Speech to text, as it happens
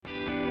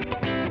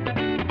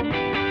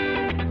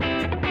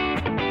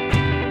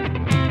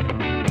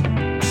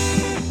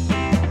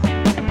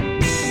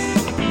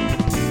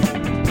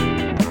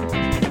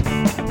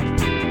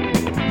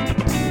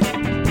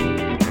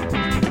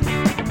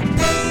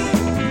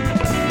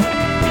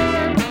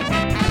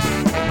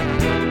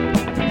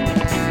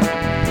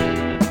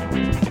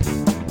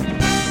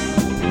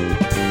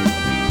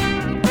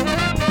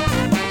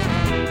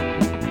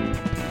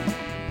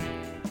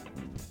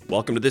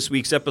Welcome to this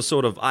week's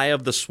episode of Eye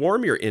of the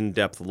Swarm, your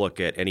in-depth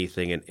look at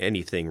anything and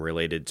anything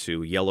related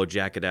to Yellow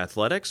Jacket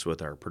athletics with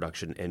our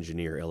production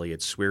engineer, Elliot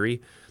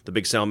Sweary. The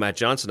big sound, Matt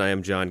Johnson. I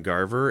am John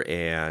Garver,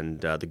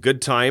 and the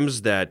good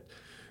times that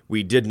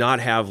we did not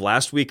have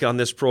last week on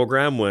this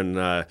program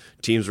when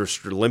teams were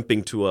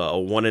limping to a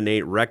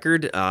 1-8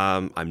 record.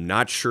 I'm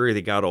not sure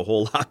they got a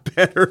whole lot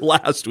better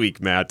last week,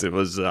 Matt. It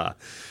was a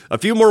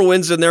few more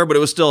wins in there, but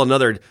it was still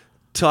another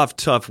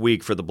tough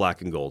week for the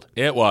black and gold.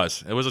 It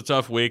was a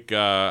tough week.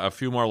 A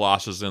few more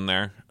losses in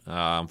there.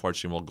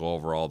 Unfortunately, we'll go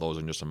over all those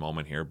in just a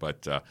moment here.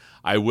 But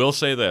I will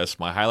say this.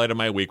 My highlight of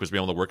my week was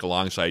being able to work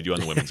alongside you on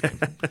the women's game.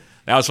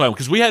 That was fun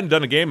because we hadn't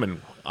done a game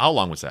in, how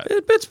long was that?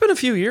 It's been a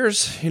few years,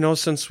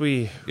 since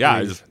we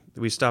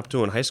stopped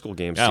doing high school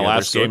games together.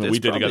 Last game we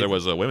did together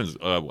was a women's.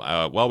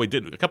 We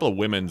did a couple of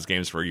women's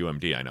games for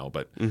UMD, I know,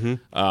 but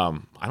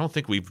I don't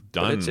think we've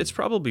done. It's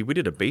probably, we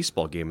did a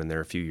baseball game in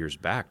there a few years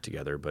back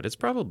together, but it's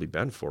probably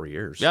been 4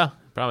 years. Yeah,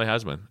 probably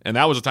has been. And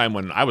that was a time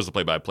when I was the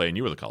play-by-play and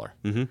you were the color.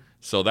 Mm-hmm.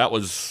 So that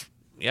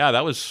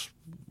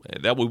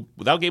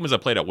game was I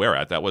played at where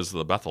at? That was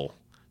the Bethel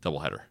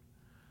doubleheader,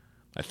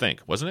 I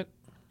think, wasn't it?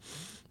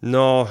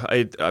 No,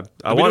 I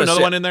want to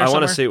say one in there. I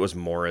want to say it was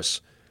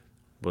Morris.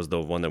 Was the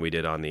one that we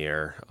did on the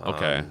air.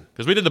 Okay,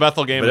 because we did the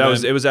Bethel game.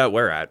 But it was at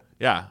where at?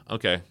 Yeah,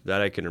 okay.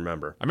 That I can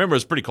remember. I remember it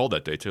was pretty cold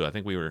that day, too. I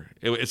think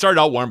it started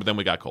out warm, but then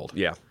we got cold.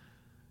 Yeah.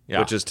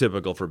 Which is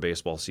typical for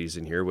baseball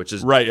season here, which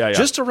is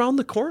just around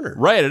the corner.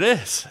 Right, it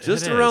is.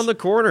 Just around the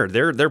corner.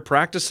 They're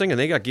practicing, and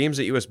they got games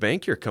at US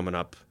Bank here coming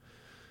up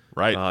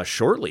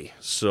shortly.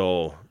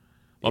 So...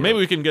 Well, maybe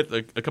we can get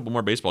a couple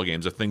more baseball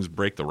games. If things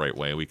break the right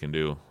way, we can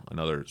do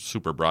another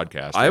super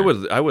broadcast. I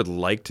would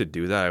like to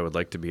do that. I would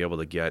like to be able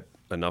to get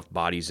enough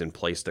bodies in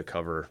place to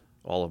cover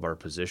all of our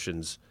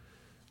positions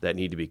that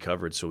need to be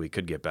covered, so we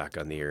could get back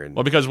on the air.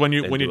 Because when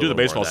you do the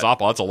baseball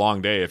softball, it's a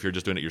long day if you're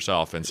just doing it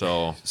yourself, and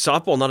so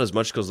softball not as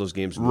much because those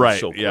games move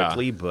so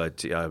quickly.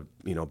 But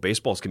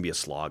baseballs can be a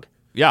slog.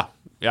 Yeah.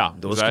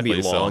 Those can be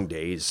long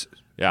days.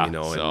 Yeah,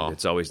 and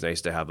it's always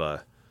nice to have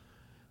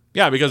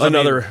because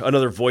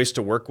another voice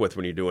to work with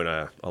when you're doing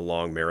a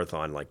long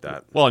marathon like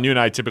that. Well, and you and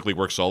I typically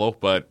work solo,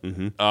 but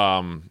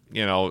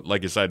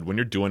like you said, when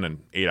you're doing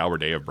an 8-hour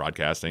day of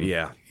broadcasting,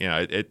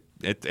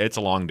 it's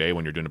a long day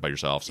when you're doing it by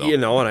yourself. So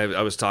and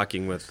I was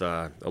talking with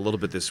a little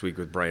bit this week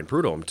with Brian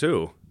Prudhomme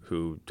too,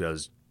 who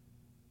does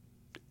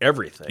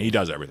everything. He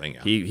does everything.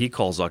 Yeah. He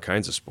calls all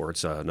kinds of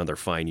sports. Another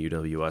fine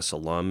UWS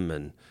alum,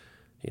 and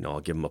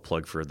I'll give him a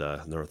plug for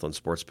the Northland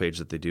Sports page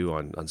that they do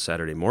on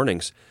Saturday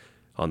mornings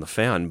on the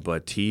Fan,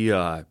 but he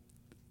was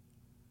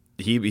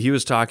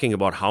talking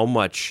about how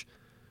much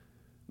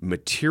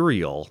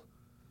material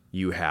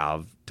you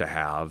have to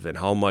have, and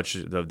how much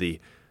of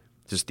the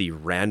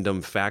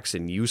random facts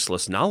and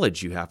useless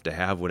knowledge you have to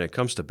have when it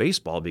comes to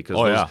baseball,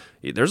 because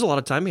there's a lot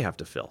of time you have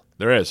to fill.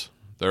 There is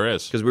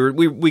because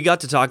we got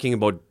to talking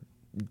about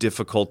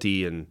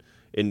difficulty in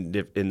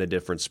the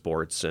different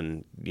sports,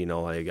 and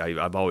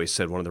I've always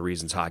said one of the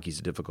reasons hockey's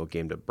a difficult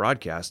game to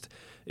broadcast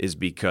is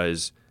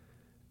because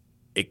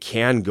it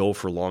can go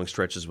for long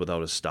stretches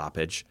without a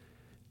stoppage.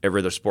 Every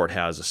other sport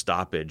has a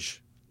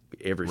stoppage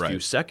every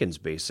few seconds,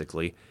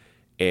 basically.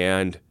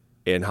 And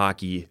in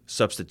hockey,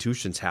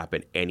 substitutions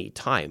happen any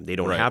time. They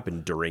don't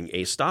happen during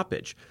a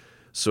stoppage.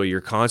 So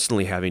you're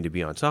constantly having to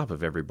be on top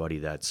of everybody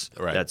that's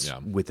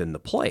within the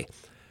play.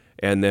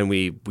 And then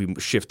we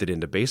shifted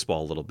into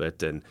baseball a little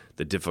bit, and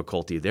the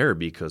difficulty there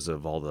because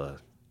of all the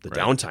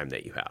downtime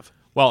that you have.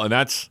 Well, and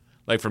that's,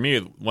 like, for me,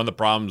 one of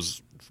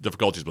the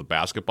difficulties with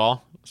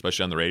basketball,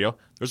 especially on the radio,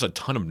 there's a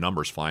ton of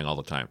numbers flying all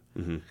the time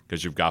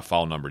because you've got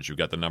foul numbers, you've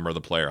got the number of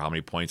the player, how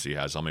many points he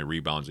has, how many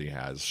rebounds he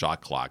has, shot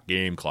clock,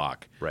 game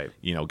clock,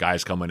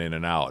 guys coming in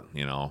and out.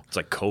 It's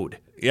like code.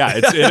 Yeah,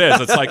 it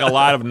is. It's like a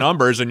lot of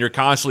numbers, and you're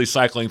constantly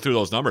cycling through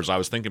those numbers. I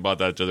was thinking about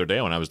that the other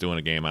day when I was doing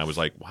a game, and I was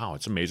like, wow,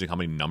 it's amazing how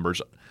many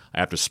numbers I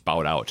have to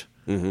spout out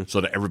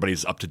so that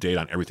everybody's up to date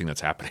on everything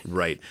that's happening.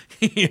 Right.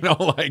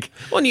 Well,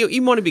 and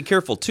you want to be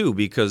careful, too,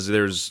 because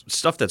there's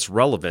stuff that's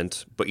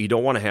relevant, but you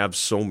don't want to have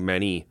so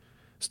many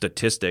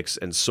statistics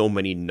and so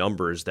many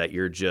numbers that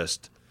you're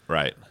just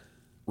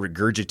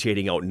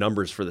regurgitating out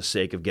numbers for the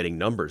sake of getting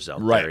numbers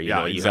out there.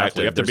 Exactly. You have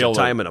to be able to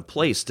time and a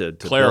place to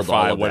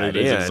clarify what it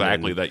is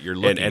exactly that you're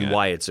looking at. And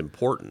why it's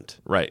important.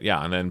 Right,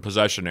 yeah. And then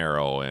possession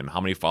arrow, and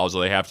how many fouls do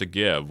they have to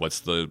give?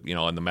 What's the,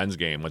 in the men's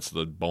game, what's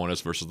the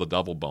bonus versus the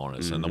double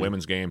bonus? In the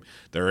women's game,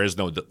 there is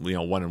no,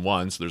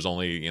 1-and-1, so there's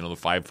only, the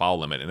 5 foul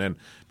limit. And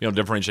then,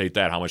 differentiate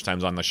that. How much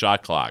time's on the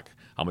shot clock?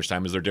 How much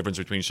time is there difference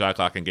between shot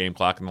clock and game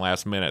clock in the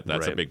last minute?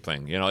 That's a big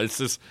thing. It's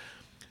just,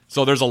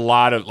 so there's a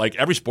lot of,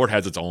 every sport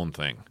has its own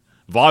thing.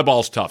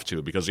 Volleyball's tough,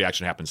 too, because the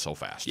action happens so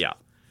fast. Yeah.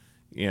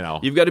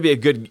 You've got to be a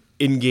good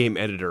in-game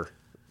editor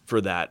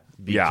for that,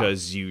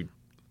 because you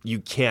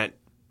can't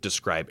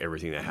describe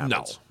everything that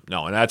happens.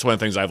 No, and that's one of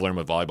the things I've learned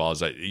with volleyball is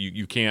that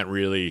you can't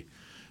really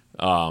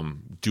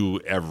do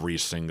every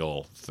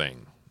single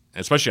thing,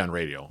 especially on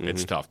radio.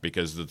 It's tough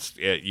because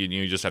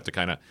you just have to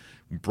kind of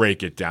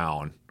break it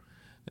down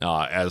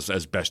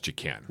as best you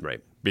can.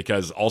 Right.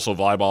 Because also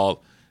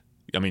volleyball,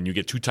 I mean, you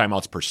get 2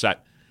 timeouts per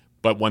set.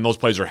 But when those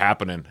plays are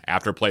happening,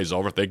 after play's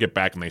over, they get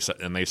back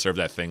and they serve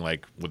that thing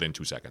like within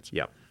 2 seconds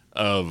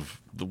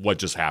of what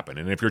just happened.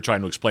 And if you're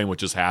trying to explain what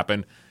just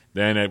happened,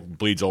 then it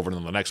bleeds over to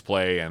the next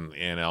play, and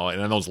and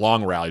then those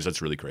long rallies,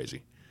 that's really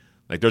crazy.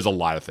 Like there's a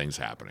lot of things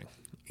happening,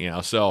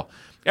 So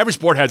every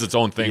sport has its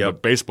own thing,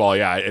 but baseball,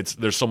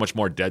 there's so much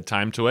more dead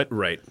time to it,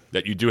 Right.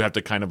 That you do have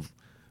to kind of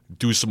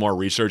do some more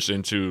research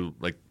into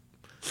like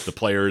the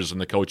players and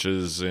the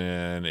coaches,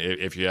 and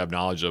if you have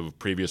knowledge of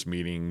previous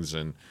meetings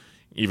and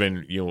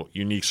even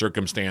unique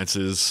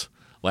circumstances.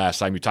 Last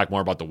time you talked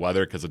more about the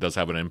weather because it does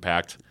have an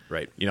impact,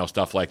 Right?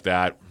 Stuff like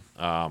that.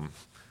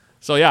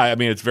 So yeah, I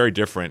mean it's very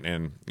different,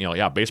 and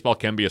baseball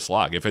can be a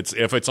slog if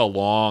it's a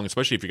long,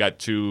 especially if you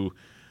got a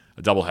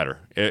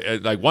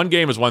doubleheader. Like one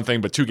game is one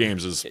thing, but 2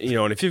 games is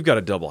and if you've got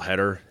a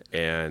doubleheader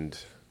and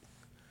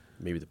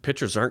maybe the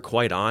pitchers aren't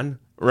quite on.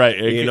 Right,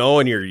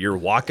 and you're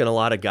walking a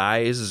lot of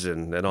guys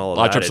and all of that. A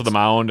lot of trips to the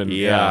mound, and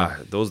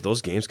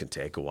those games can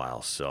take a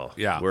while. So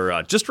yeah,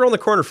 we're just around the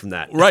corner from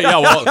that. Right. Yeah.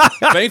 Well,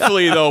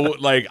 thankfully though,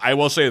 like I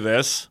will say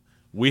this,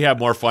 we have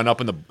more fun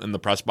up in the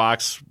press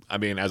box. I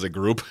mean, as a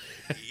group,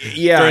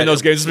 during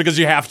those games, because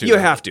you have to. You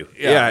have to.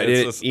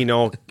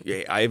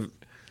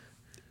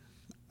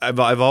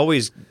 I've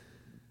always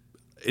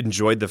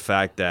enjoyed the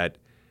fact that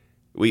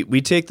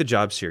we take the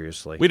job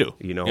seriously. We do.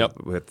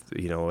 With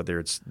whether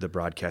it's the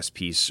broadcast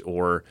piece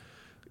or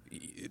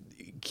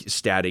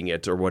statting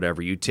it or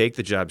whatever, you take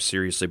the job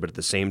seriously, but at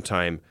the same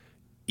time,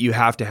 you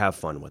have to have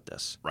fun with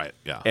this. Right.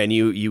 Yeah. And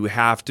you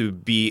have to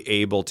be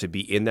able to be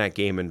in that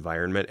game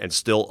environment and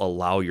still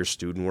allow your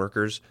student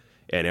workers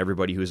and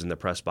everybody who's in the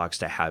press box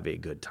to have a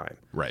good time.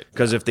 Right.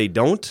 Because if they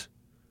don't,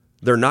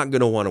 they're not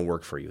going to want to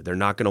work for you. They're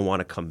not going to want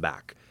to come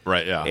back.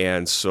 Right. Yeah.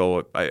 And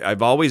so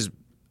I've always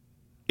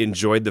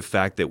enjoyed the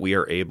fact that we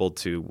are able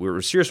to.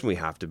 We're serious when we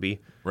have to be.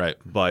 Right.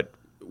 But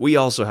we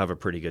also have a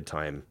pretty good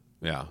time.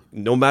 Yeah.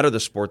 No matter the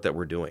sport that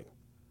we're doing,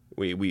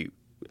 we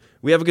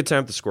have a good time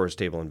at the scores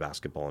table in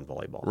basketball and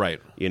volleyball. Right.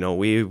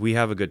 We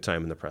have a good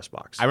time in the press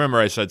box. I remember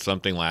I said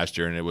something last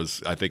year,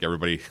 and I think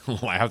everybody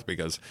laughed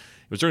because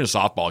it was during a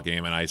softball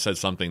game, and I said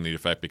something to the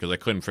effect because I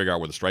couldn't figure out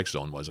where the strike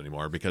zone was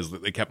anymore because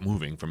they kept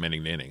moving from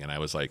inning to inning, and I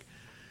was like,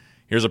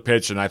 here's a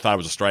pitch, and I thought it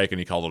was a strike, and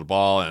he called it a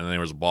ball, and then there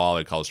was a ball,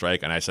 and he called a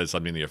strike, and I said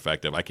something to the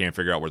effect of, I can't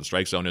figure out where the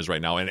strike zone is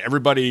right now, and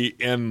everybody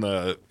in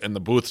the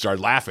booth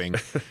started laughing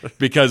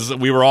because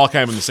we were all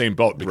kind of in the same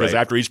boat because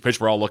after each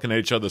pitch, we're all looking at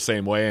each other the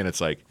same way, and it's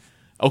like,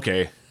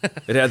 okay.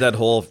 It had that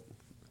whole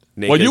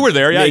naked, well, you were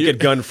there, yeah, naked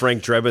gun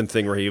Frank Drebin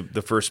thing where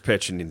the first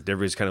pitch, and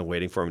everybody's kind of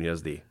waiting for him, and he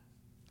has the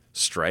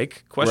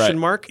strike question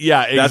mark?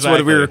 Yeah, exactly. That's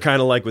what we were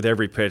kind of like with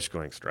every pitch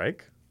going,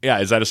 strike? Yeah,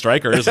 is that a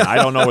strike or isn't it? I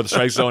don't know where the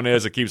strike zone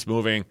is. It keeps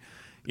moving.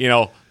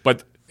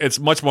 But it's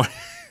much more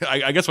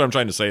I guess what I'm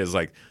trying to say is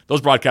like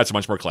those broadcasts are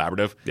much more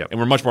collaborative and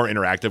we're much more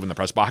interactive in the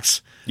press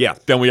box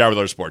than we are with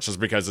other sports just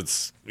because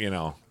it's,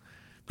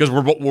 because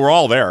we're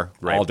all there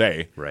all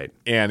day. Right.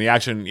 And the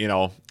action,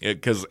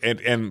 because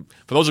and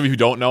for those of you who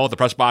don't know, the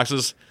press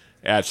boxes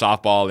at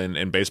softball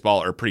and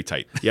baseball are pretty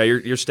tight. Yeah,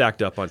 you're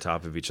stacked up on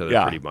top of each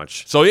other pretty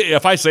much. So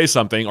if I say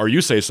something or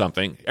you say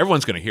something,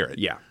 everyone's going to hear it.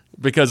 Yeah.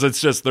 Because it's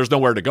just there's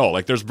nowhere to go.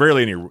 Like there's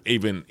barely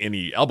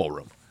any elbow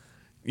room.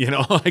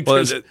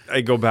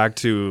 I go back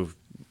to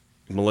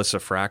Melissa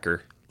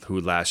Fracker,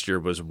 who last year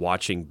was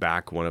watching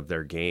back one of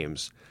their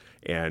games,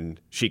 and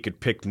she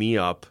could pick me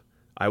up.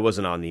 I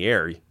wasn't on the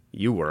air.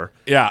 You were.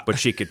 Yeah. But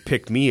she could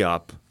pick me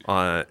up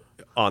on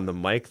the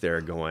mic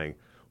there going,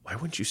 why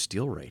wouldn't you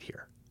steal right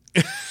here?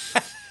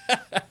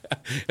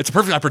 It's a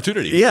perfect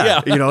opportunity.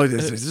 Yeah.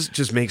 This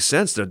just makes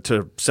sense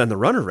to send the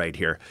runner right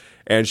here.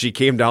 And she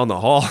came down the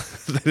hall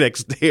the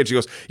next day, and she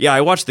goes, yeah,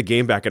 I watched the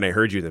game back, and I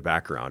heard you in the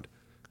background.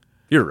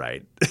 You're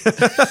right.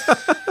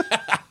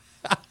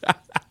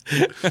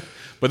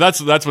 But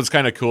that's what's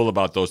kind of cool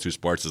about those two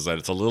sports is that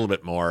it's a little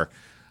bit more,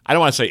 I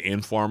don't want to say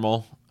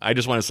informal. I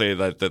just want to say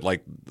that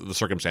like the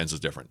circumstance is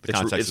different. The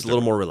context is a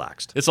little more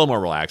relaxed. It's a little more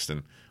relaxed,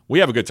 and we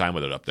have a good time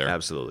with it up there.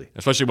 Absolutely.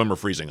 Especially when we're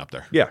freezing up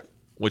there. Yeah.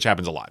 Which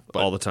happens a lot.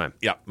 All the time.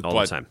 Yeah. All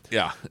the time.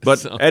 Yeah.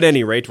 But at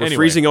any rate, we're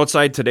freezing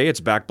outside today. It's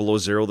back below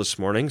zero this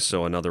morning,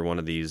 so another one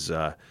of these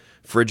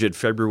frigid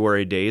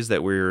February days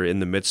that we're in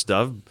the midst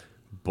of.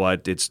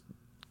 But it's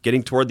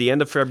getting toward the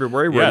end of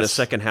February. We're in the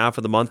second half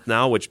of the month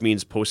now, which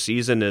means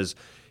postseason is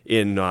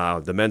in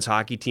the men's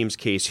hockey team's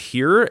case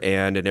here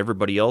and in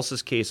everybody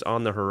else's case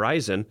on the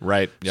horizon.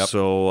 Right. Yep.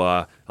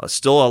 So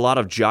still a lot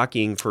of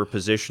jockeying for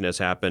position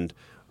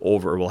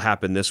will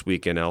happen this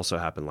week and also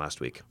happened last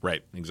week.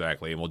 Right.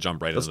 Exactly. And we'll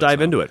jump right Let's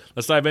dive into it.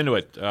 Let's dive into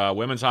it.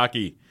 Women's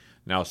hockey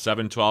now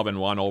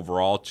 7-12-1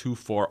 overall,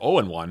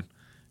 2-4-0-1.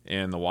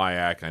 In the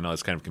WIAC. I know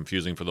it's kind of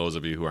confusing for those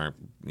of you who aren't,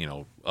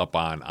 up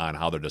on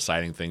how they're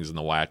deciding things in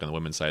the WIAC on the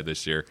women's side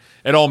this year.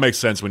 It all makes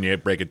sense when you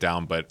break it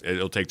down, but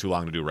it'll take too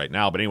long to do right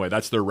now. But anyway,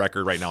 that's their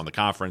record right now in the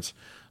conference.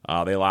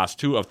 They lost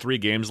 2 of 3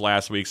 games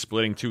last week,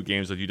 splitting 2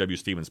 games with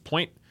UW-Stevens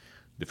Point,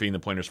 defeating the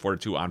Pointers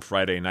 4-2 on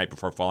Friday night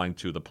before falling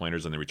to the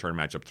Pointers in the return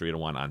matchup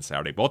 3-1 on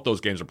Saturday. Both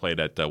those games are played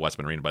at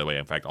Westman Arena, by the way.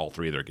 In fact, all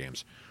 3 of their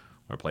games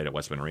were played at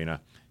Westman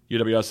Arena.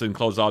 UWS then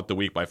closed out the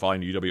week by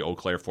falling to UW Eau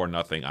Claire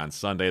 4-0 on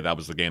Sunday. That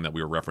was the game that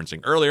we were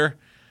referencing earlier,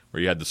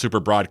 where you had the super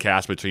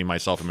broadcast between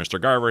myself and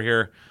Mr. Garver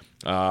here.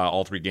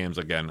 All 3 games,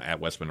 again, at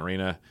Westman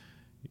Arena.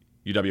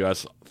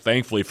 UWS,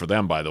 thankfully for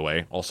them, by the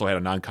way, also had a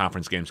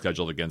non-conference game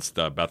scheduled against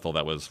Bethel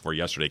that was for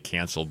yesterday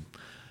canceled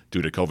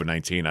due to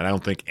COVID-19. And I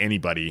don't think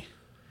anybody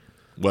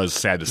was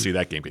sad to see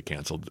that game get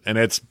canceled. And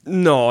it's...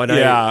 No, and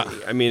yeah.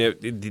 I mean,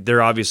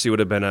 there obviously would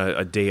have been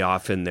a day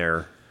off in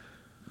there,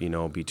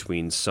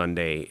 between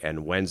Sunday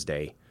and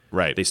Wednesday.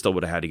 Right. They still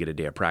would have had to get a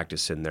day of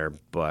practice in there.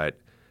 But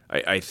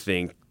I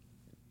think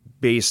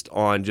based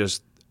on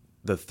just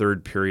the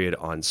third period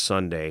on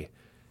Sunday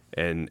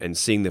and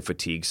seeing the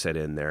fatigue set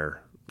in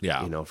there,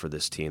 for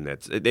this team,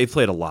 they've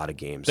played a lot of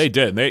games. They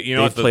did.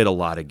 They've played a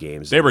lot of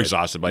games. They were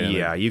exhausted by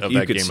the end you of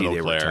that could game see in Eau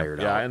they were Claire. tired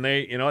out. Yeah, and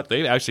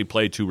they actually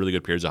played 2 really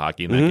good periods of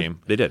hockey in that game.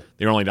 They did.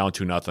 They were only down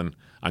 2-0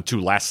 on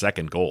 2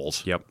 last-second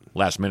goals. Yep.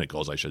 Last-minute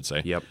goals, I should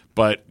say. Yep.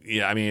 But,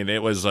 yeah, I mean,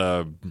 it was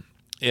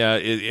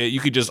you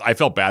could just – I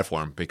felt bad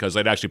for them because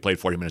they'd actually played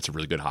 40 minutes of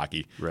really good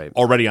hockey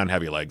already on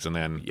heavy legs. And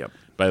then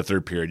by the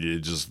third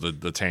period,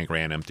 the tank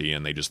ran empty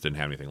and they just didn't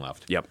have anything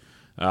left. Yep.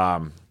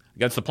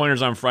 Against the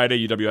Pointers on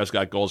Friday, UWS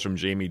got goals from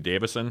Jamie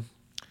Davison,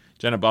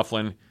 Jenna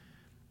Bufflin,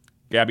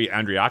 Gabby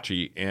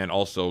Andriacci, and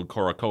also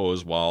Cora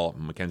Coes, while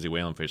Mackenzie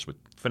Whalen finished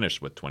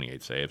with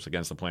 28 saves.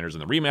 Against the Pointers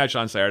in the rematch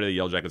on Saturday, the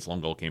Yellow Jackets'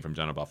 lone goal came from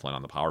Jenna Bufflin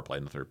on the power play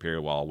in the third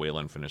period, while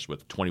Whalen finished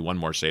with 21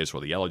 more saves for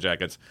the Yellow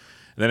Jackets.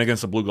 And then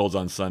against the Blue Golds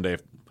on Sunday,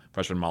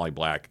 freshman Molly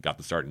Black got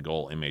the starting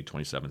goal and made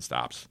 27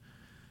 stops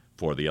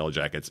for the Yellow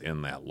Jackets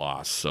in that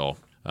loss. So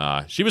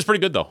she was pretty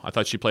good, though. I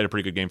thought she played a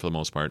pretty good game for the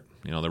most part.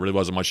 There really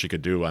wasn't much she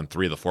could do on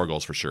 3 of the 4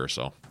 goals for sure.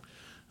 So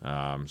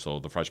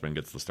the freshman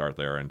gets the start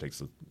there and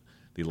takes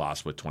the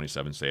loss with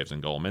 27 saves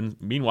and goal.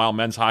 Meanwhile,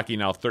 men's hockey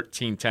now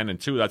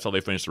 13-10-2. That's how they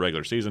finished the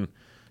regular season.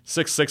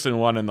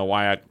 6-6-1 in the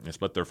WIAC. They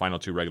split their final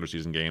 2 regular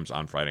season games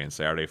on Friday and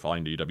Saturday,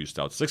 falling to UW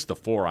Stout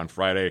 6-4 on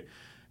Friday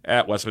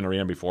at Westman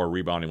Arena before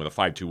rebounding with a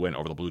 5-2 win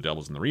over the Blue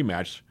Devils in the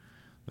rematch.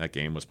 That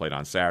game was played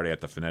on Saturday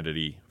at the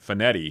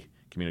Finetti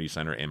Community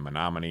Center in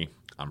Menominee.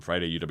 On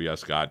Friday,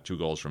 UWS got 2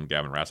 goals from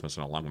Gavin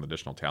Rasmussen, along with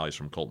additional tallies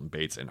from Colton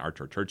Bates and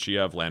Artur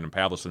Turchiev. Landon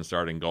Pavlison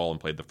started in goal and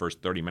played the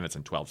first 30 minutes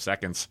and 12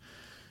 seconds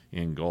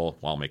in goal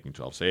while making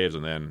 12 saves.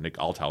 And then Nick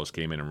Althaus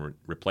came in and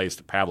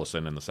replaced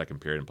Pavlison in the second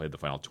period and played the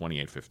final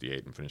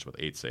 28-58 and finished with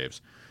 8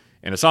 saves.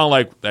 And it sounded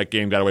like that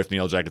game got away from the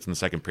Yellow Jackets in the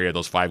second period.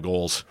 Those 5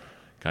 goals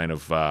kind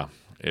of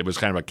it was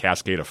kind of a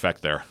cascade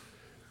effect there.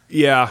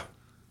 Yeah,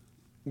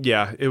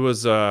 it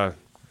was a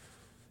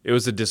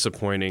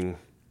disappointing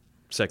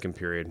second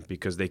period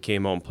because they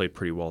came out and played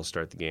pretty well to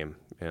start the game,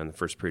 and the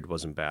first period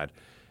wasn't bad.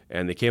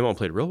 And they came out and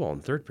played real well in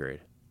the third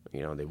period.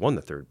 They won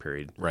the third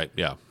period. Right,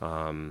 yeah.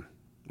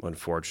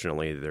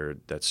 Unfortunately,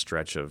 that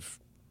stretch of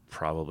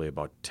probably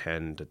about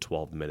 10 to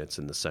 12 minutes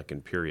in the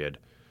second period.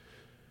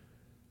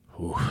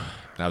 Whew.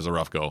 That was a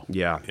rough go.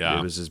 Yeah,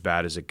 it was as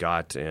bad as it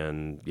got,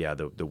 and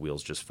the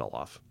wheels just fell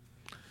off.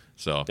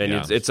 So, and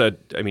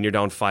you're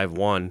down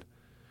 5-1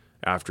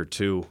 after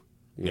 2.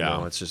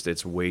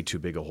 It's way too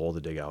big a hole to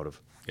dig out of.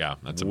 Yeah,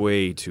 that's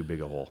way too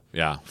big a hole.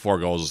 Yeah, 4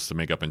 goals to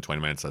make up in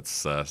 20 minutes.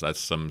 That's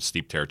some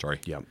steep territory.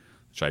 Yeah,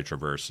 try to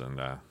traverse,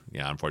 and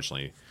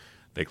unfortunately,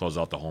 they closed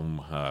out the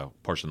home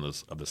portion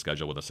of the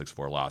schedule with a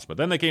 6-4 loss. But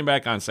then they came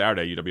back on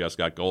Saturday. UWS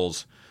got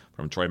goals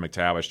from Troy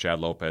McTavish, Chad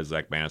Lopez,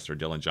 Zach Bannister,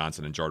 Dylan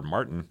Johnson, and Jordan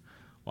Martin,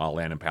 while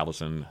Landon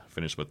Pavlison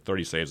finished with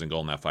 30 saves and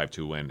goal in that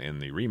 5-2 win in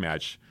the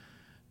rematch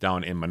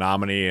down in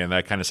Menominee, and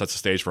that kind of sets the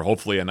stage for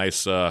hopefully a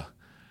nice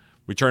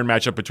return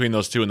matchup between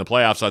those two in the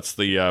playoffs. That's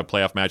the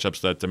playoff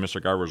matchups that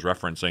Mr. Garver was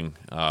referencing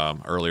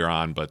earlier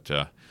on, but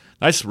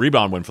nice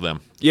rebound win for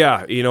them.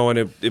 Yeah,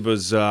 and it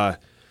was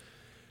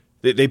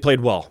they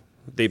played well.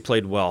 They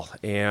played well,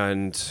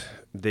 and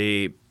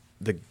they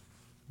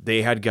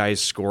had guys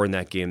score in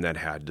that game that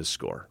had to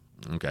score.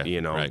 Okay,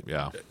 right,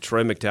 yeah.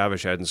 Troy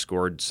McTavish hadn't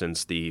scored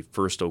since the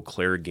first Eau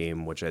Claire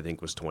game, which I think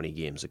was 20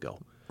 games ago.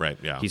 Right,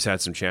 yeah. He's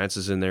had some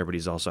chances in there, but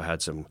he's also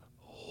had some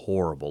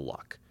horrible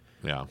luck.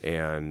 Yeah.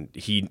 And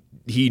he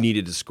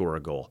needed to score a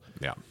goal.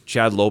 Yeah.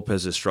 Chad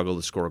Lopez has struggled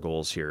to score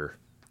goals here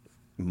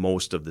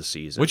most of the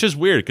season. Which is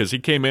weird because he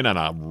came in on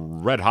a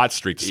red-hot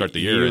streak to start the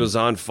year. He was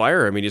on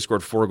fire. I mean, he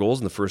scored 4 goals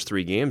in the first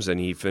 3 games, and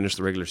he finished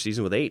the regular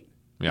season with 8.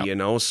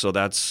 Yeah. So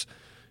that's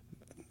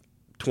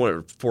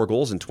 4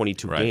 goals in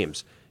 22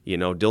 games.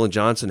 Dylan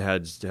Johnson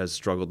has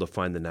struggled to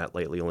find the net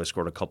lately, only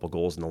scored a couple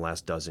goals in the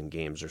last dozen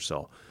games or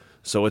so.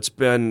 So it's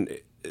been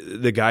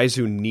the guys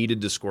who needed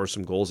to score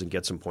some goals and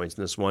get some points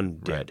in this one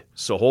did. Right.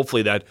 So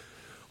hopefully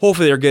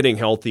they're getting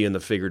healthy in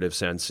the figurative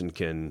sense and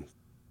can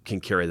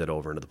carry that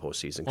over into the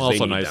postseason. Well,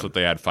 also nice that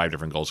they had 5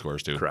 different goal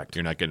scorers too. Correct.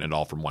 You're not getting it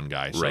all from one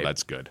guy, so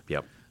that's good.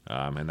 Yep.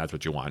 And that's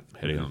what you want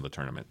heading into the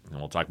tournament. And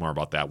we'll talk more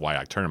about that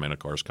WIAC tournament, of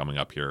course, coming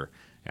up here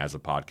as the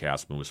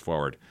podcast moves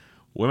forward.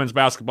 Women's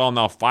basketball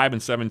now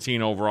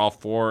 5-17 overall,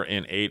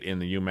 4-8 in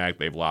the UMAC.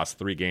 They've lost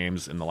 3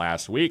 games in the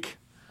last week.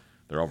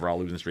 Their overall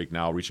losing streak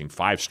now reaching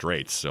 5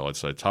 straight, so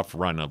it's a tough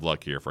run of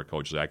luck here for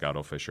Coach Zach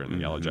Otto Fisher and the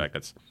Yellow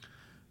Jackets.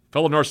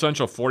 Fell to North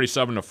Central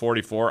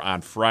 47-44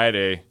 on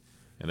Friday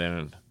And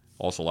then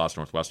also lost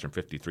Northwestern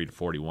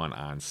 53-41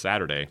 on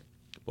Saturday.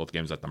 Both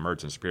games at the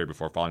Mertz in Superior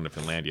before falling to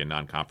Finlandia in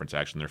non-conference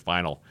action. Their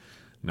final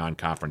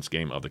non-conference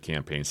game of the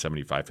campaign,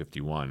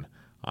 75-51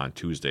 on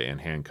Tuesday in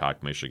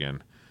Hancock,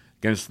 Michigan.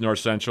 Against North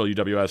Central,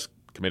 UWS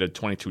committed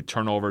 22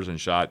 turnovers and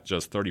shot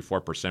just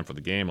 34% for the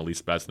game.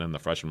 Elise Bessenden, the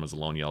freshman, was the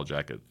lone Yellow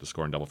Jacket to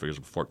score in double figures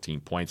with 14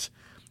 points.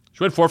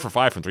 She went 4 for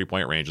 5 from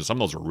three-point range, and some of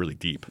those were really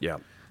deep. Yeah.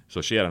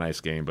 So she had a nice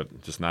game,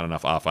 but just not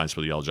enough offense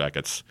for the Yellow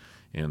Jackets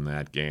in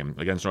that game.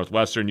 Against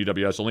Northwestern,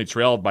 UWS only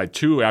trailed by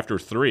 2 after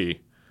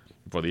 3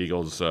 before the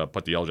Eagles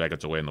put the Yellow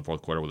Jackets away in the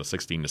fourth quarter with a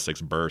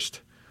 16-6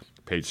 burst.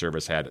 Paige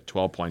Service had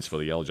 12 points for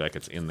the Yellow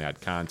Jackets in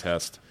that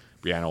contest.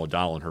 Brianna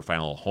O'Donnell in her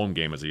final home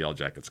game as the Yellow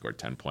Jackets scored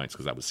 10 points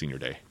because that was senior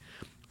day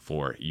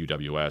for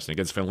UWS. And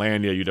against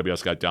Finlandia,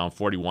 UWS got down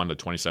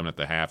 41-27 at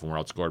the half and were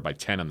outscored by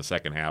 10 in the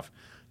second half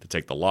to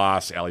take the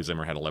loss. Allie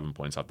Zimmer had 11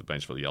 points off the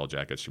bench for the Yellow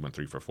Jackets. She went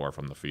 3 for 4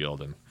 from the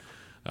field.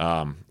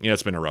 And,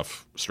 it's been a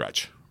rough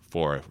stretch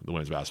for the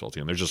women's basketball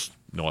team. There's just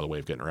no other way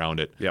of getting around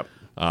it. Yep.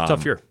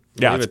 Tough year.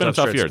 Yeah, it's been a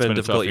tough year. It's been a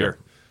difficult year.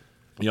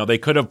 They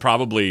could have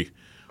probably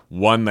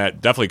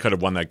definitely could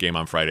have won that game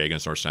on Friday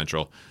against North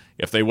Central.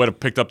 If they would have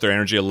picked up their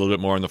energy a little bit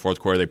more in the fourth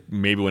quarter, they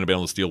maybe wouldn't have been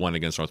able to steal one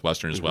against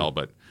Northwestern as well.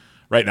 But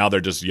right now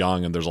they're just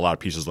young, and there's a lot of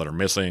pieces that are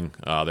missing.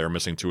 They're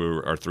missing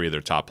 2 or 3 of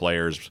their top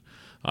players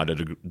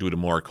due to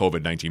more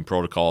COVID-19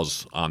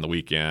 protocols on the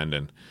weekend.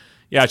 And,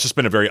 yeah, it's just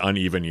been a very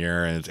uneven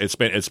year, and it's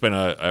been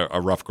a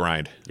rough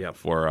grind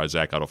for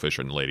Zach Otto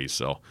Fisher and the ladies.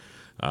 So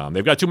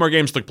they've got 2 more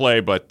games to play,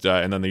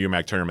 and then the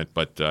UMAC tournament.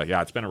 But,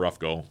 it's been a rough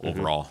go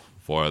overall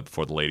for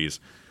the ladies.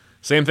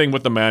 Same thing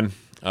with the men.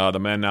 The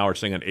men now are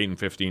sitting at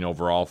 8-15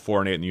 overall,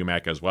 4-8 in the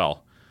UMAC as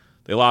well.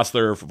 They lost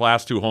their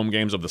last 2 home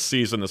games of the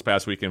season this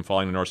past weekend,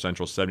 falling to North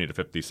Central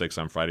 70-56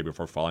 on Friday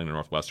before falling to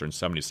Northwestern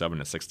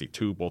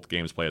 77-62. Both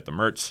games played at the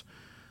Mertz.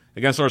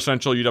 Against North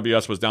Central,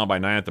 UWS was down by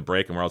 9 at the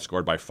break and were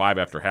outscored by 5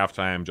 after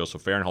halftime.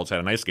 Joseph Fahrenholtz had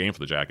a nice game for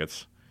the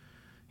Jackets.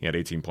 He had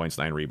 18 points,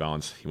 9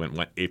 rebounds. He went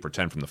 8 for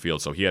 10 from the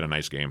field, so he had a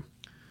nice game.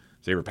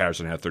 Xavier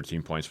Patterson had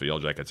 13 points for the Yellow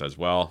Jackets as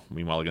well.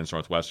 Meanwhile, against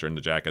Northwestern,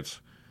 the Jackets,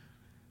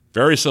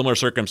 very similar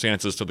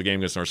circumstances to the game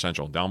against North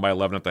Central. Down by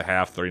 11 at the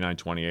half,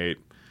 39-28.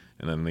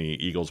 And then the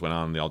Eagles went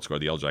on and they outscored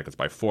the Yellow Jackets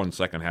by 4 in the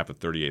second half at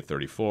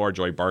 38-34.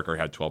 Joey Barker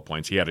had 12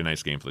 points. He had a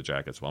nice game for the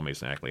Jackets, while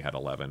Mason Ackley had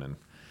 11. And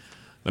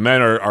the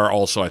men are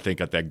also, I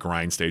think, at that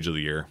grind stage of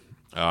the year.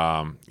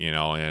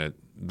 And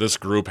this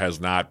group has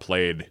not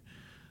played.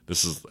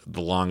 This is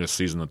the longest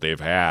season that they've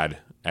had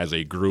as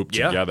a group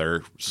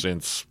together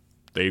since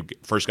they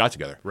first got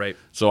together. Right.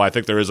 So I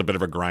think there is a bit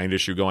of a grind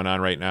issue going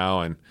on right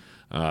now, and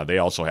they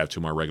also have 2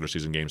 more regular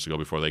season games to go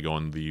before they go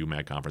in the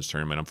UMAC conference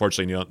tournament.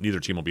 Unfortunately, neither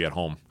team will be at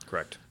home.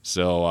 Correct.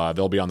 So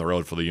they'll be on the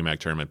road for the UMAC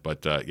tournament.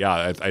 But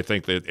I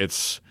think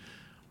that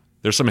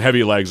there's some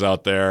heavy legs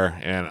out there,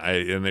 and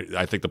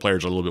I think the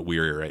players are a little bit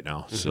weary right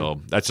now. Mm-hmm. So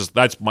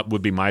that's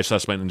would be my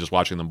assessment, and just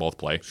watching them both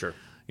play. Sure.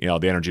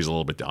 The energy's a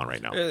little bit down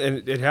right now.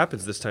 And it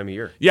happens this time of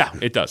year. Yeah,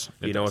 it does.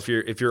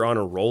 If you're on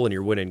a roll and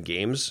you're winning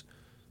games,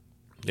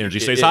 energy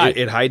stays high.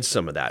 It hides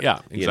some of that. Yeah,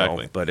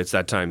 exactly. But it's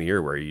that time of year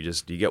where you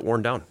get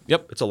worn down.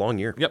 Yep. It's a long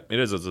year. Yep, it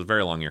is. It's a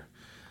very long year.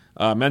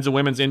 Men's and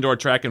women's indoor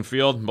track and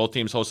field. Both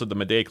teams hosted the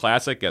Midday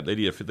Classic at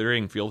Lydia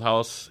Feathering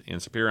Fieldhouse in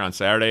Superior on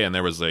Saturday, and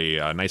there was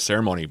a nice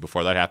ceremony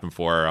before that happened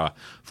for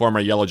former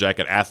Yellow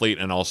Jacket athlete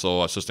and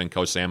also assistant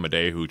coach Sam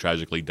Midday, who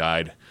tragically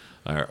died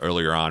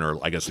earlier on, or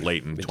I guess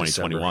late in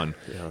 2021.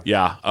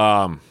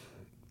 Yeah.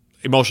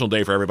 Emotional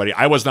day for everybody.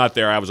 I was not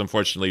there. I was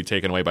unfortunately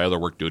taken away by other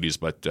work duties,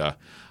 but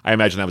I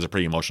imagine that was a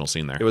pretty emotional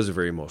scene there. It was a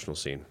very emotional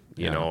scene,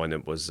 and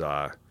it was.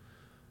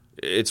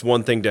 It's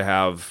one thing to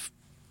have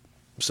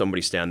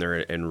somebody stand there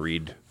and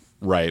read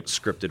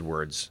scripted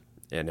words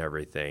and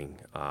everything,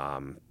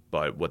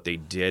 but what they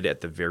did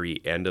at the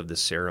very end of the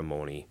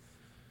ceremony,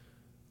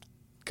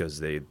 because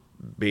they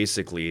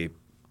basically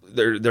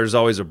there's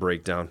always a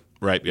breakdown.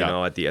 Right,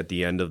 yeah. At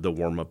the end of the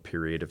warm-up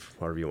period, if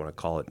however you want to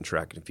call it, in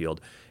track and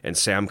field. And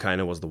Sam kind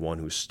of was the one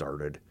who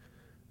started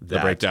the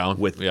breakdown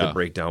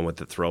with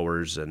the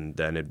throwers, and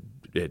then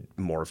it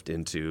morphed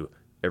into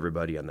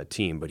everybody on the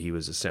team. But he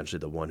was essentially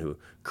the one who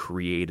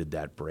created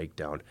that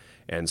breakdown.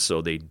 And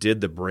so they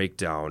did the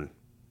breakdown,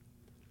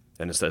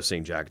 and instead of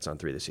saying Jackets on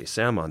 3, they say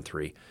Sam on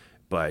 3.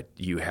 But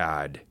you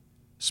had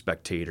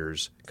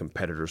spectators,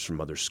 competitors from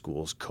other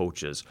schools,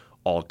 coaches,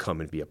 all come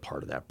and be a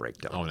part of that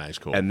breakdown. Oh, nice,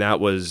 cool. And that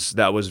was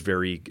a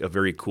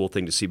very cool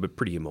thing to see, but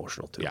pretty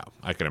emotional too. Yeah,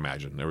 I can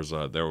imagine. There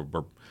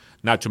were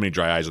not too many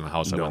dry eyes in the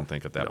house, I wouldn't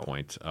think, at that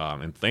point.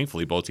 And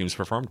thankfully, both teams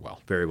performed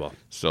well. Very well.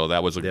 So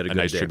that was a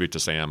nice tribute to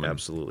Sam. And,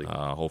 absolutely.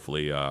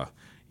 Hopefully,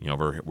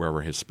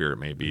 wherever his spirit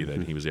may be,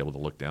 that he was able to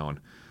look down.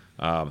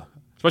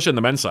 Especially on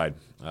the men's side.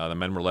 The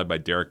men were led by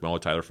Derek Moe,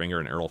 Tyler Finger,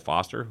 and Earl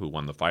Foster, who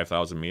won the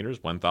 5,000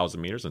 meters,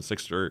 1,000 meters, and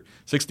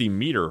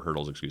 60-meter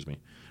hurdles,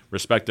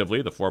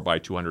 respectively. The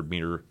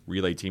 4x200-meter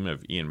relay team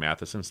of Ian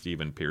Matheson,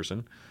 Stephen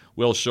Pearson,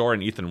 Will Shore,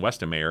 and Ethan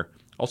Westemayer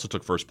also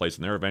took first place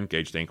in their event.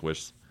 Gage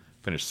Danquist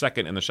finished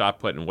second in the shot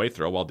put and weight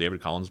throw, while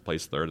David Collins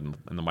placed third in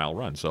the mile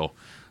run. So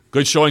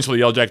good showings for the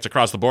Yellow Jackets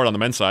across the board on the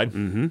men's side.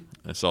 Mm-hmm.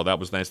 And so that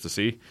was nice to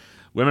see.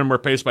 Women were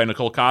paced by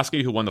Nicole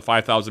Koski, who won the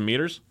 5,000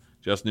 meters.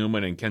 Jess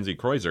Newman and Kenzie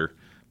Kreuzer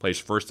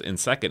placed first and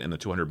second in the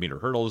 200-meter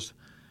hurdles.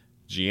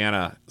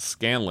 Gianna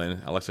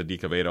Scanlon, Alexa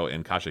DiCavedo,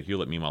 and Kasha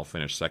Hewlett, meanwhile,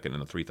 finished second in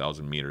the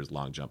 3,000 meters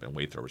long jump and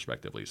weight throw,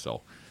 respectively.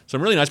 So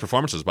some really nice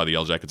performances by the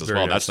Yellow Jackets as Very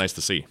well. nice. That's nice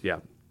to see. Yeah.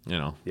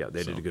 Yeah,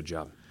 They did a good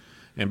job.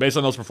 And based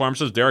on those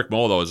performances, Derek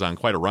Moe, though, is on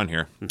quite a run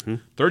here. Mm-hmm.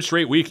 Third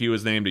straight week, he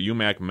was named a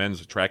UMAC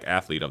Men's Track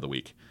Athlete of the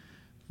Week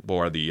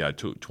for the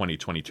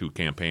 2022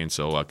 campaign.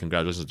 So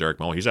congratulations to Derek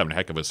Moe. He's having a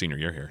heck of a senior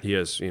year here. He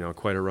is.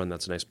 Quite a run.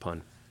 That's a nice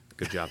pun.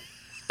 Good job.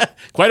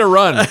 Quite a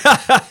run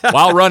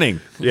while running.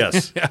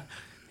 Yes.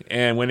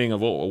 And winning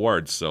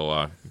awards.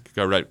 So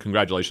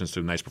congratulations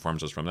to nice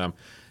performances from them.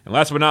 And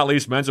last but not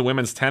least, men's and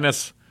women's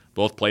tennis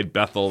both played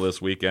Bethel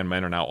this weekend.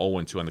 Men are now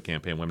 0-2 on the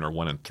campaign. Women are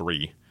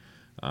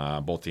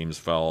 1-3. Both teams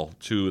fell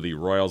to the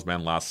Royals.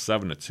 Men lost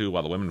 7-2,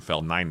 while the women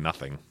fell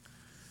 9-0.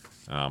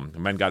 The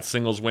men got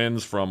singles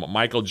wins from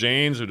Michael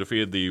James, who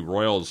defeated the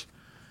Royals'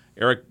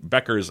 Eric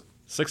Becker's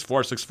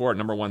 6-4, 6-4 at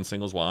number one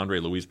singles, while Andre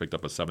Louise picked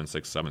up a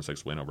 7-6,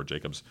 7-6 win over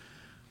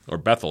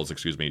Bethel's,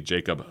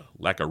 Jacob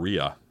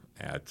Lacaria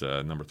at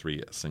number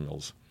three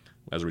singles.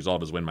 As a result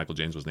of his win, Michael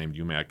James was named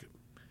UMAC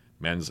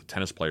Men's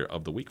Tennis Player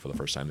of the Week for the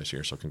first time this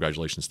year, so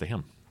congratulations to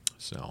him.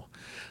 So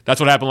that's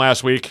what happened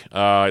last week.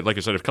 Like I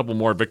said, a couple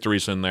more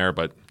victories in there,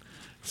 but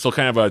still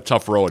kind of a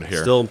tough road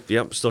here.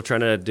 Still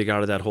trying to dig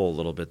out of that hole a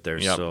little bit there.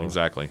 Yep, so,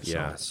 exactly.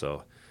 Yeah,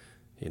 so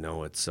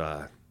it's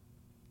the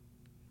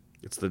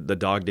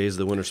dog days of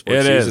the winter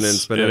sports season, and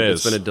it's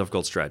been a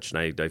difficult stretch,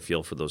 and I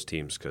feel for those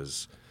teams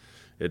because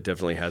it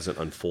definitely hasn't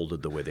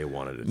unfolded the way they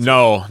wanted it to.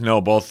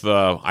 No, both.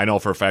 I know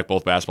for a fact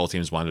both basketball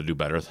teams wanted to do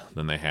better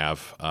than they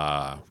have.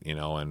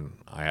 And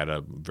I had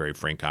a very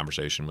frank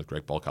conversation with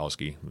Greg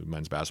Polkowski, the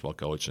men's basketball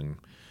coach, and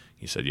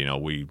he said,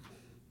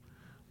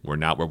 we're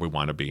not where we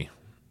want to be,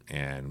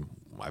 and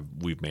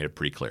we've made it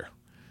pretty clear.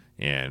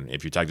 And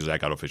if you talk to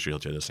Zach Otto Fisher, he'll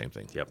tell you the same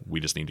thing. Yep. We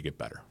just need to get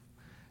better.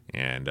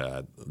 And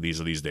these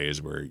are these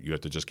days where you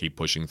have to just keep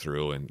pushing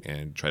through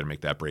and try to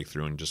make that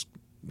breakthrough and just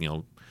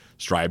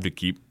strive to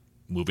keep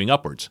moving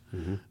upwards.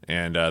 Mm-hmm.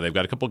 And they've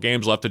got a couple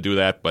games left to do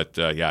that, but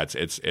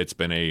it's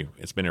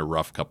been a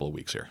rough couple of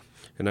weeks here.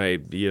 And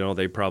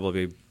they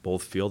probably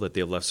both feel that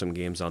they've left some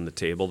games on the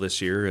table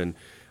this year, and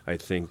I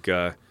think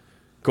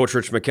Coach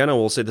Rich McKenna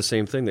will say the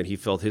same thing, that he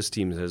felt his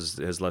team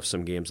has left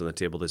some games on the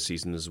table this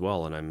season as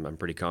well, and I'm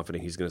pretty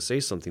confident he's going to say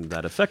something to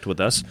that effect with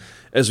us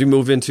as we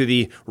move into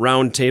the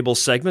round table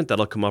segment.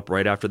 That'll come up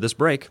right after this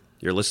break.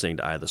 You're listening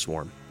to Eye of the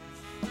Swarm.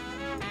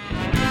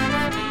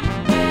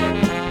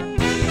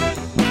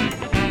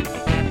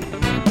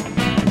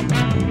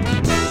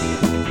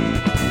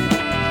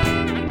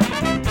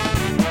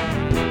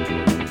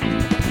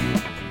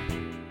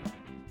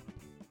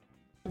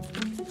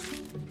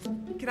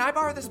 Can I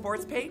borrow the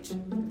sports page?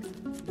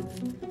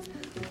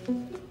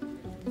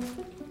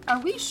 Are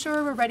we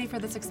sure we're ready for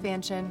this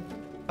expansion?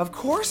 Of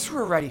course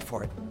we're ready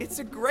for it. It's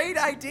a great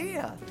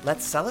idea.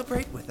 Let's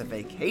celebrate with a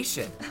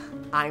vacation.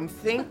 I'm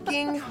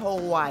thinking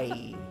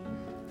Hawaii.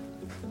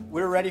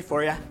 We're ready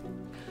for you.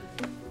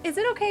 Is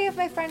it okay if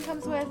my friend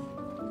comes with?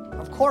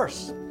 Of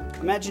course.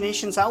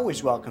 Imagination's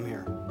always welcome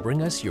here.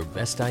 Bring us your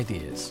best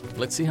ideas.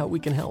 Let's see how we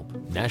can help.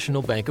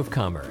 National Bank of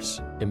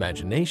Commerce.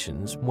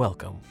 Imagination's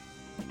welcome.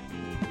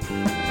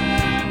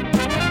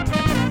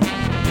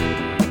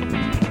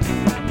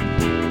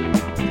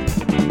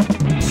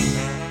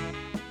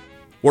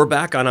 We're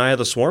back on Eye of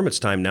the Swarm. It's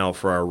time now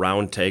for our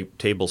round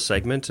table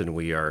segment, and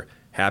we are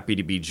happy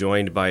to be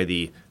joined by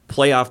the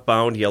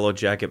playoff-bound Yellow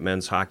Jacket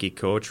men's hockey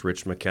coach,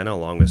 Rich McKenna,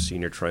 along with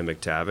senior Troy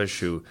McTavish,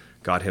 who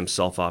got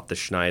himself off the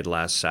schneid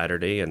last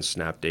Saturday and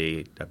snapped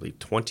a, I believe,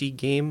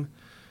 20-game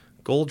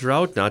goal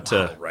drought. Not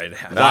to right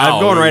after.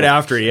 I'm going right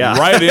after, yeah.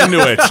 Right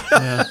into it.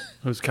 Yeah,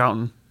 who's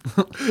counting?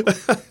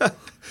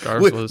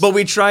 But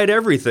we tried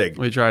everything.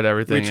 We tried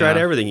everything.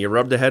 Everything. You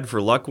rubbed a head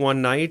for luck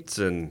one night,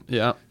 and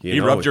He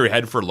rubbed your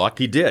head for luck.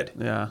 He did.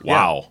 Yeah.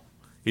 Wow.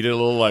 He did a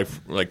little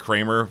like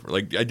Kramer.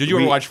 Like, did you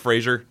ever watch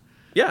Frasier?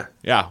 Yeah.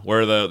 Yeah,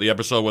 where the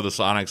episode with the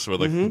Sonics, where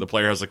the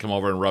player has to come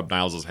over and rub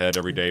Niles' head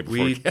every day.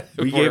 We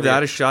gave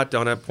that a shot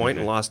down at point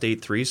and lost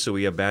 8-3, so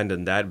we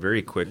abandoned that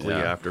very quickly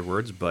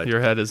afterwards. But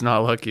your head is not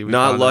lucky.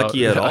 Not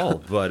lucky at all.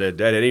 But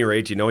at any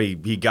rate,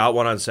 he got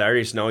one on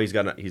Saturday, so now he's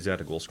got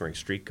a goal scoring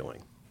streak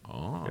going.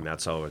 Oh. And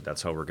that's how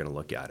we're going to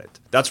look at it.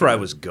 That's where I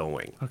was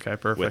going. Okay,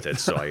 perfect. With it,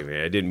 so I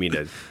didn't mean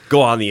to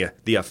go on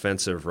the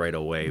offensive right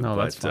away. No,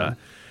 but that's fine.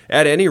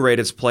 At any rate,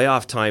 it's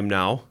playoff time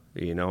now.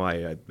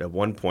 I at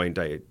one point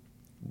I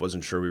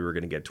wasn't sure we were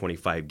going to get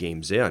 25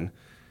 games in.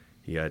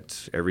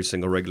 Yet every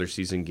single regular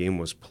season game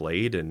was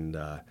played, and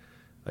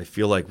I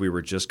feel like we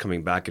were just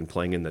coming back and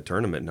playing in the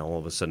tournament. Now all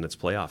of a sudden it's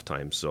playoff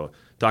time. So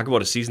talk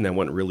about a season that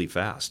went really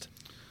fast.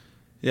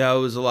 Yeah, it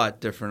was a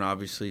lot different,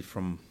 obviously,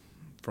 from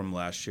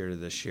last year to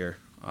this year.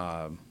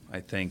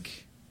 I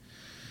think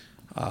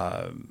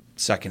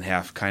second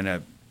half kind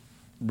of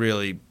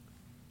really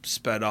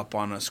sped up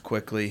on us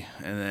quickly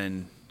and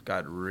then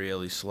got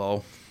really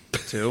slow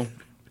too.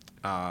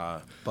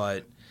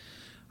 But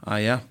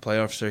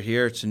playoffs are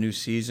here. It's a new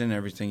season.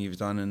 Everything you've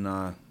done in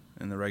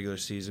in the regular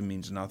season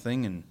means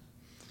nothing, and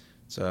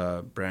it's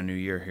a brand new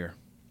year here.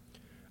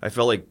 I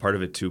felt like part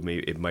of it too,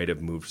 maybe it might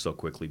have moved so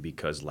quickly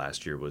because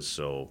last year was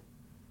so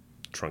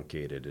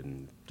truncated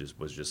and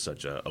was just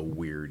such a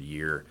weird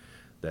year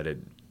that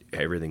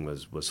everything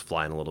was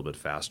flying a little bit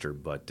faster.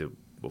 But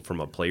from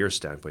a player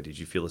standpoint, did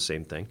you feel the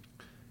same thing?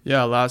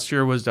 Yeah, last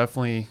year was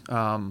definitely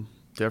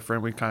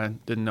different. We kind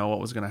of didn't know what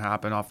was going to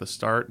happen off the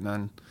start, and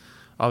then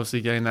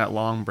obviously getting that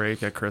long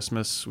break at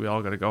Christmas, we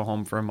all got to go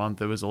home for a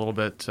month. It was a little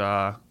bit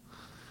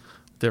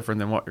different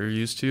than what you're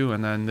used to.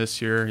 And then this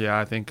year, yeah,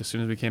 I think as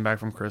soon as we came back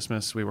from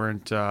Christmas, we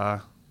weren't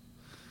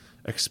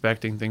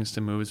expecting things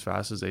to move as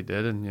fast as they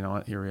did. And, you know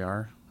what, here we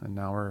are. And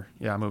now we're,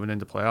 moving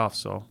into playoffs.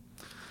 So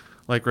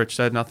like Rich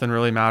said, nothing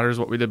really matters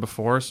what we did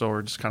before. So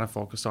we're just kind of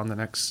focused on the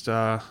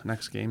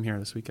next game here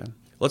this weekend.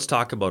 Let's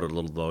talk about it a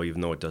little, though,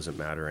 even though it doesn't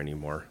matter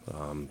anymore.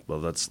 Well,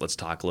 let's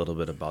talk a little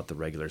bit about the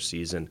regular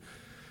season.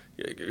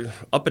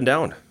 Up and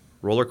down,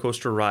 roller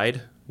coaster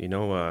ride,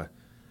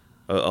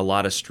 a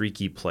lot of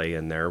streaky play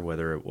in there,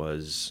 whether it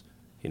was,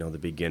 the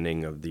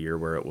beginning of the year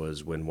where it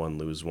was win one,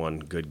 lose one,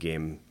 good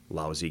game,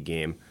 lousy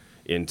game,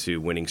 into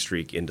winning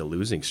streak, into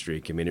losing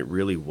streak. I mean, it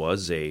really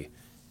was a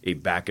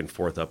back and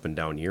forth, up and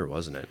down year,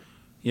 wasn't it?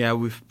 Yeah,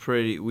 we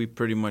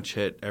pretty much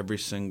hit every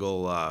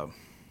single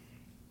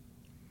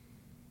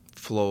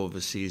flow of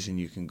a season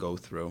you can go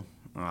through.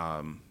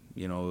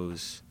 It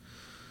was,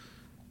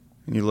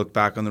 when you look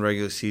back on the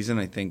regular season,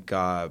 I think,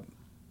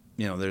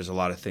 there's a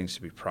lot of things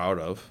to be proud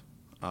of.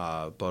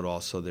 But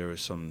also there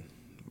was some,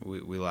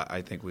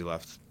 I think we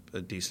left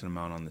a decent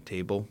amount on the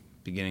table.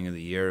 Beginning of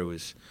the year, it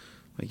was,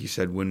 like you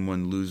said, win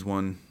one, lose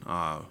one.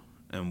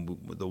 And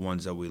the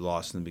ones that we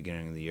lost in the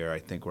beginning of the year, I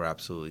think were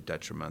absolutely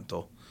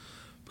detrimental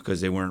because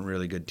they weren't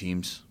really good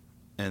teams.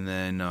 And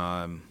then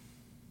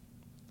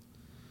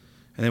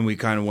we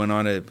kind of went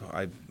on it,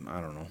 I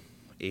don't know,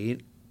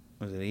 8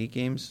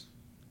 games?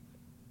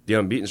 The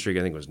unbeaten streak,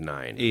 I think, was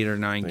 9. 8 or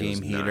 9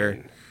 game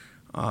heater,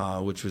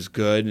 which was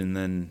good. And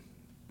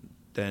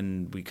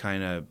then we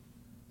kind of,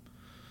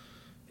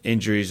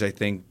 injuries, I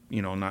think,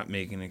 not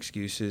making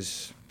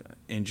excuses,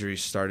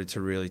 injuries started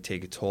to really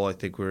take a toll. I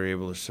think we were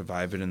able to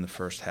survive it in the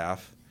first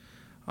half,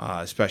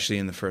 especially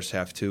in the first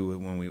half, too,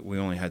 when we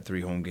only had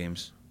 3 home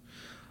games,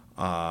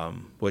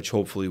 which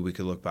hopefully we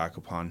could look back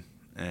upon,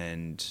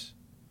 and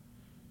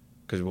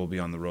because we'll be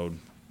on the road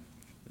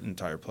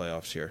entire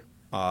playoffs here.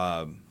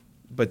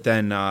 But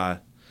then I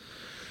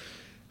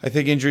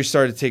think injuries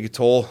started to take a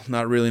toll,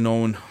 not really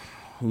knowing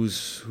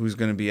who's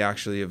going to be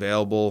actually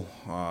available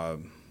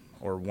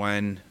or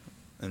when,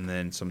 and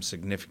then some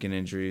significant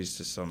injuries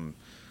to some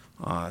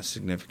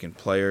significant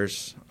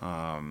players.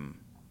 And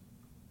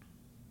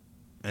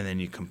then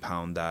you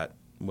compound that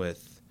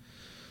with,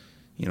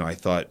 I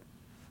thought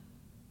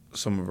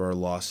some of our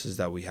losses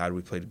that we had,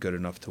 we played good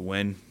enough to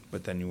win,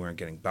 but then you weren't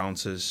getting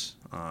bounces.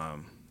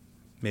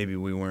 Maybe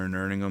we weren't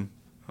earning them.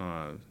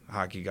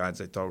 Hockey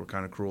gods, I thought, were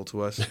kind of cruel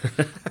to us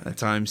at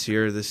times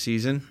here this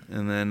season.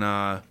 And then,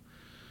 and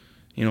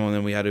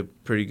then we had a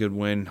pretty good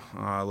win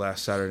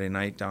last Saturday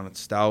night down at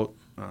Stout.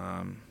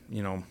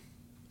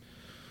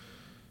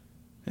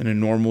 In a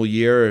normal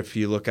year, if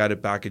you look at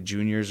it back at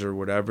juniors or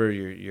whatever,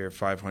 you're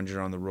 500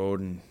 on the road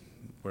and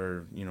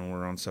we're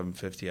on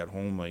 750 at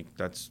home. Like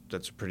that's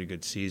a pretty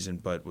good season.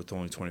 But with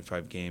only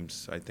 25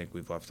 games, I think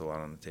we've left a lot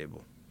on the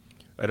table.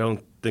 I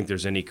don't think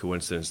there's any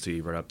coincidence to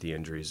you brought up the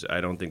injuries.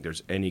 I don't think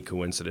there's any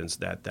coincidence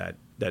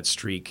that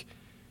streak,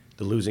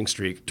 the losing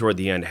streak, toward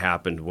the end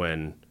happened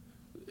when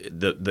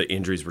the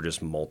injuries were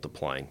just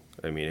multiplying.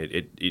 I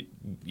mean,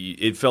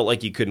 it felt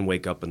like you couldn't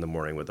wake up in the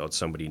morning without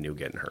somebody new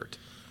getting hurt.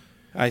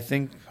 I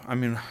don't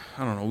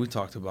know. We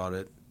talked about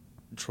it,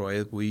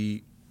 Troy.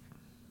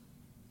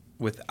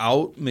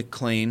 Without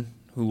McLean,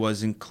 who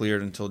wasn't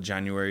cleared until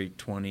January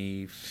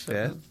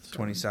 25th,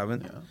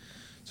 27th. Yeah.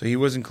 So he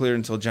wasn't cleared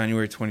until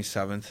January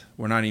 27th.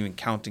 We're not even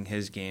counting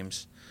his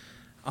games.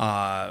 We've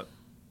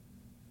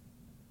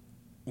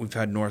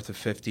had north of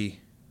 50,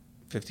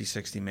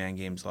 60 man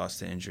games lost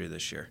to injury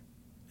this year.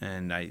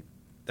 And it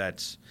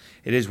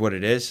is what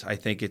it is. I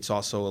think it's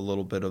also a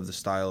little bit of the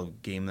style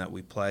of game that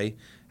we play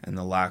and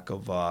the lack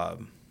of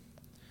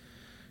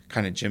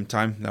kind of gym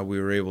time that we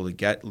were able to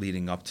get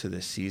leading up to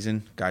this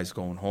season. Guys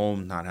going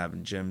home, not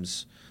having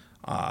gyms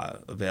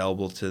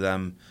available to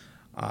them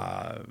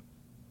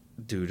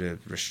due to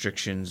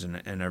restrictions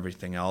and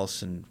everything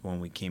else. And when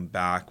we came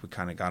back, we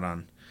kind of got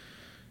on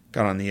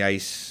the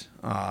ice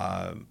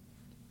and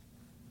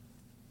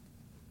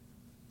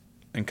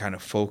kind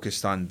of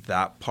focused on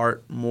that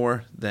part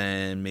more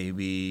than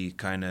maybe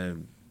kind of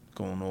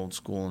going old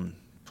school and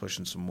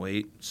pushing some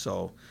weight.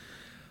 So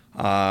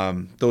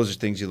those are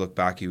things you look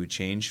back, you would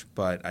change.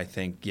 But I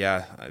think,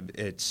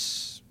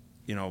 it's,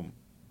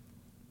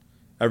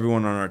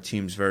 everyone on our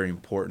team is very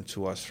important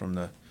to us, from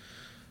the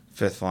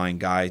fifth line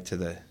guy to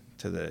the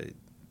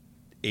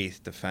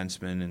eighth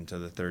defenseman and to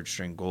the third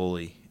string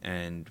goalie.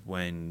 And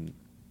when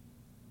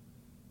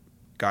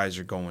guys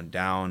are going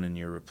down and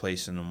you're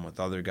replacing them with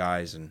other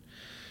guys, and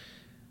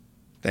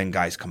then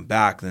guys come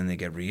back, then they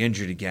get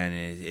re-injured again.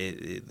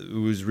 It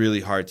was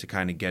really hard to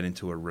kind of get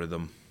into a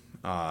rhythm.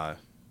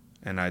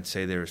 And I'd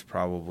say there's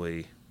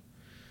probably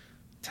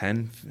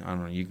 10, I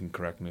don't know, you can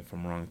correct me if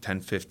I'm wrong,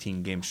 10,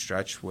 15 game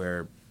stretch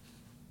where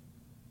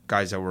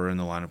guys that were in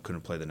the lineup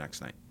couldn't play the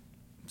next night.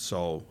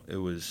 So it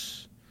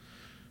was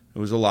a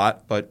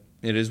lot, but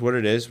it is what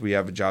it is. We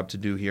have a job to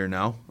do here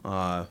now.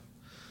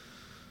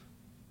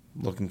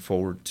 Looking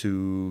forward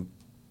to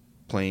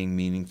playing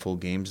meaningful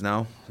games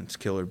now. It's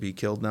kill or be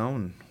killed now,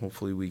 and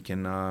hopefully we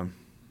can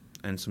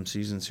end some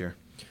seasons here.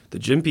 The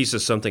gym piece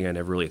is something I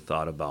never really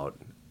thought about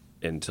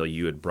until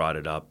you had brought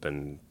it up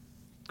and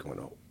going,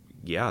 oh,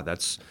 yeah,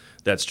 that's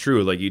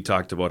true. Like you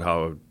talked about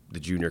how the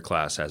junior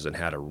class hasn't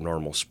had a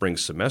normal spring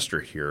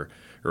semester here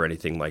or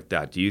anything like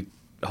that.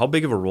 How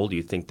big of a role do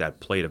you think that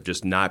played of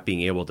just not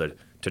being able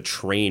to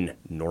train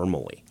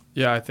normally?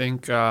 Yeah, I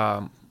think,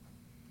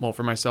 well,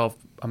 for myself,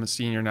 I'm a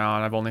senior now,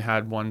 and I've only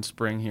had one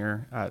spring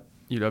here at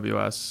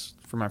UWS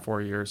for my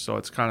 4 years. So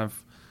it's kind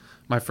of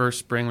my first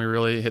spring we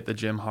really hit the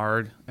gym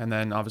hard. And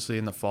then obviously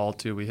in the fall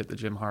too, we hit the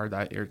gym hard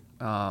that year.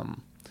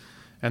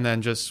 And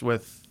then just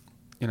with,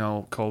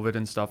 COVID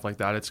and stuff like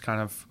that, it's kind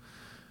of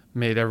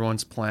made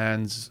everyone's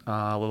plans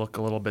look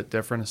a little bit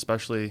different,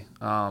 especially,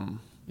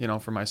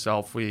 for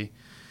myself, we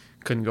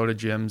couldn't go to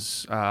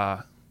gyms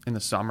in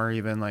the summer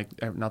even, like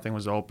nothing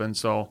was open.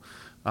 So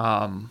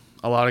a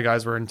lot of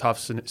guys were in tough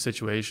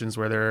situations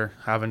where they're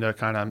having to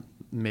kind of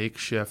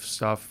makeshift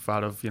stuff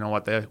out of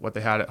what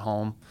they had at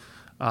home.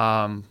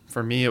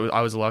 For me,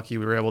 I was lucky.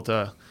 We were able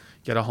to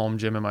get a home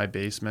gym in my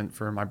basement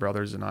for my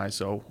brothers and I,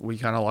 so we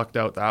kind of lucked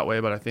out that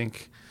way. But I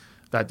think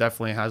that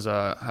definitely has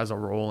a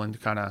role in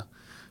kind of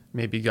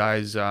maybe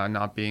guys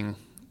not being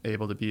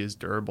able to be as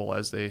durable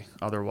as they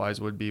otherwise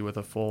would be with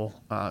a full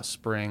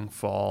spring,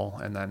 fall,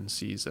 and then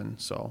season.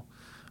 So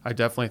I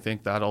definitely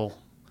think that'll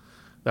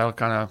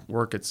kind of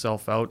work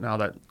itself out now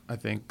that I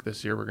think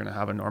this year we're going to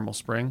have a normal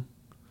spring,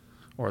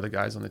 or the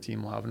guys on the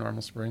team will have a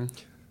normal spring.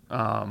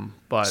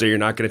 But so you're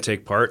not going to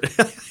take part?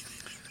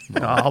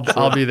 No,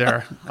 I'll be there.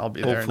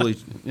 Hopefully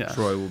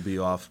Troy will be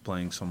off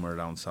playing somewhere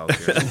down south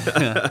here.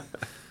 Yeah.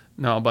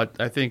 No, but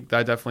I think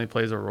that definitely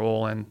plays a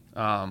role. And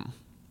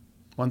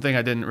one thing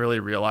I didn't really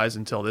realize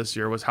until this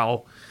year was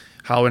how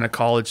in a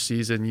college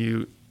season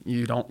you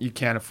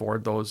can't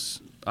afford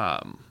those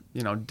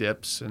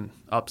dips and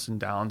ups and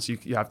downs.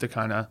 You have to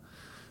kind of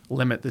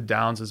limit the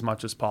downs as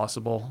much as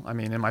possible. I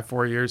mean, in my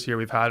 4 years here,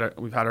 we've had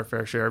our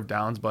fair share of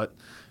downs, but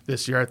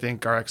this year I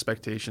think our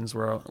expectations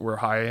were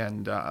high,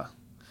 and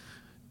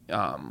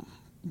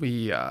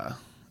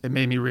it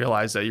made me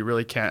realize that you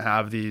really can't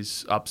have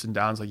these ups and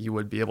downs like you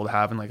would be able to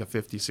have in like a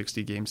 50,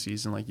 60 game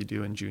season like you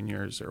do in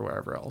juniors or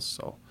wherever else.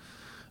 So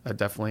that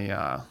definitely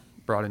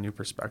brought a new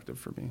perspective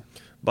for me.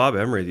 Bob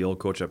Emery, the old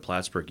coach at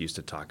Plattsburgh, used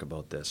to talk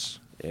about this,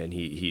 and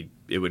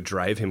it would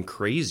drive him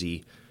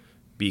crazy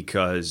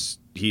because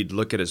he'd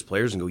look at his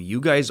players and go,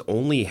 you guys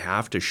only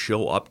have to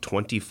show up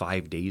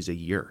 25 days a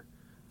year.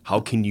 How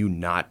can you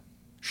not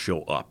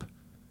show up?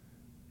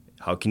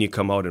 How can you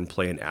come out and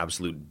play an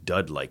absolute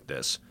dud like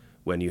this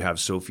when you have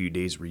so few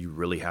days where you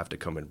really have to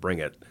come and bring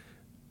it?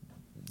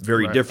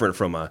 Very right. Different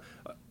from a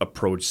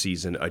pro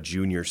season, a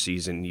junior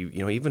season,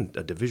 even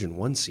a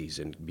Division I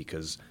season,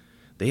 because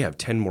they have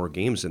 10 more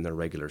games in their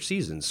regular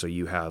season, so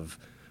you have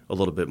a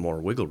little bit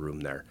more wiggle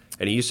room there.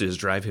 And it used to just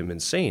drive him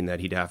insane that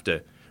he'd have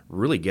to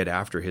really get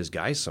after his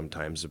guys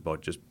sometimes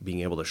about just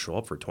being able to show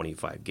up for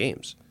 25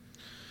 games.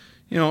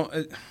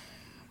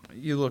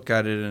 You look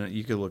at it, and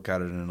you could look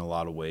at it in a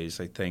lot of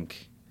ways. I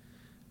think,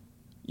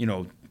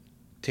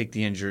 take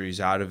the injuries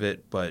out of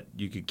it, but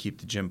you could keep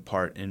the gym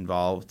part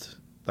involved.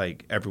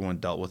 Like, everyone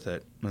dealt with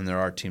it, and there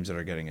are teams that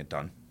are getting it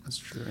done. That's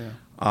true, yeah.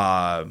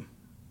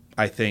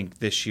 I think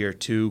this year,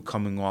 too,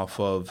 coming off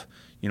of,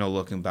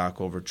 looking back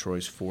over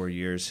Troy's 4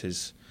 years,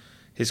 his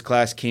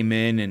class came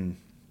in and,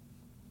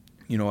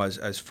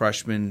 as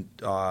freshmen,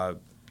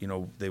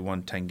 they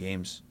won 10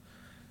 games.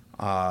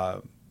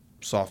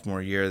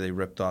 Sophomore year, they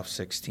ripped off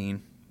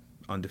 16,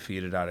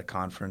 undefeated out of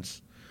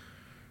conference.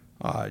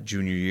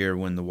 Junior year,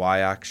 win the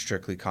WIAC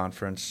strictly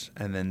conference.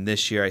 And then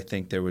this year, I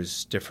think there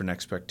was different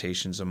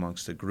expectations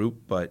amongst the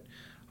group, but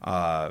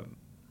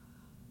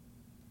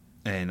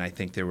and I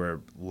think there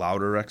were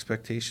louder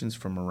expectations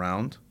from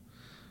around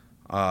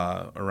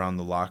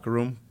the locker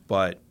room.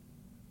 But,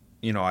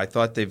 I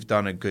thought they've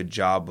done a good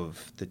job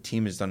the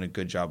team has done a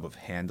good job of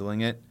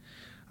handling it.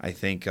 I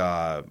think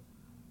I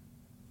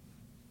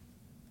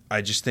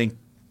just think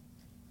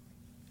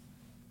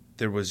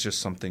there was just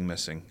something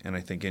missing, and I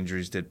think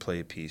injuries did play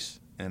a piece.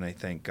 And I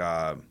think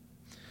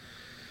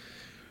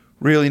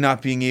really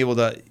not being able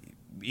to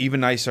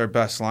even ice our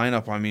best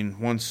lineup. I mean,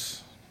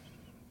 once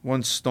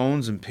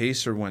Stones and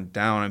Pacer went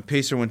down, and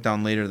Pacer went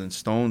down later than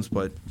Stones,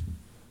 but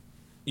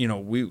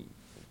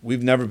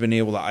we've never been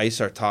able to ice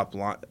our top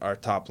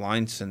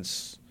line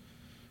since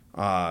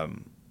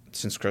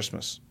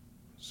Christmas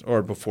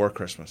or before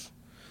Christmas.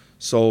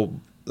 So,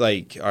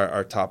 like,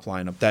 our top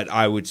lineup that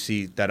I would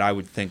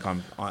think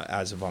on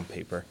as of on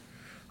paper.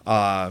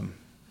 So,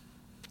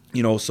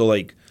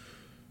 like,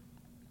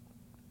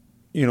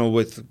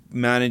 with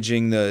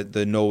managing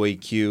the no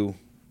AQ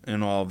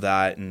and all of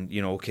that, and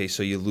okay,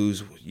 so you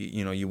lose,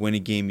 you win a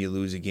game, you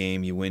lose a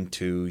game, you win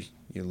 2,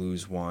 you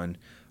lose 1.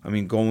 I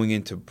mean, going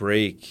into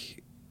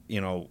break,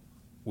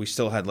 we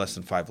still had less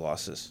than 5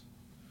 losses.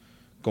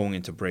 Going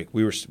into break,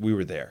 we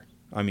were there.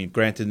 I mean,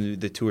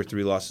 granted, the 2 or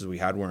 3 losses we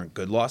had weren't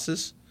good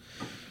losses,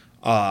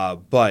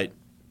 but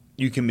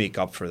you can make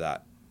up for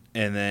that.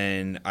 And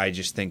then I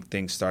just think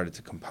things started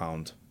to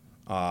compound.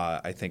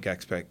 I think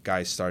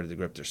guys started to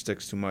grip their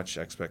sticks too much.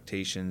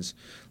 Expectations,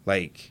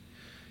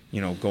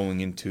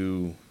 going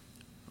into,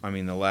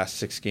 the last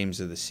 6 games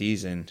of the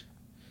season,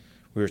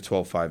 we were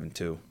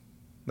 12-5-2.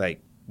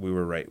 We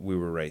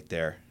were right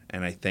there.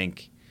 And I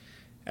think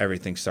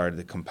everything started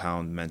to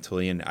compound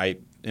mentally. And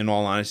in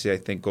all honesty, I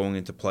think going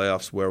into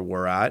playoffs where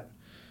we're at,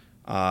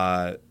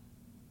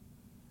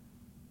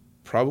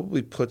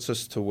 probably puts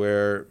us to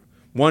where,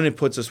 one, it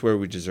puts us where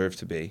we deserve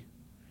to be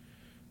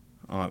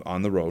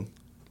on the road,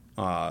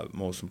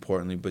 most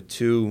importantly. But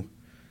 2,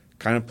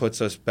 kind of puts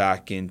us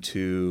back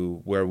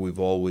into where we've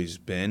always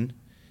been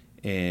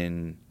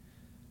in,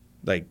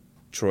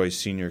 Troy's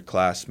senior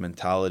class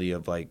mentality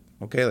of,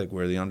 okay,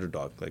 we're the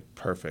underdog.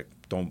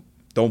 Perfect. Don't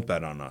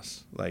bet on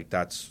us.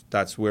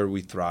 That's where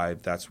we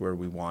thrive. That's where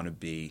we want to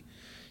be.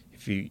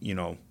 If you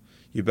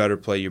better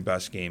play your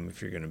best game if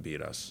you're going to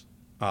beat us.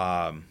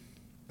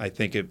 I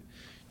think it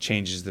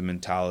changes the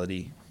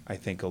mentality, I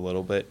think, a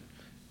little bit.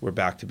 We're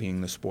back to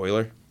being the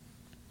spoiler.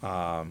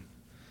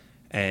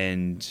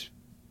 And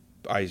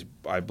I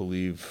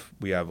believe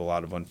we have a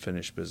lot of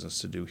unfinished business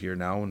to do here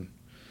now,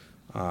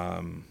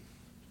 and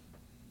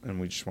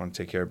we just want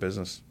to take care of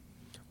business.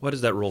 Why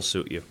does that role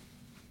suit you?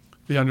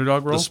 The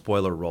underdog role? The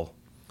spoiler role.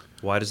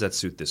 Why does that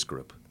suit this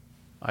group?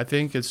 I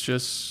think it's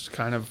just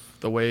kind of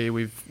the way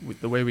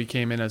we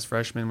came in as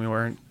freshmen. We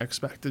weren't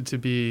expected to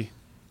be,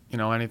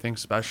 anything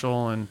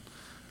special, and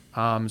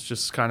it's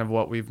just kind of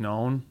what we've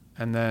known.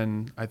 And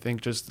then I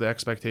think just the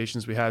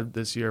expectations we had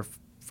this year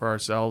for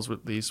ourselves,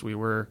 at least, we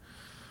were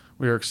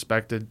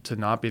expected to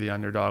not be the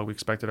underdog. We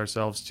expected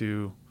ourselves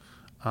to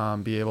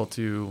be able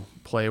to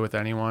play with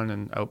anyone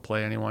and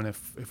outplay anyone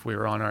if we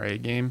were on our A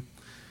game.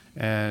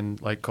 And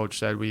like Coach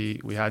said, we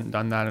hadn't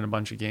done that in a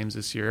bunch of games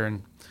this year,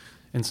 and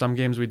in some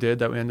games we did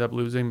that we ended up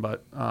losing.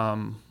 But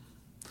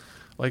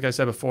like I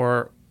said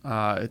before,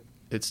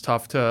 it's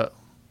tough to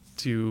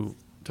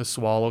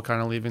swallow,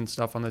 kind of leaving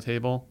stuff on the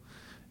table,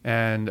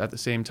 and at the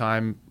same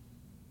time,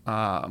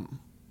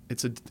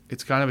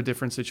 it's kind of a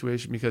different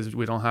situation because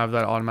we don't have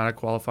that automatic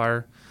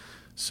qualifier.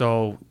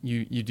 So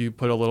you do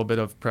put a little bit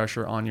of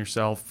pressure on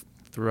yourself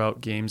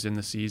throughout games in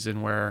the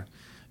season where,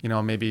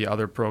 maybe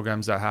other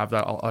programs that have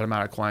that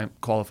automatic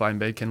qualifying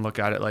bid can look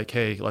at it like,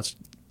 hey, let's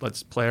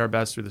play our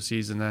best through the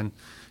season. Then,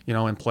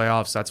 in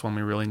playoffs, that's when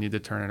we really need to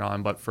turn it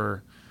on. But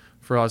for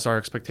us, our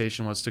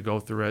expectation was to go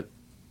through it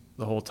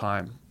the whole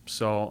time.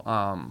 So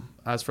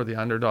as for the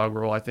underdog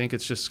role, I think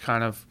it's just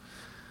kind of,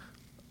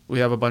 we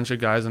have a bunch of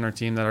guys on our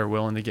team that are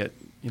willing to get,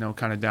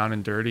 kind of down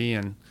and dirty.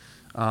 And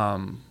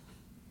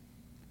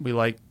we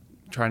like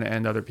trying to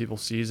end other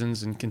people's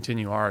seasons and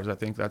continue ours. I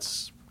think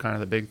that's kind of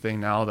the big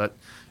thing now that,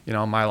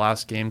 my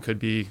last game could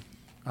be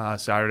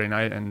Saturday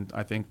night, and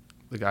I think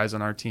the guys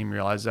on our team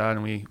realize that,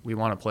 and we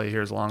want to play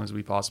here as long as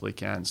we possibly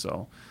can.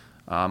 So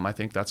I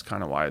think that's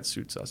kind of why it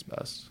suits us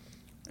best.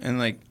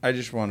 And, I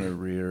just want to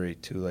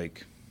reiterate, too,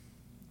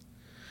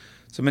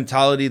 it's a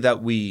mentality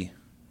that we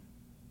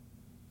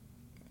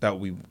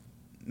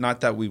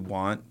not that we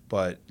want,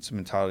 but it's a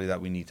mentality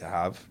that we need to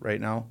have right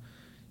now.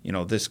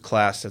 This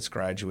class that's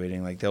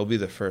graduating, they'll be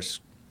the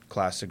first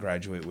class to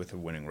graduate with a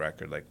winning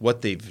record.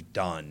 What they've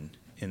done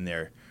in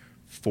their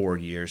 4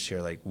 years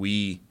here,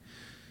 we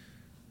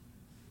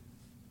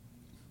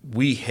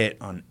hit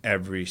on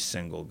every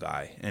single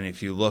guy. And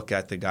if you look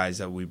at the guys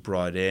that we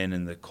brought in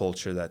and the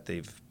culture that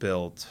they've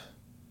built,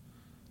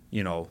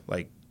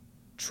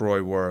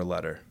 Troy wore a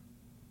letter,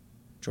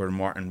 Jordan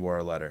Martin wore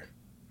a letter,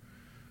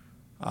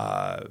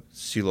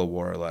 CeeLo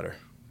wore a letter,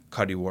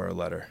 Cuddy wore a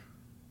letter,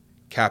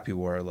 Cappy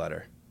wore a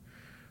letter.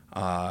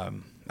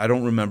 I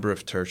don't remember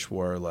if Turch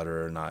wore a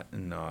letter or not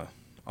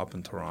up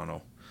in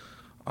Toronto.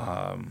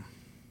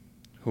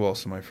 Who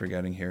else am I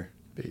forgetting here?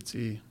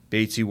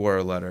 Batesy wore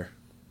a letter.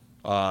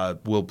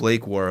 Will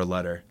Blake wore a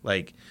letter.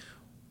 I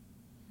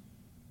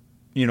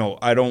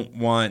don't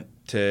want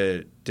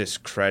to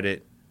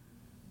discredit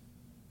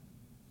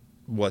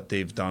what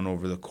they've done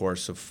over the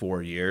course of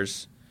 4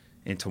 years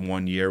into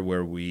 1 year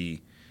where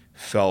we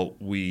felt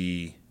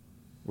we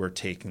were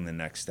taking the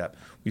next step.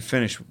 We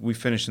finished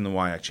in the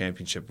WIAC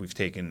championship. We've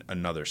taken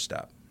another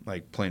step,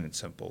 plain and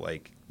simple.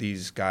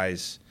 These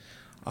guys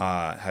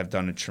have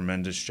done a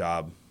tremendous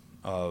job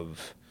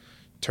of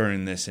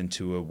turning this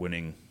into a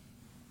winning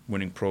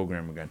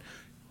program again.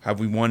 Have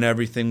we won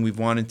everything we've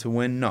wanted to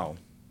win? No,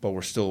 but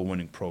we're still a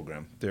winning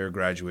program. They're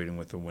graduating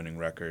with a winning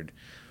record,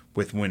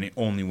 with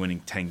only winning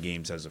 10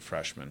 games as a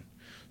freshman.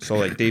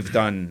 So they've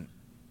done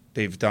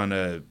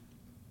a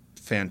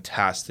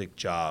fantastic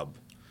job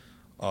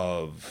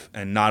of,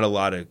 and not a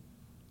lot of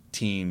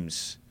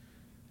teams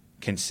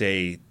can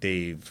say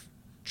they've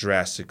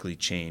drastically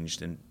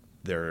changed in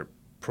their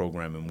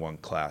program in one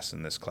class,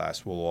 and this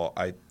class will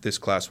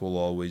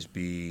always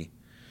be,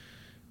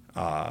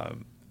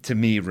 to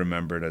me,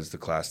 remembered as the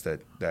class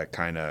that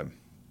kind of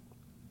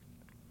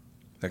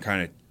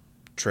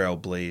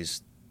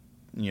trailblazed,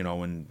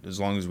 and as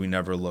long as we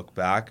never look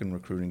back and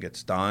recruiting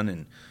gets done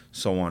and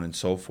so on and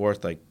so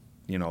forth, and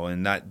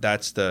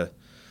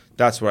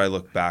that's what I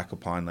look back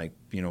upon.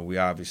 We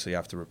obviously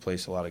have to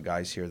replace a lot of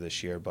guys here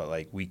this year, but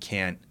I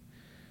can't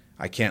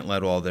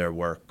let all their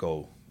work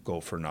go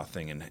for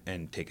nothing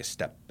and take a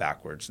step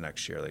backwards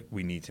next year.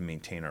 We need to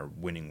maintain our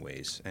winning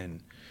ways.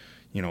 And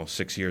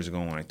 6 years ago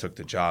when I took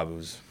the job, it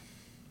was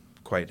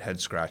quite head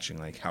scratching.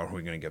 How are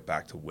we going to get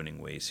back to winning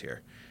ways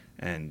here?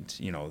 And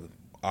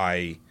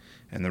I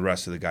and the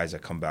rest of the guys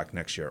that come back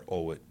next year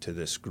owe it to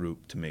this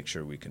group to make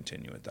sure we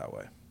continue it that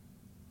way.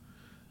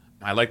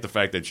 I like the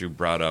fact that you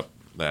brought up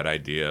that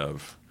idea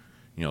of,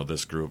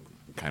 this group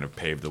kind of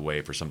paved the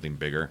way for something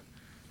bigger.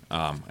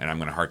 And I'm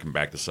going to harken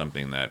back to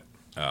something that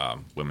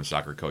women's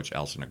soccer coach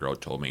Alison Negro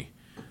told me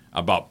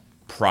about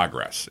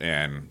progress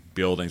and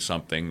building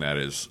something that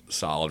is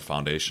solid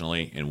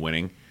foundationally and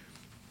winning.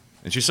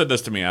 And she said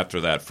this to me after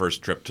that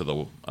first trip to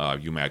the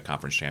UMAC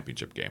Conference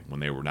Championship game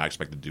when they were not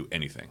expected to do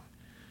anything.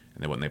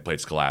 And then when they played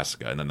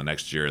Scholastica, and then the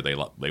next year they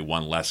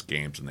won less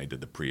games than they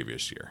did the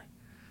previous year.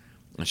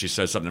 And she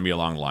said something to me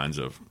along the lines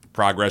of,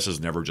 progress is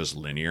never just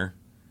linear.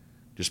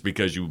 Just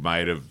because you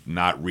might have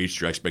not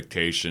reached your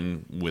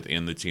expectation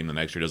within the team the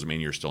next year doesn't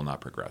mean you're still not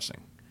progressing.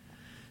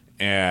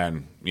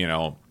 And,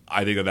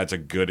 I think that's a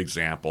good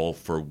example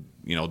for,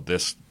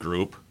 this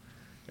group.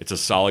 It's a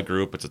solid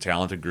group. It's a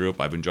talented group.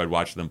 I've enjoyed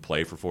watching them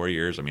play for 4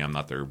 years. I mean, I'm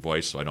not their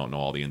voice, so I don't know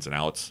all the ins and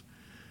outs.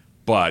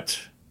 But,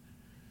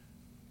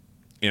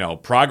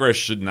 progress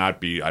should not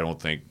be, I don't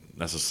think,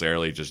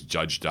 necessarily just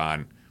judged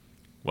on,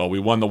 well, we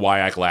won the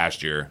WIAC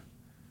last year,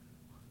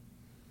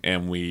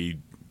 and we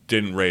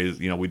didn't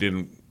we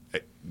didn't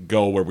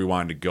go where we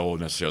wanted to go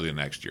necessarily the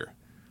next year.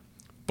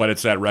 But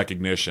it's that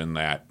recognition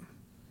that,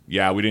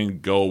 yeah, we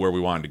didn't go where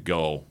we wanted to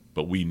go,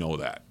 but we know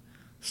that.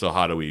 So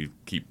how do we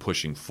keep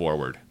pushing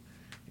forward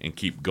and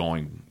keep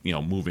going,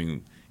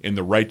 moving in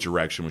the right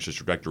direction, which is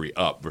trajectory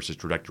up versus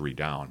trajectory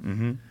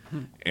down.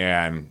 Mm-hmm.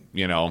 And,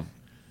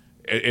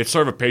 it's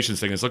sort of a patience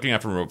thing. It's looking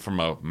at it from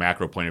a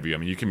macro point of view. I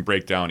mean, you can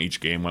break down each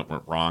game what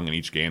went wrong and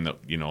each game that,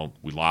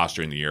 we lost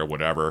during the year,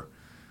 whatever.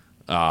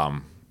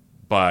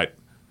 But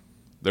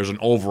there's an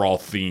overall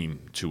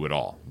theme to it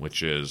all,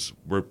 which is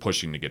we're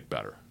pushing to get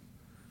better.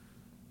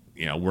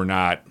 We're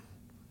not,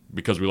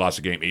 because we lost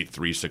a game 8-3,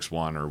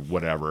 6-1 or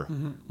whatever,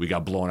 we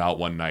got blown out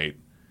one night.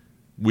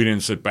 We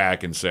didn't sit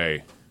back and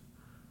say,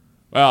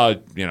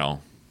 well,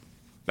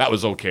 that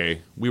was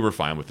okay. We were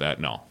fine with that.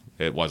 No,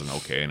 it wasn't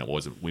okay, and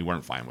we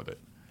weren't fine with it.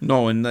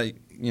 No, and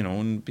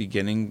in the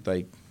beginning,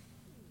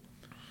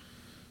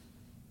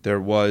 there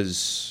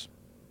was,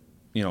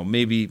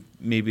 maybe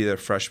their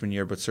freshman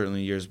year, but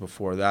certainly years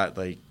before that,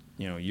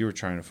 you were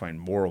trying to find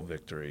moral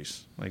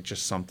victories,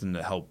 just something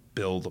to help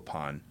build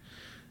upon.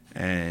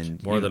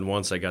 And more than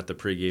once I got the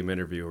pregame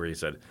interview where he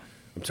said,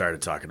 I'm tired of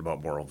talking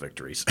about moral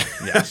victories.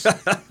 Yes.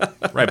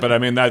 Right, but I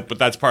mean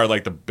that's part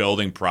of the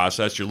building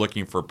process. You're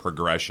looking for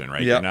progression,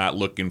 right? Yep. You're not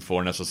looking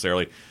for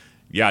necessarily,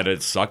 did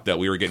it suck that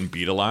we were getting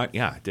beat a lot?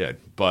 Yeah, it did.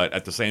 But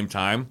at the same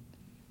time,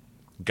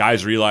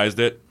 guys realized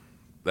that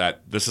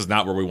this is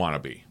not where we want to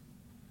be.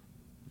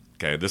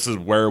 Okay, this is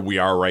where we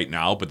are right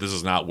now, but this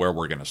is not where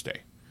we're going to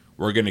stay.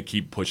 We're going to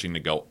keep pushing to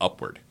go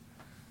upward.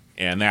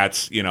 And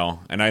that's,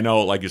 and I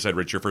know, like you said,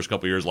 Rich, your first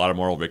couple of years, a lot of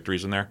moral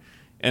victories in there.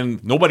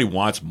 And nobody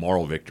wants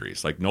moral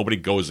victories. Nobody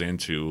goes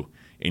into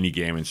any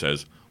game and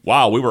says,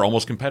 wow, we were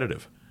almost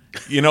competitive.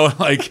 You know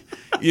what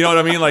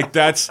I mean?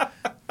 That's,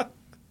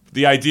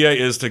 the idea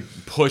is to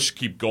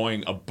keep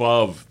going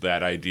above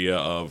that idea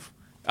of,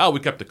 we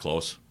kept it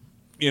close.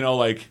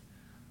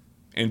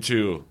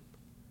 Into,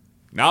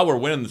 now we're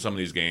winning some of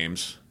these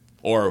games.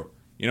 Or,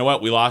 you know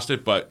what, we lost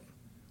it, but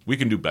we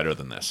can do better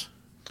than this.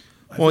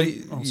 Well,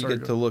 you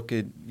get to look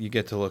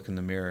in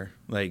the mirror.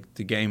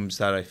 The games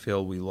that I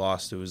feel we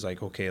lost, it was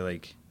okay,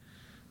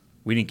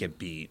 we didn't get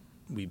beat.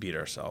 We beat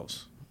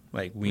ourselves.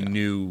 We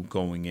knew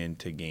going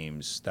into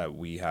games that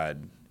we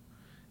had,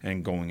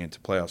 and going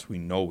into playoffs, we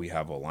know we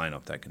have a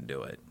lineup that can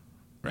do it.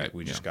 Right?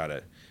 We just got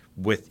to,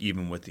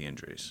 even with the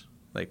injuries.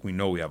 We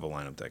know we have a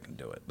lineup that can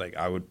do it.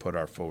 I would put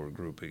our forward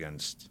group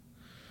against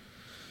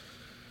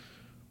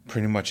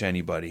pretty much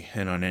anybody,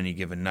 and on any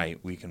given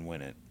night, we can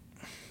win it.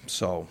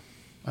 So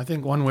I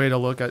think one way to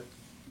look at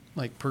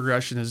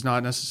progression is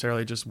not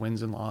necessarily just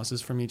wins and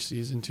losses from each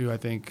season too. I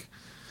think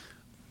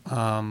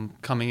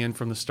coming in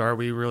from the start,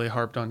 we really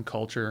harped on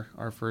culture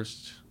our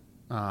first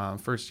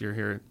year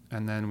here,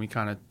 and then we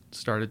kind of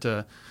started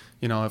to,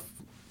 if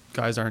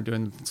guys aren't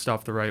doing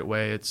stuff the right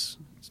way, it's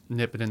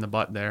nip it in the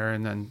butt there,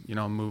 and then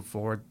move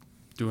forward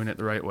doing it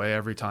the right way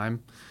every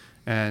time.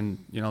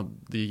 And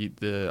the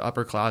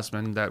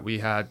upperclassmen that we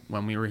had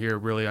when we were here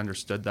really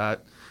understood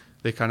that.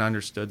 They kind of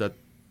understood that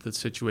the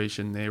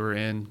situation they were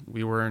in,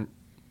 we weren't,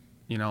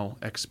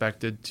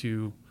 expected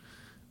to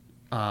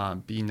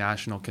be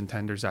national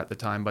contenders at the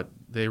time, but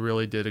they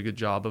really did a good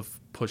job of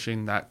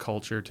pushing that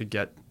culture to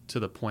get to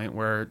the point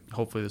where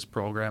hopefully this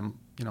program,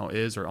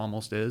 is or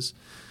almost is.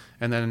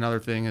 And then another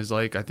thing is,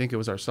 like, I think it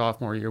was our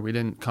sophomore year, we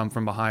didn't come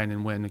from behind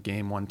and win a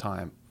game one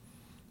time.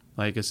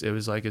 Like, it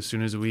was like as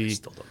soon as we... I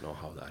still don't know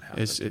how that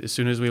happened. As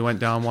soon as we went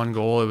down one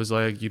goal, it was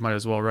like you might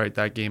as well write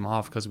that game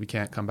off because we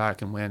can't come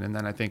back and win. And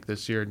then I think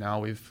this year now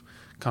we've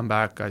come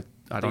back, I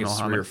don't know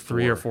how many,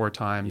 3 or 4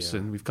 times,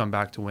 and we've come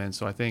back to win.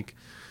 So I think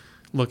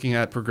looking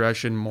at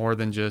progression more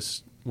than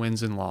just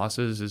wins and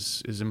losses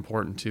is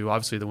important too.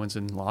 Obviously the wins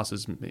and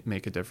losses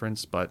make a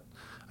difference, but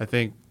I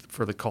think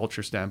for the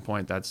culture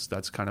standpoint, that's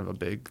kind of a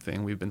big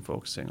thing we've been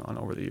focusing on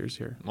over the years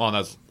here. Well, and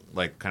that's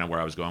like kind of where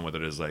I was going with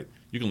it is like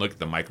you can look at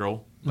the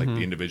micro, like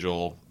the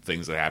individual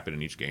things that happen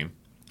in each game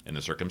and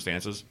the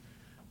circumstances.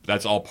 But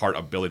that's all part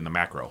of building the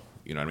macro.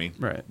 You know what I mean?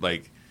 Right.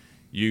 Like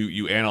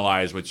you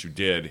analyze what you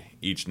did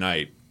each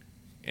night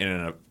in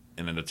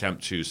an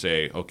attempt to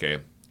say, okay,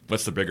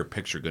 what's the bigger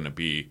picture going to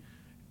be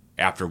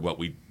after what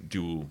we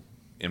do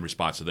in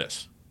response to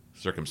this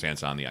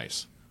circumstance on the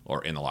ice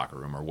or in the locker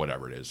room or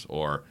whatever it is,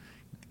 or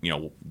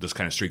this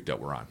kind of streak that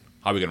we're on.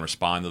 How are we going to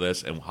respond to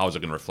this, and how is it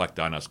going to reflect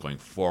on us going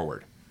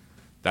forward?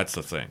 That's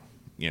the thing,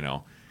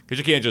 because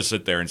you can't just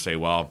sit there and say,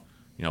 well,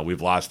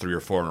 we've lost 3 or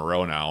 4 in a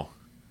row now,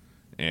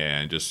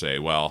 and just say,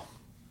 well,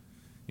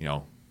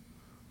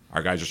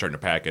 our guys are starting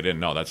to pack it in.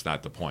 No, that's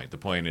not the point. The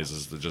point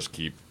is to just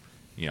keep,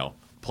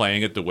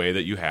 playing it the way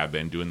that you have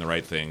been, doing the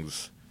right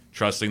things,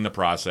 trusting the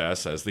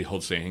process, as the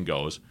old saying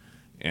goes,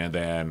 and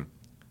then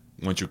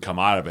once you come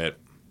out of it,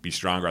 be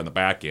stronger on the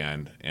back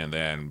end, and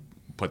then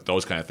put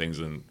those kind of things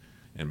in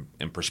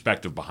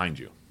perspective behind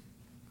you.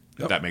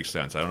 If that makes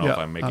sense. I don't know if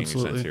I'm making any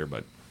sense here,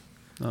 but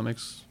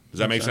does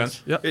that make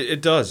sense? Yeah,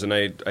 it does. And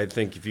I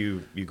think if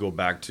you go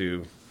back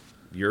to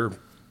your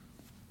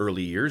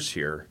early years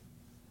here,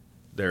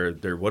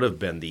 there would have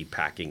been the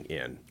packing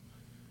in,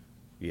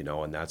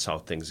 and that's how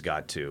things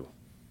got to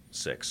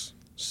 6,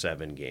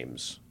 7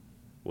 games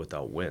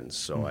without wins.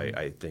 So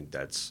I think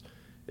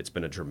it's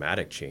been a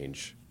dramatic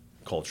change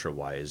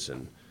culture-wise,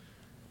 and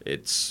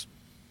it's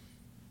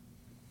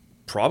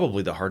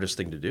probably the hardest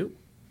thing to do.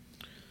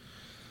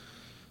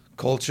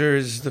 Culture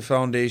is the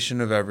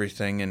foundation of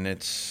everything, and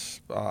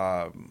it's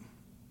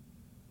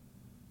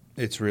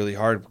really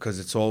hard because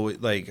it's always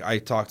like I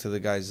talked to the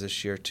guys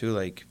this year too.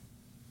 Like,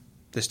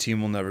 this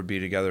team will never be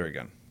together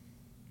again.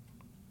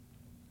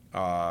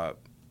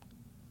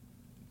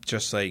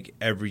 Just like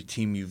every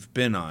team you've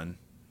been on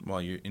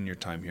while you're in your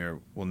time here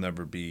will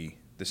never be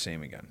the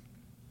same again.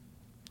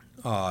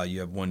 You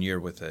have 1 year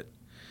with it.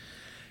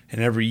 And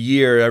every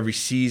year, every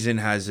season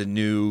has a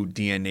new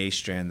DNA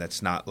strand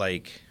that's not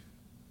like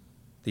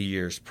the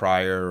years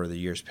prior or the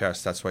years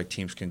past. That's why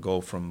teams can go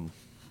from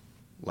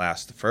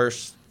last to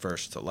first,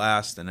 first to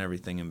last, and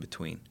everything in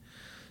between.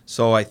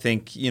 So I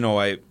think,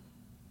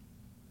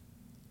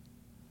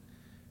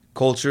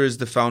 culture is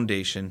the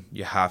foundation.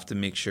 You have to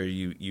make sure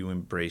you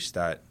embrace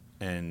that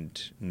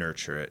and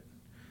nurture it.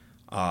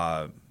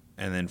 And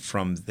then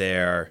from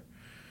there,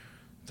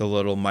 the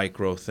little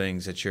micro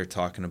things that you're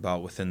talking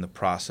about within the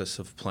process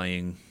of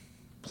playing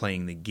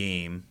the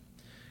game,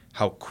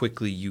 how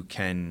quickly you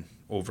can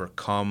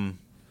overcome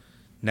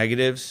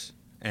negatives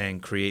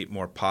and create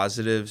more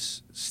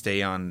positives,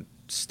 stay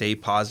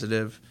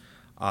positive,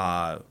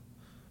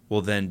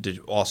 will then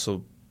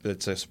also,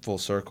 it's a full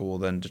circle, will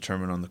then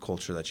determine on the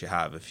culture that you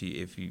have. If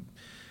you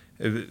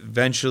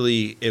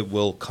eventually it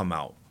will come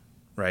out,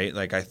 right?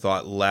 Like I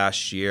thought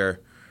last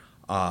year,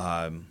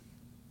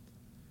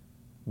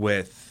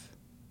 with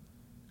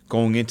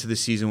going into the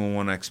season with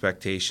one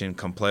expectation,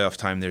 come playoff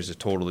time, there's a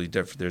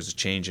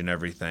change in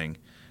everything.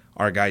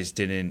 Our guys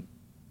didn't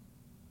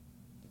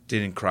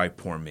cry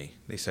poor me.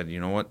 They said, you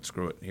know what,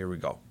 screw it, here we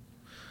go.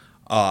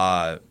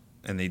 And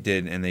they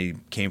did, and they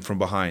came from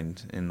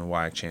behind in the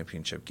WIAC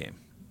championship game.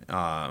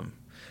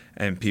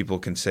 And people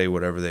can say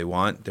whatever they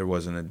want. There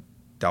wasn't a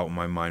doubt in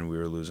my mind we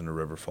were losing to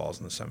River Falls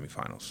in the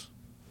semifinals.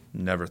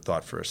 Never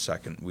thought for a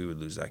second we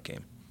would lose that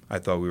game. I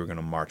thought we were going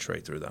to march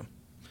right through them.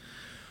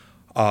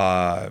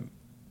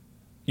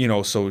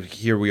 So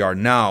here we are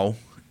now,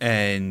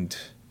 and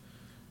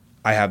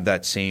I have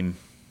that same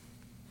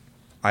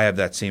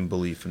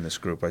belief in this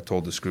group. I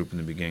told this group in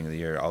the beginning of the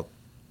year, I'll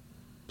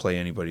play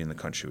anybody in the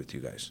country with you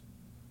guys.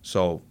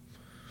 So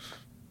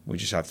we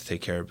just have to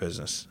take care of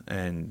business,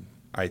 and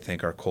I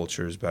think our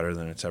culture is better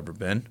than it's ever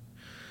been.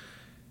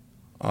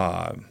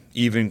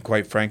 Even,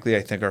 quite frankly,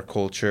 I think our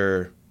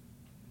culture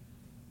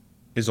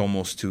is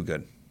almost too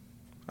good.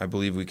 I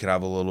believe we could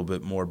have a little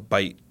bit more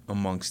bite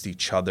amongst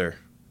each other.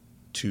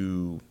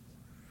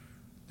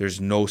 There's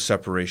no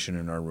separation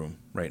in our room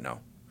right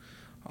now.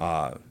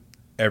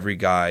 Every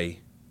guy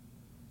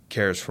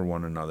cares for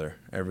one another.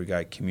 Every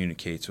guy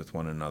communicates with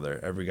one another.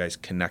 Every guy's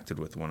connected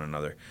with one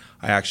another.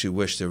 I actually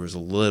wish there was a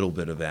little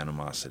bit of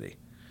animosity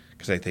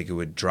because I think it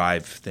would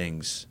drive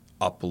things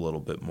up a little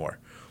bit more.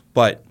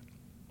 But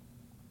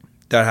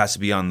that has to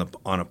be on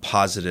a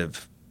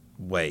positive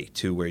way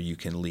too, where you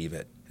can leave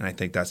it. And I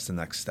think that's the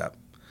next step.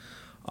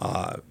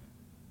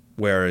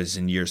 Whereas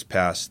in years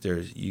past,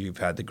 you've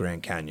had the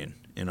Grand Canyon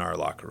in our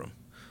locker room.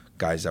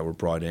 Guys that were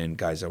brought in,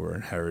 guys that were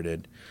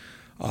inherited,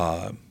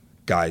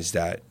 guys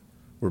that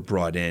were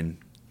brought in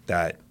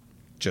that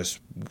just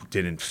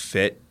didn't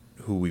fit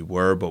who we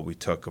were, but we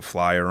took a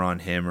flyer on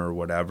him or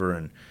whatever,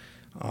 and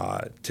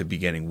to be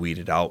getting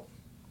weeded out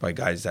by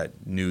guys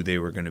that knew they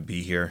were going to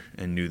be here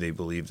and knew they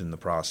believed in the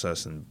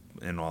process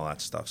and all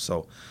that stuff.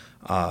 So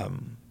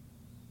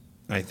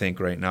I think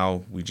right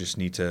now we just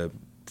need to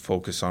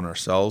focus on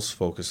ourselves,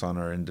 focus on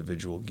our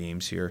individual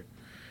games here,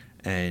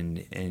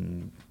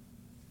 and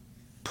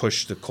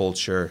push the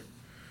culture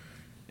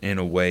in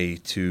a way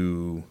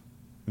to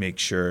make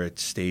sure it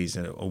stays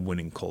a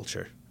winning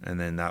culture. And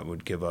then that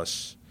would give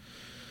us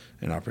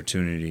an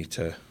opportunity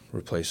to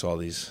replace all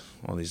these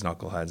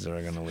knuckleheads that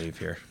are going to leave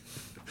here.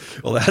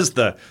 Well, that's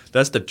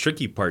the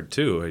tricky part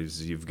too.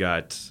 Is you've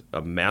got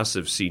a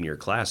massive senior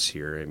class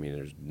here. I mean,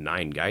 there's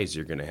 9 guys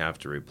you're going to have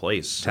to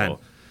replace. So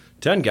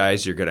 10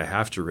 guys you're going to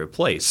have to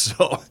replace.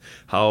 So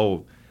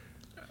how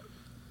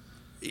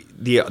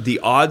the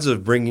odds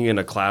of bringing in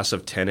a class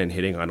of 10 and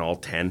hitting on all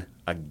 10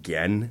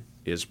 again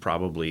is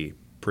probably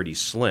pretty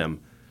slim.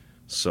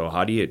 So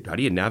how do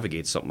you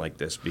navigate something like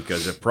this?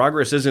 Because if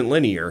progress isn't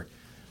linear,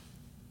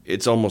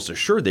 it's almost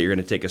assured that you're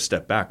going to take a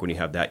step back when you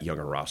have that young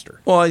a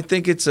roster. Well, I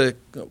think it's a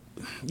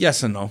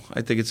yes and no.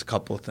 I think it's a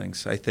couple of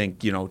things. I think,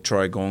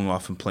 Troy going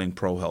off and playing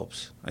pro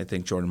helps. I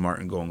think Jordan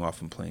Martin going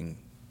off and playing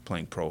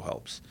pro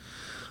helps.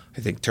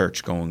 I think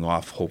Turch going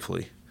off,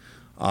 hopefully,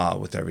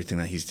 with everything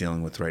that he's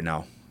dealing with right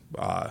now.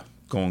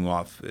 Going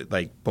off,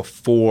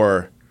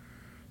 before,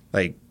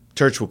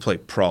 Turch will play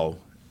pro.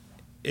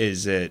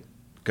 Is it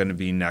going to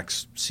be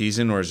next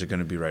season or is it going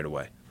to be right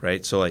away?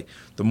 Right? So,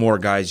 the more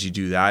guys you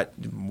do that,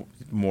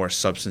 more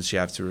substance you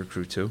have to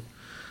recruit to.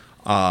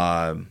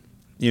 And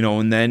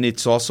then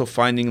it's also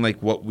finding,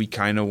 what we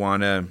kind of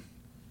want to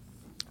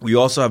 – we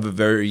also have a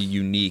very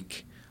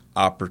unique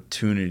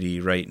opportunity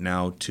right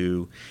now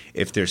to,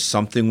 if there's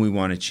something we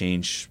want to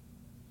change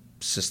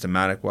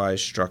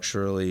systematic-wise,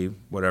 structurally,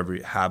 whatever,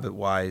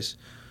 habit-wise,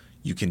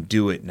 you can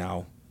do it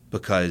now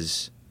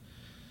because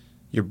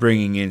you're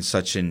bringing in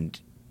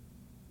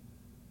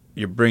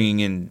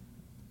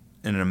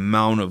an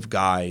amount of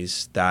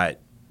guys that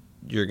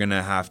you're going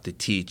to have to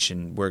teach,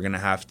 and we're going to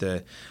have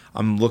to –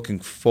 I'm looking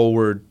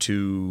forward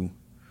to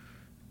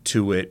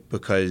it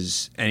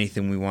because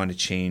anything we want to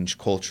change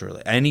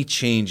culturally, any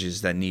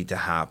changes that need to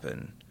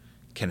happen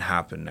can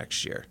happen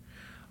next year.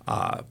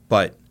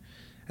 But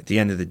at the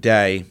end of the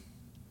day,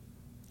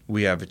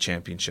 we have a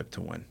championship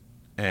to win.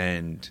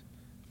 And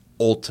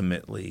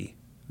ultimately,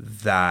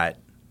 that's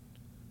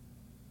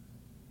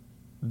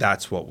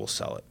what will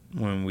sell it.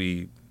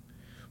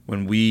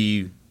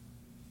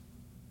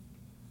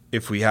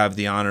 If we have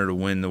the honor to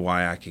win the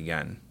WIAC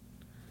again,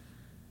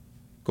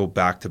 go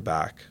back to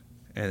back,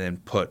 and then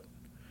put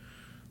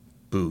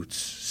Boots,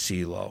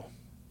 CeeLo,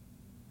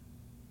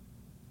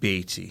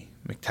 Batesy,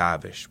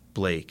 McTavish,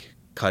 Blake,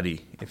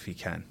 Cuddy, if he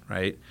can,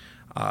 right?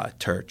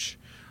 Turch,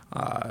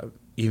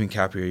 even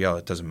Capriello,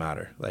 it doesn't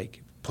matter.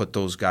 Put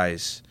those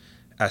guys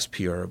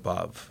SP or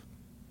above,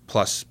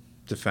 plus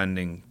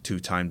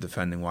two-time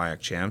defending WIAC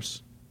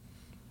champs.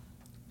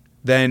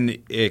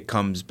 Then it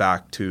comes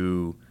back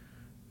to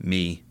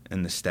me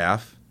and the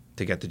staff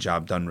to get the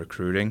job done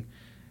recruiting,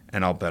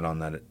 and I'll bet on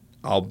that.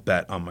 I'll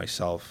bet on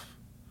myself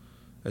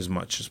as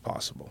much as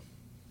possible.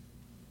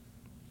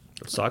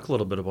 Let's talk a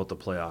little bit about the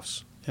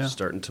playoffs. Yeah.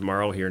 Starting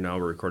tomorrow here now.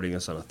 We're recording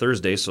this on a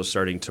Thursday, so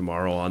starting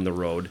tomorrow on the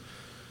road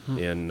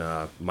in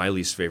my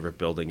least favorite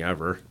building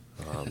ever.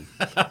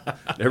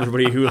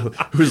 Everybody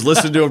who's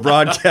listened to a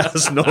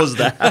broadcast knows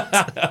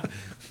that.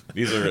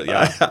 These are,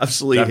 I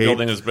absolutely that hate,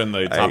 building has been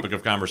the topic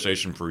of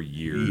conversation for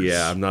years.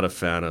 Yeah, I'm not a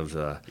fan of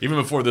even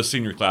before the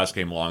senior class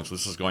came along. So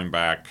this is going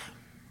back.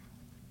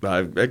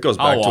 It goes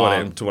back to when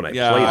I played.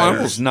 I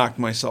almost knocked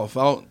myself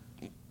out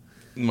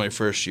in my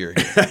first year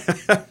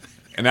here.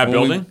 In that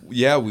building?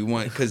 We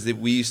went because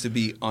we used to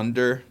be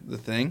under the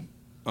thing,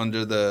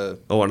 under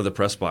the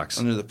press box.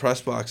 Under the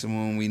press box, and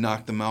when we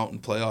knocked them out in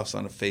playoffs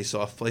on a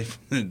face-off play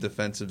from the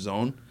defensive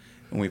zone,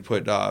 and we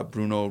put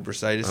Bruno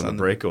Brasitis on the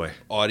breakaway.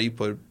 Audie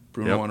put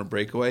Bruno on a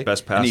breakaway.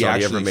 Best pass and he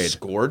Audie actually ever made.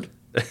 Scored,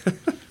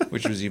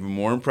 which was even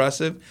more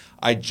impressive.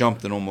 I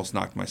jumped and almost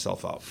knocked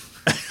myself out.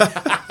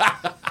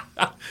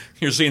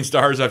 You're seeing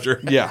stars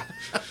after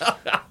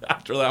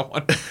after that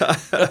one.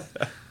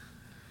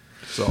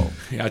 So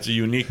yeah, it's a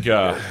unique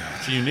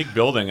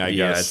building, I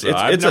guess.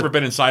 I've never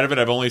been inside of it.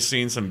 I've only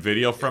seen some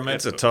video from it.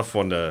 It's a tough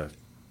one to.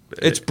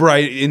 It's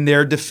bright. In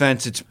their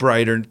defense, it's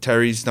brighter.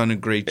 Terry's done a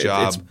great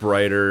job. It's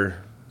brighter.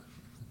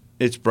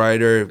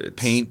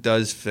 Paint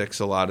does fix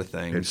a lot of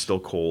things. It's still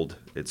cold.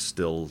 It's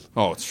still.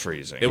 Oh, it's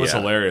freezing. It was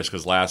hilarious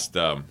because last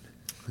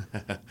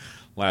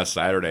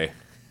Saturday,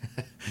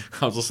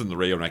 I was listening to the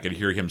radio and I could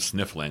hear him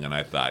sniffling, and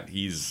I thought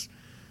he's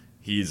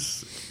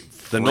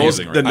the nose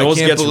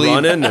gets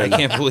running. I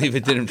can't believe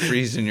it didn't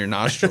freeze in your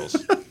nostrils.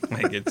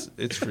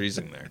 It's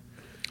freezing there.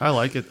 I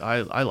like it.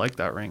 I like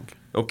that rink.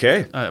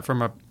 Okay.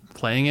 From a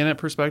playing in it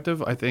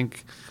perspective, I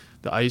think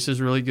The ice is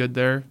really good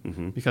there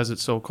because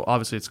it's so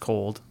obviously it's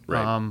cold.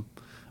 Right.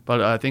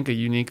 But I think a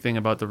unique thing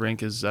about the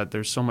rink is that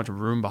there's so much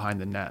room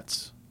behind the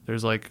nets.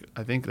 There's I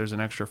think there's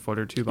an extra foot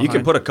or two behind. You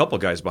can put a couple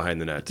guys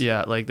behind the net.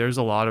 Yeah, there's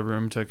a lot of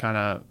room to kind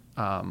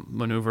of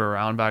maneuver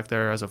around back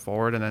there as a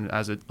forward, and then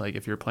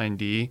if you're playing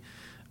D,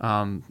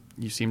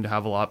 you seem to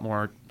have a lot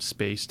more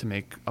space to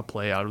make a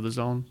play out of the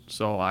zone.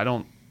 So I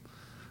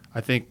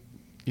think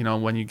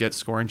when you get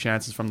scoring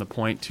chances from the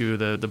point to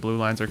the blue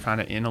lines are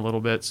kind of in a little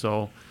bit,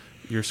 so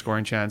your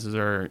scoring chances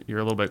you're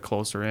a little bit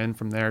closer in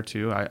from there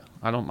too. I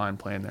don't mind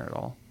playing there at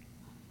all,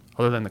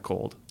 other than the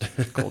cold.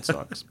 Cold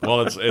sucks.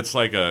 Well, it's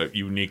like a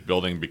unique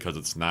building because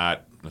it's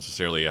not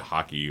necessarily a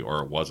hockey,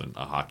 or it wasn't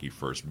a hockey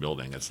first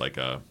building. It's like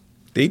a.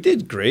 They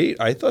did great.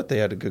 I thought they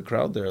had a good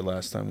crowd there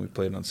last time we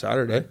played on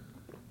Saturday.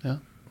 Yeah,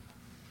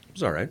 It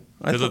was all right.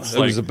 I thought it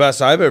was the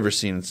best I've ever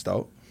seen in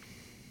Stout.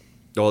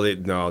 Oh, they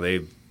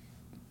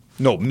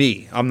No,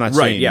 me. I'm not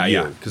right. saying Yeah, you.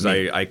 yeah. Because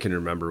I can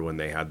remember when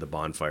they had the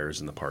bonfires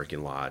in the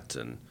parking lot,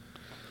 and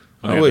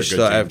I Yeah, wish they're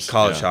good that teams.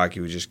 college Yeah. hockey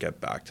would just get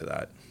back to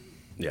that.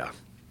 yeah.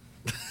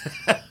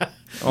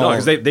 No,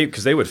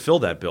 because they would fill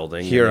that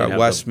building Here and at they'd have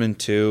Westman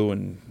too,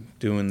 and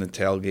doing the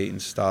tailgate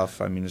and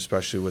stuff. I mean,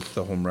 especially with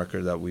the home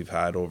record that we've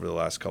had over the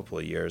last couple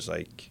of years,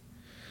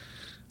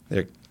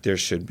 there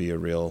should be a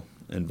real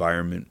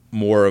environment,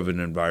 more of an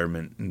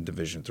environment in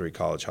Division III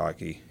college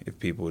hockey if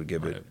people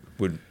would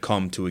would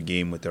come to a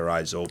game with their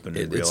eyes open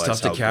and realize It's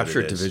tough how to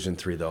capture good at it is. Division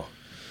III, though.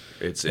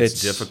 It's It's-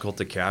 difficult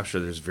to capture.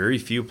 There's very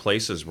few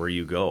places where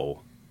you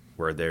go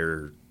where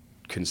they're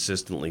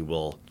consistently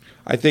will.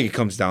 I think it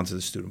comes down to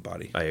the student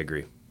body. I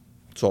agree.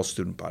 It's all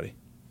student body.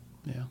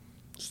 yeah.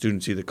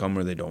 Students either come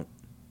or they don't.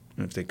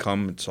 And if they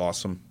come, it's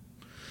awesome.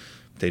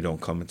 If they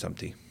don't come, it's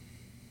empty.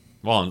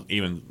 Well, and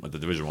even at the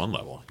Division I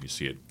level, you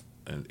see it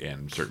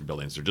in certain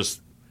buildings. They're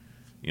just,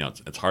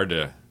 it's hard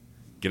to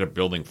get a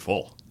building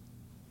full.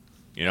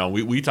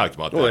 We talked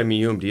about that. Well, I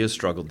mean, UMD has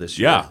struggled this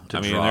year. Yeah, to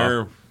I mean,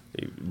 draw.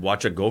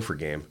 Watch a Gopher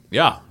game.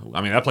 Yeah,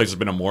 I mean that place has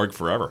been a morgue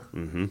forever.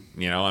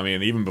 Mm-hmm. I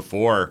mean even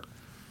before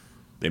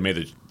they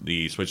made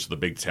the switch to the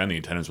Big Ten, the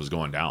attendance was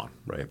going down.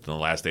 Right. In the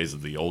last days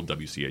of the old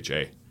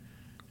WCHA,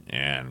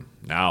 and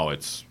now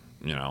it's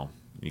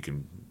you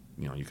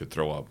could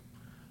throw a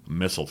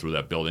missile through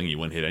that building, you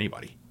wouldn't hit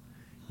anybody.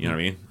 You know what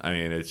I mean? I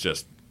mean it's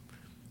just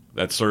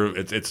that's sort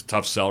of it's a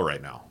tough sell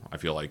right now. I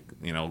feel like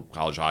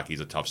college hockey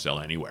is a tough sell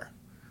anywhere,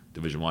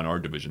 Division I or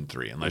Division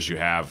III, unless you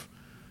have.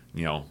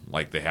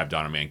 Like they have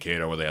down in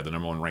Mankato, where they have the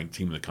number 1 ranked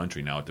team in the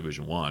country now at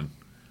Division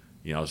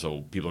I.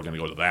 So people are going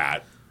to go to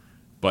that.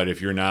 But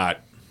if you're not,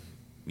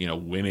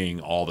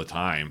 winning all the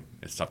time,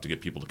 it's tough to get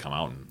people to come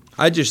out. And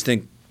I just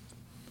think,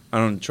 I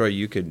don't know, Troy,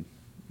 you could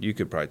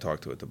probably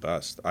talk to it the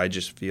best. I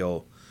just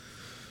feel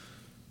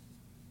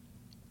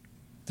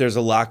there's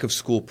a lack of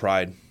school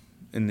pride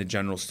in the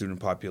general student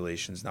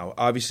populations now.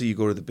 Obviously, you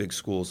go to the big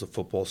schools, the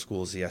football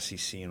schools, the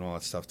SEC, and all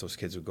that stuff. Those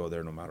kids would go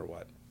there no matter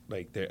what.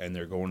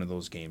 They're going to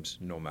those games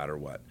no matter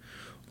what.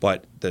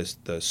 But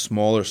the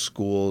smaller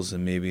schools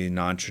and maybe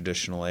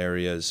non-traditional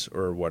areas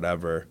or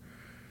whatever,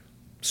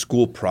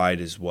 school pride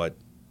is what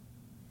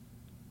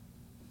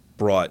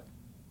brought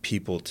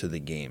people to the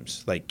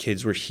games.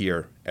 Kids were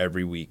here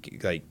every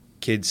week.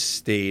 Kids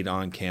stayed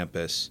on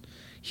campus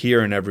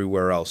here and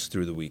everywhere else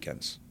through the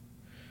weekends.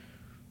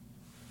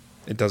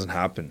 It doesn't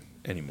happen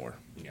anymore.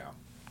 yeah,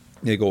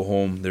 They go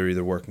home, they're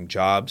either working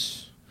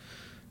jobs,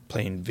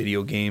 playing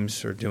video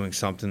games, or doing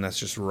something that's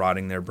just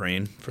rotting their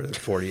brain for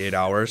 48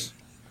 hours,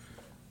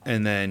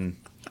 and then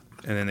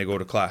they go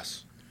to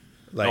class.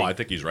 no, I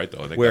think he's right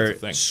though. I think where that's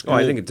the thing. school,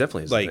 I think it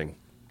definitely is a thing.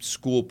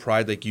 School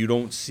pride, you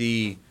don't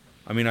see.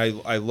 I mean,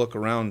 I look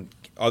around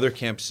other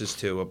campuses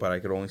too, but I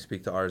could only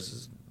speak to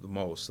ours the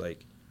most.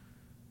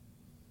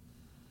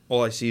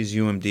 All I see is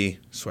UMD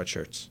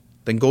sweatshirts.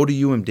 Then go to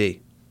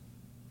UMD.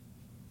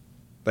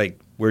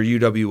 We're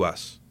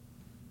UWS.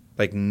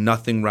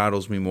 Nothing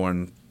rattles me more.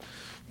 And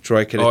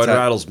Troy can Oh, it attest.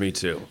 rattles me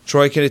too.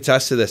 Troy can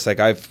attest to this.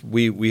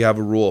 We have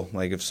a rule.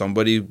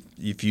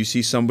 If you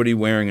see somebody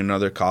wearing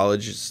another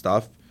college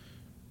stuff,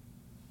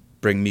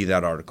 bring me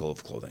that article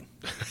of clothing.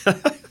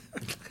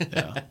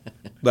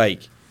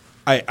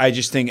 I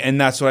just think,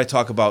 and that's what I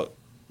talk about.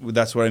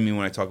 That's what I mean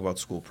when I talk about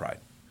school pride.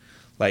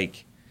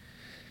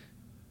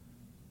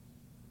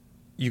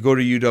 You go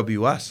to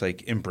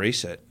UWS,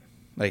 embrace it.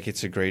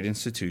 It's a great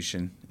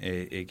institution.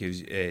 It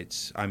gives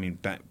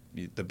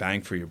the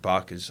bang for your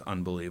buck is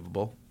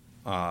unbelievable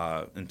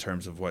in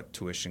terms of what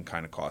tuition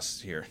kind of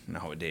costs here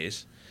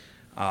nowadays,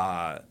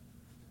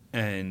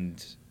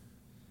 and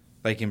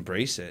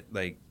embrace it.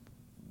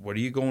 What are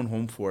you going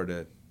home for,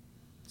 to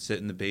sit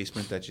in the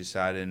basement that you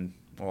sat in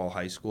all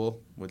high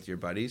school with your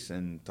buddies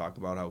and talk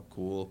about how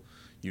cool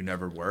you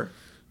never were?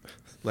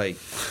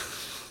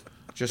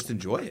 Just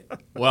enjoy it.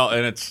 Well,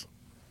 and it's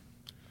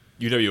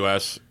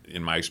UWS,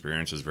 in my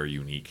experience, is very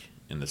unique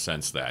in the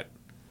sense that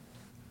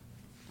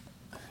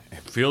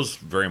it feels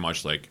very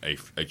much like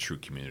a true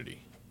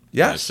community.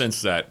 Yes. In the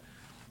sense that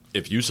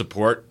if you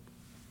support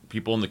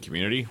people in the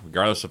community,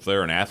 regardless if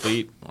they're an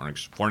athlete or a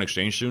foreign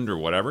exchange student or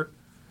whatever,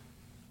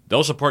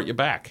 they'll support you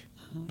back.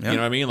 You know what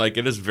I mean? Like,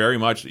 it is very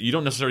much, you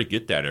don't necessarily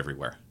get that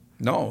everywhere.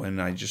 No,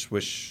 and I just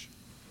wish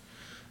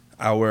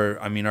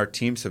our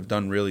teams have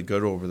done really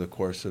good over the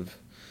course of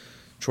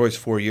Troy's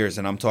 4 years,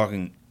 and I'm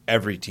talking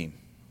every team.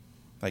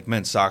 Like,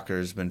 men's soccer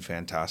has been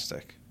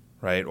fantastic,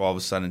 right? All of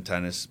a sudden,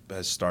 tennis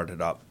has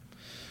started up.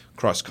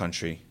 Cross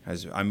country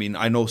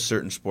I know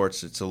certain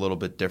sports it's a little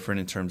bit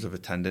different in terms of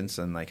attendance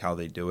and like how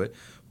they do it,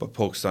 but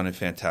Polk's done a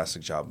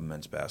fantastic job in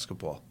men's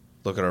basketball.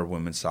 Look at our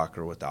women's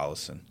soccer with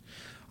Allison.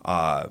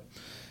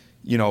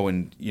 We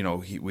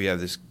have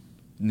this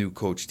new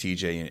coach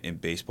TJ in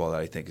baseball that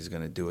I think is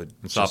going to do it.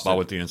 Softball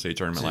with the NCAA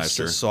tournament last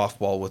year.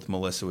 Softball with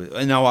Melissa.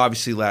 And now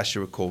obviously last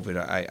year with COVID,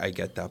 I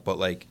get that, but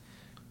like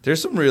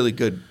there's some really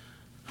good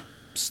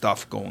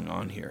stuff going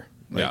on here.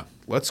 Like,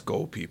 let's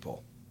go,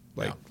 people.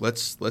 Like,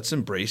 let's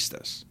embrace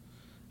this.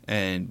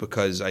 And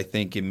because I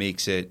think it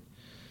makes it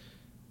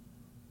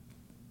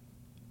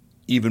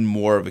even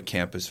more of a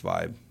campus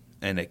vibe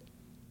and a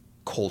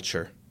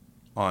culture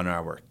on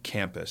our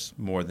campus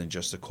more than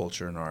just a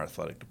culture in our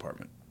athletic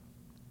department.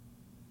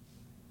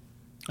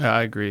 Yeah,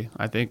 I agree.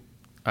 I think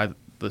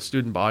the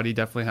student body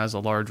definitely has a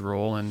large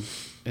role in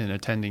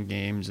attending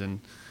games, and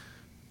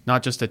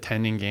not just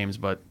attending games,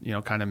 but,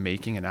 kind of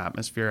making an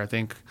atmosphere. I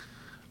think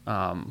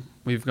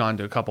we've gone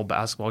to a couple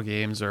basketball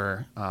games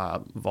or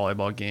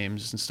volleyball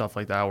games and stuff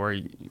like that where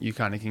you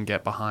kind of can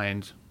get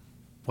behind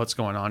what's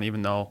going on,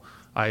 even though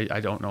I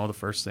don't know the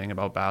first thing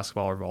about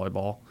basketball or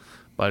volleyball.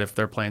 But if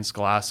they're playing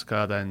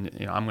Scholastica, then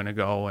I'm going to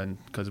go,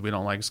 and because we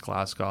don't like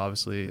Scholastica,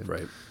 obviously.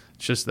 Right.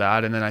 It's just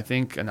that. And then I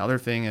think another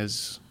thing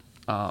is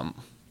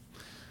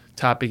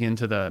tapping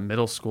into the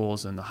middle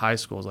schools and the high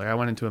schools. Like, I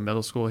went into a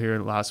middle school here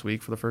last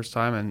week for the first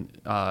time, and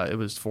it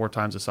was 4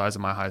 times the size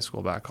of my high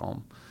school back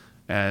home.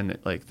 And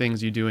like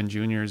things you do in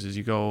juniors is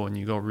you go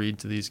read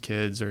to these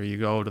kids, or you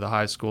go to the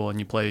high school and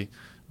you play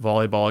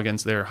volleyball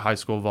against their high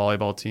school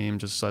volleyball team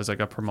just as like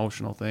a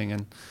promotional thing.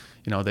 And,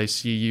 they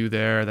see you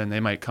there, then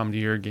they might come to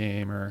your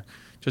game, or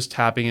just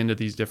tapping into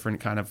these different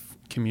kind of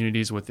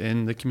communities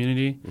within the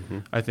community,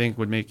 I think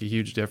would make a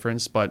huge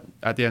difference. But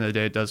at the end of the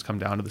day, it does come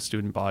down to the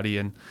student body.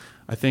 And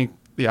I think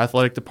the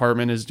athletic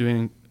department is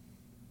doing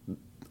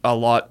a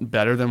lot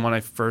better than when I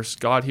first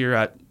got here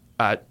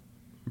at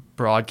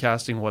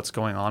broadcasting what's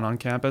going on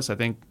campus. I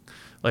think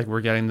like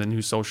we're getting the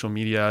new social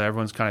media,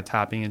 everyone's kind of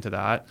tapping into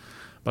that.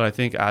 But I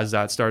think as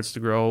that starts to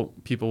grow,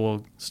 people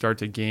will start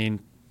to gain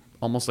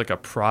almost like a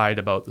pride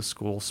about the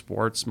school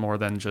sports more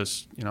than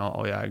just,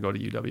 oh yeah, I go to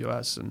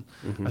UWS. And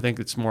I think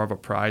it's more of a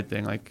pride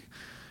thing. Like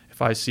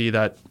if I see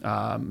that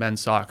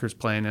men's soccer's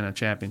playing in a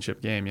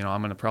championship game,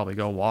 I'm going to probably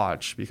go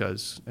watch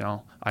because,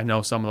 I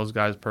know some of those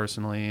guys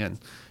personally, and,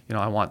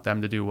 I want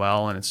them to do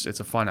well, and it's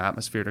a fun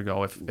atmosphere to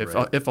go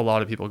if a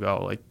lot of people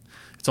go. Like,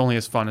 it's only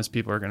as fun as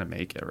people are going to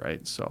make it,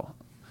 right? So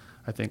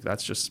I think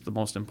that's just the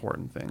most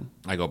important thing.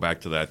 I go back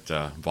to that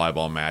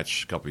volleyball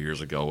match a couple of years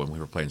ago when we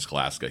were playing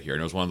Scholastica here,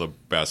 and it was one of the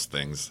best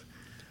things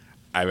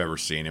I've ever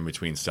seen. In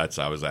between sets,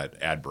 I was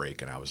at ad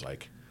break, and I was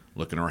like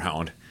looking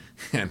around,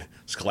 and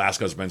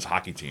Scholastica's men's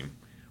hockey team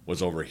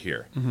was over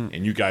here,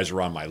 and you guys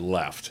were on my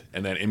left.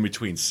 And then in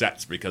between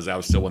sets, because that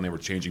was still when they were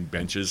changing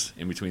benches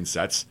in between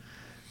sets,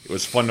 it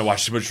was fun to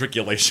watch the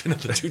matriculation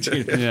of the two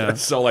teams. Yeah.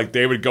 So like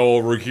they would go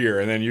over here,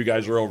 and then you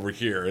guys were over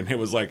here, and it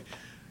was kind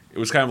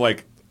of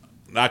like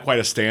not quite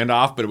a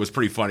standoff, but it was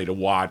pretty funny to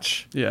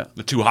watch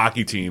the two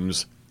hockey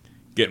teams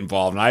get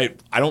involved. And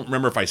I don't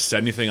remember if I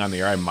said anything on the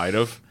air. I might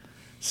have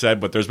said,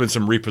 but there's been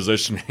some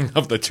repositioning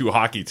of the two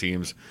hockey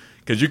teams,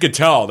 because you could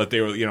tell that they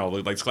were,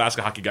 like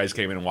Scholastica hockey guys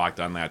came in and walked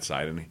on that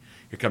side, and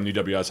here come the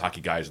UWS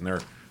hockey guys, and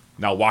they're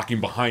now walking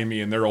behind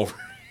me, and they're over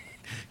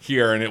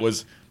here, and it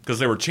was because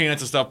they were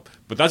chants and stuff.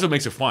 But that's what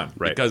makes it fun,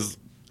 right? Because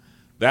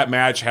that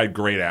match had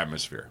great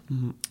atmosphere,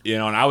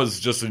 and I was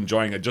just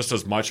enjoying it just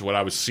as much what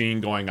I was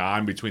seeing going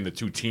on between the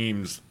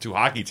two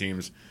hockey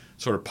teams,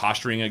 sort of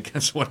posturing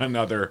against one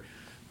another,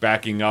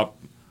 backing up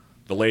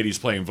the ladies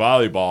playing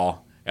volleyball,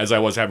 as I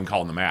was having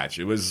called in the match.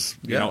 It was,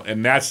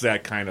 and that's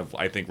that kind of,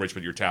 I think, Rich,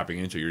 what you're tapping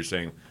into. You're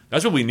saying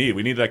that's what we need.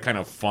 We need that kind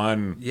of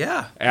fun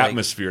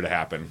atmosphere to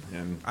happen.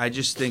 And I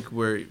just think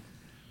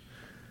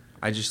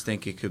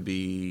it could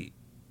be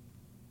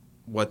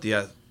what the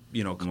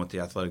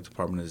athletic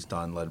department has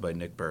done, led by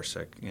Nick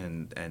Bursick,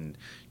 and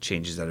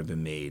changes that have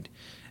been made,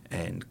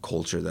 and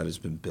culture that has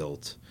been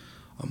built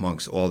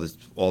amongst all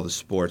the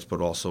sports,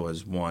 but also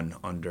as one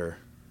under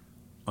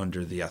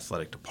the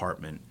athletic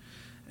department.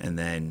 And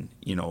then,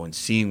 and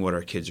seeing what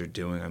our kids are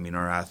doing. I mean,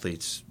 our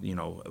athletes,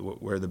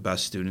 we're the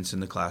best students in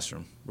the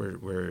classroom.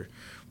 We're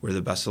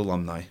the best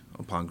alumni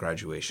upon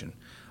graduation.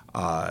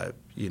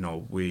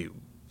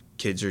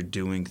 Kids are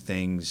doing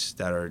things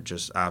that are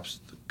just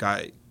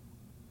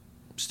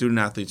student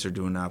athletes are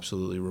doing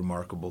absolutely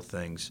remarkable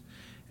things,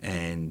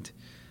 and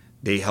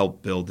they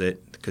help build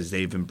it because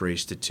they've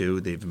embraced it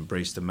too. They've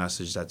embraced the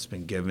message that's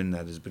been given,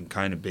 that has been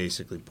kind of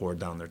basically poured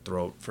down their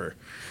throat for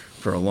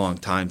a long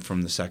time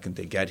from the second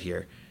they get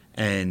here.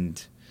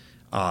 And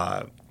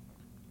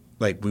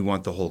we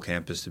want the whole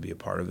campus to be a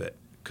part of it,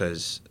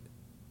 because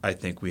I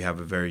think we have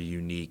a very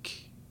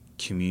unique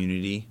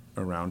community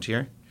around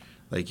here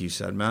like you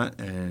said, Matt.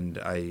 And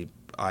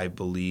I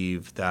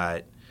believe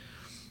that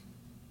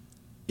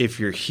if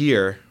you're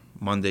here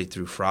Monday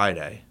through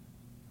Friday,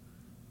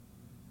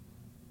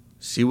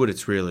 see what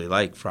it's really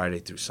like Friday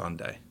through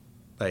Sunday.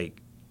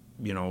 Like,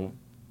 you know,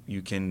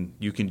 you can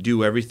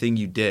do everything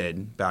you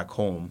did back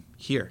home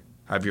here.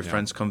 Have your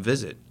friends come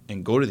visit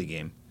and go to the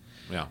game.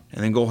 Yeah.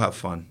 And then go have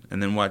fun.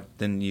 And then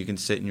then you can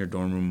sit in your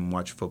dorm room and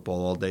watch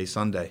football all day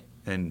Sunday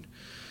and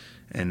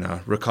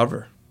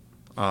recover,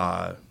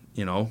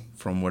 you know,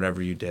 from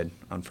whatever you did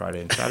on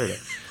Friday and Saturday.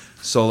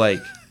 So, like,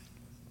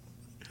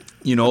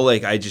 you know,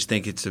 like, I just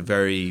think it's a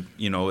very,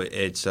 you know,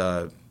 it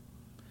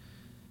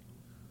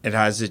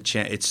has a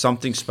chance. It's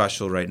something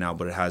special right now,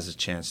 but it has a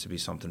chance to be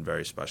something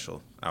very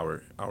special,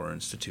 our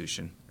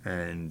institution.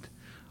 And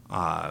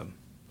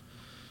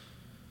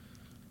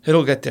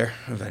it'll get there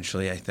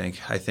eventually, I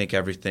think. I think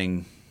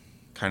everything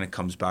kind of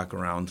comes back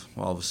around.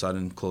 All of a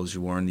sudden, clothes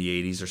you wore in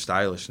the 80s are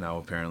stylish now,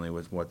 apparently,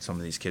 with what some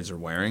of these kids are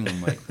wearing.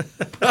 I'm like,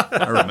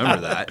 I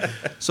remember that.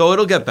 So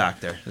it'll get back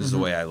there, is the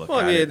way I look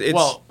at it.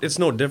 It's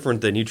no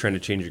different than you trying to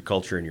change your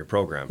culture in your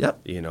program.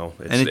 Yep. You know,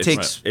 It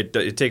takes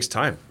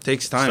time. It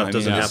takes time. Stuff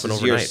doesn't happen this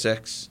is overnight. year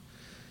 6.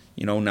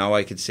 You know, now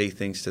I could say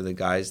things to the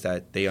guys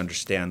that they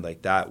understand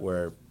like that,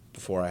 where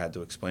before I had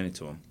to explain it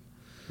to them.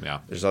 Yeah.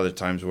 There's other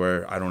times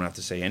where I don't have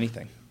to say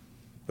anything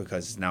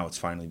because now it's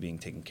finally being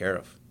taken care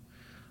of.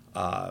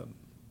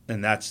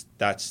 And that's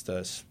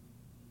the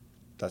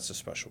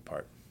special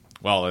part.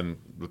 Well, and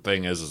the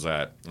thing is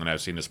that, and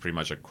I've seen this pretty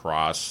much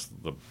across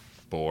the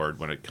board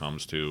when it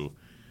comes to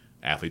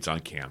athletes on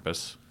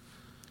campus,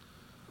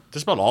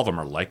 just about all of them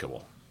are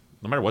likable,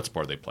 no matter what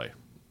sport they play.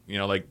 You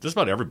know, like just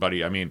about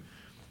everybody. I mean,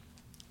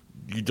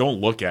 you don't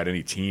look at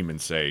any team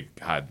and say,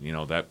 God, you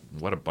know,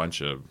 what a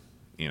bunch of,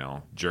 you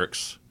know,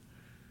 jerks,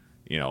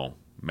 you know,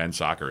 men's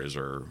soccer is,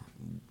 or,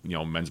 you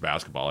know, men's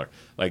basketball. Or,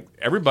 like,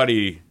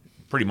 everybody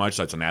pretty much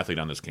that's an athlete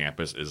on this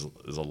campus is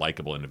a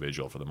likable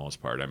individual for the most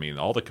part. I mean,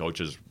 all the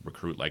coaches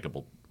recruit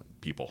likable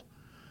people.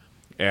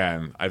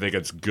 And I think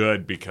it's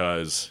good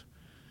because,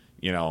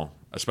 you know,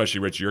 especially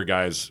Rich, your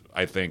guys,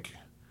 I think,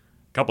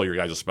 a couple of your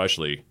guys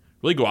especially,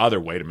 really go out of their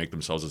way to make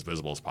themselves as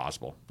visible as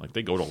possible. Like,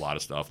 they go to a lot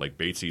of stuff. Like,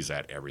 Batesy's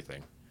at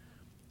everything.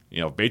 You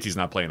know, if Batesy's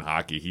not playing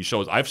hockey,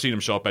 I've seen him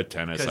show up at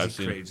tennis. Because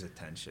he craves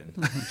attention.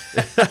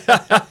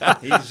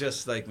 He's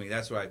just like me.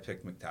 That's why I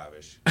picked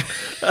McTavish.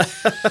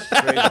 Craves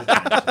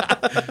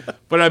attention.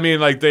 But I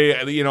mean, like,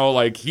 you know,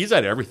 like, he's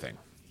at everything.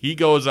 He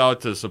goes out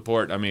to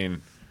support. I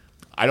mean,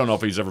 I don't know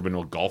if he's ever been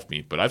to a golf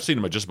meet, but I've seen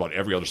him at just about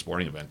every other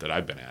sporting event that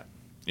I've been at.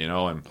 You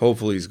know, and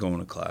hopefully he's going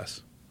to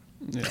class.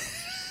 Yeah.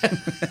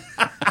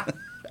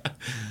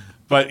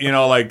 But, you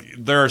know, like,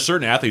 there are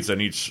certain athletes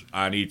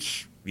on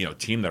each you know,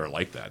 team that are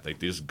like that. They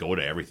just go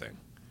to everything.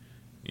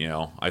 You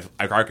know, I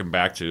harken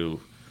back to,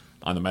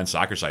 on the men's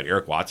soccer side,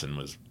 Eric Watson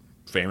was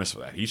famous for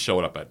that. He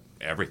showed up at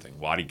everything.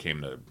 Waddy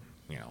came to,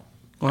 you know.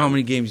 Well, how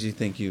many games do you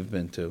think you've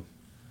been to?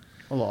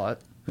 A lot.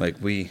 Like,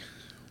 we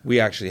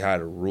actually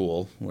had a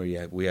rule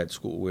where we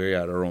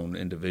had our own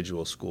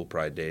individual school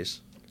pride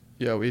days.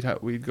 Yeah,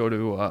 we'd go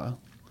to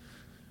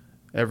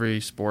every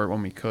sport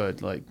when we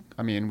could. Like,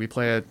 I mean, we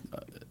play at.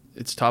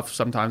 It's tough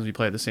sometimes. We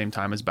play at the same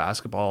time as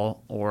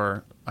basketball,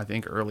 or I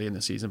think early in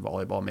the season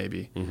volleyball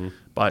maybe. Mm-hmm.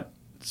 But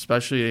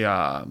especially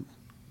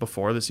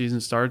before the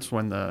season starts,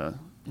 when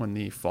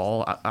the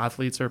fall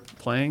athletes are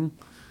playing,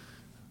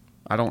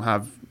 I don't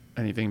have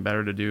anything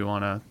better to do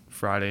on a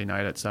Friday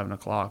night at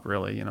 7:00.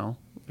 Really, you know,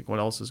 like, what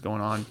else is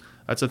going on?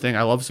 That's the thing.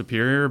 I love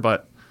Superior,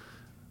 but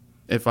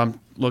if I'm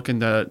looking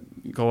to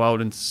go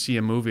out and see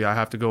a movie, I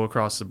have to go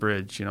across the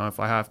bridge. You know, if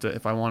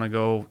I want to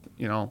go,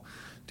 you know,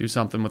 do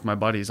something with my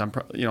buddies, I'm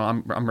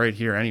right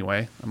here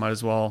anyway. I might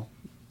as well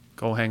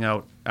go hang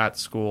out at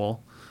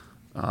school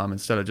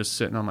instead of just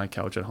sitting on my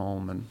couch at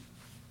home and,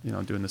 you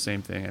know, doing the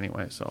same thing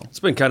anyway. So it's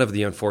been kind of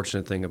the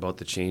unfortunate thing about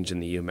the change in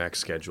the UMAC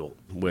schedule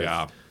with,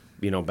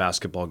 you know,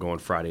 basketball going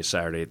Friday,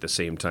 Saturday at the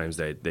same times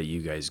that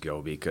you guys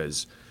go,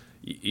 because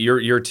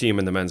your team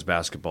and the men's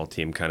basketball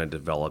team kind of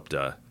developed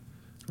a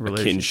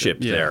kinship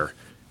there,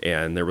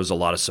 and there was a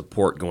lot of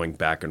support going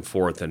back and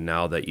forth. And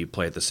now that you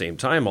play at the same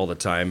time all the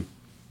time,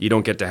 you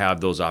don't get to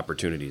have those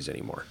opportunities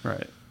anymore.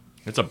 Right.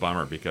 It's a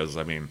bummer because,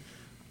 I mean,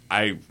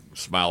 I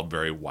smiled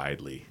very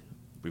widely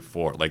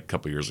before, like a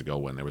couple of years ago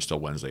when there was still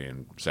Wednesday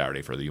and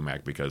Saturday for the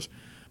UMAC, because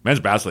men's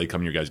basketball,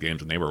 come to your guys'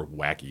 games and they were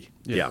wacky.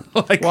 Yeah.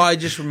 Like, well, I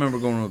just remember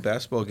going to a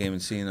basketball game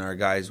and seeing our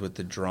guys with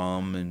the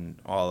drum and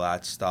all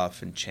that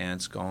stuff and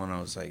chants going. I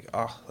was like,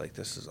 oh, like,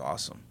 this is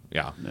awesome.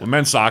 Yeah. Well,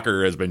 men's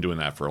soccer has been doing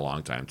that for a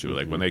long time, too.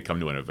 Like, when they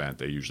come to an event,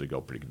 they usually go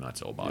pretty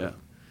nuts about it.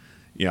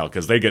 You know,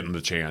 because they get in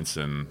the chants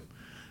and,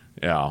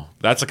 you know,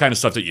 that's the kind of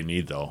stuff that you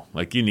need, though.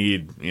 Like, you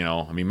need, you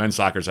know, I mean, men's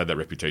soccer's had that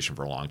reputation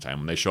for a long time.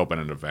 When they show up at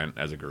an event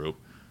as a group,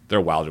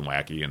 they're wild and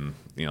wacky, and,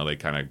 you know, they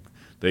kind of,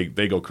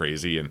 they go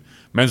crazy. And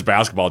men's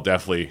basketball,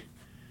 definitely,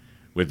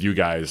 with you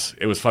guys,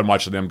 it was fun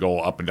watching them go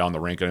up and down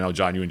the rink. And I know,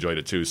 John, you enjoyed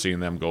it, too,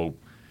 seeing them go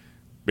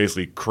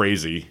basically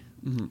crazy.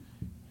 Mm-hmm.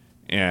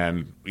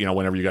 And, you know,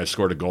 whenever you guys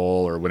scored a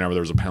goal or whenever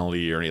there was a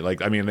penalty or any,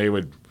 like, I mean, they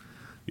would,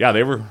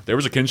 there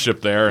was a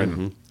kinship there.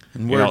 And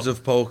In words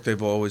of Polk,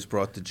 they've always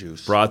brought the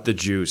juice. Brought the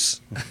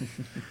juice.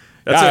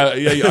 Yeah,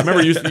 I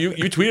remember you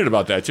tweeted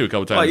about that too a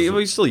couple times. Well,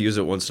 we still use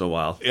it once in a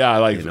while.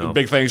 Yeah,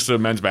 big thanks to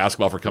men's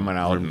basketball for coming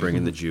out and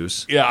bringing the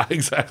juice. Yeah,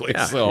 exactly.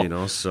 Yeah,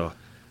 so so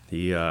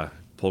he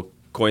Polk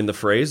coined the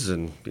phrase,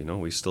 and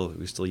we still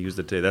use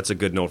it today. That's a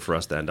good note for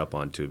us to end up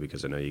on too,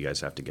 because I know you guys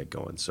have to get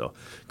going. So,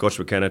 Coach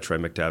McKenna, Troy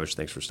McTavish,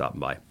 thanks for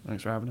stopping by.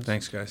 Thanks for having us.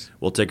 Thanks, guys.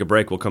 We'll take a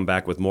break. We'll come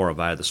back with more of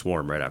Via the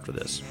Swarm right after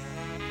this.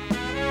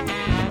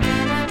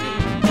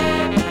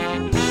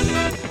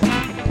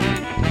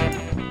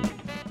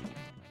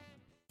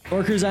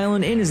 Orchards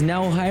Island Inn is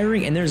now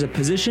hiring, and there's a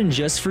position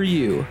just for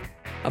you.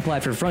 Apply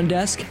for front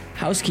desk,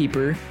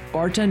 housekeeper,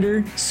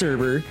 bartender,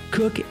 server,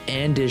 cook,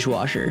 and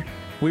dishwasher.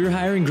 We're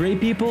hiring great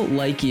people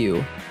like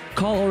you.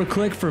 Call or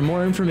click for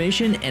more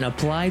information and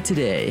apply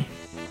today.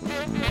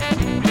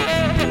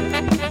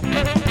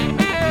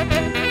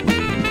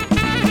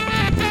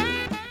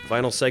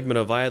 Final segment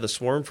of Via the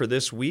Swarm for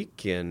this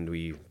week, and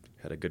we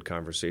had a good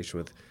conversation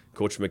with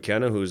Coach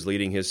McKenna, who's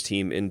leading his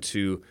team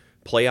into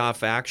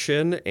playoff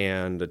action,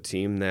 and a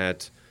team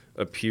that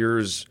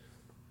appears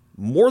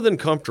more than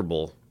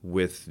comfortable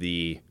with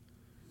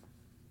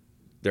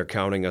they're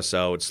counting us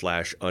out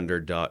 /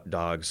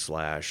 underdog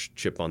 /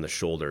 chip on the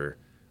shoulder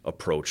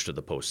approach to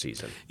the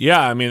postseason.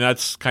 Yeah, I mean,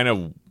 that's kind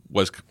of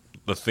was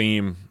the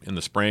theme in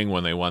the spring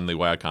when they won the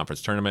WIAC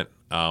Conference Tournament,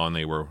 and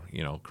they were,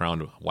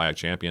 crowned WIAC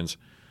champions.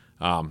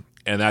 And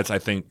that's, I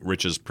think,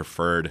 Rich's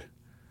preferred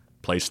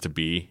place to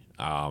be.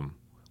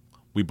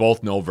 We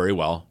both know very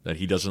well that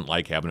he doesn't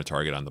like having a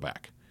target on the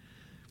back.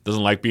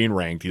 Doesn't like being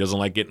ranked. He doesn't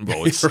like getting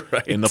votes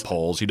right. in the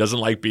polls. He doesn't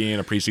like being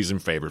a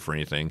preseason favorite for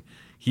anything.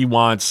 He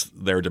wants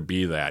there to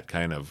be that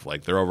kind of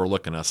like they're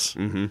overlooking us,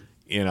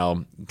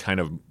 kind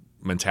of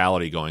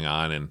mentality going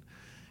on. And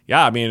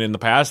yeah, I mean, in the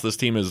past, this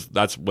team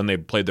that's when they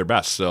played their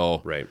best.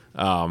 So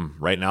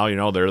right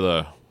now, they're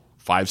the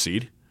 5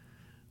 seed,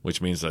 which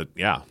means that,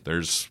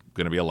 there's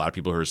going to be a lot of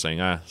people who are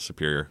saying,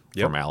 superior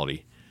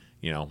formality.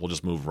 We'll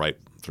just move right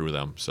through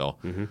them. So,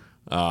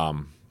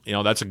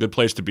 that's a good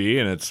place to be,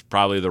 and it's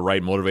probably the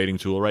right motivating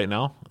tool right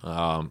now,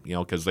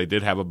 because they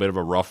did have a bit of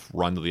a rough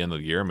run to the end of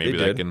the year. Maybe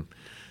that can,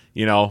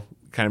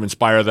 kind of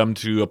inspire them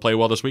to play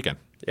well this weekend.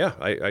 Yeah,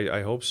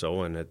 I hope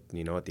so. And, at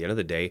the end of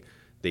the day,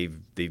 they've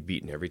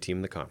beaten every team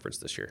in the conference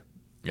this year.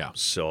 Yeah.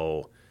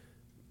 So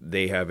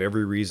they have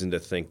every reason to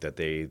think that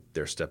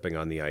they're stepping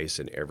on the ice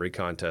in every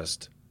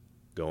contest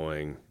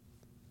going,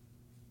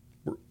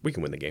 we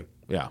can win the game.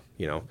 Yeah.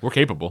 We're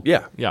capable.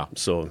 Yeah. Yeah.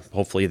 So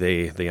hopefully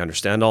they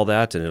understand all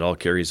that, and it all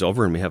carries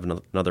over, and we have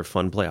another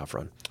fun playoff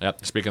run.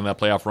 Yep. Speaking of that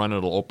playoff run,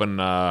 it'll open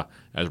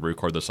as we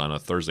record this on a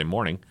Thursday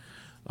morning.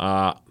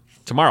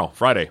 Tomorrow,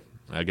 Friday,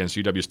 against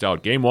UW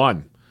Stout. Game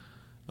 1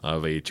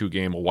 of a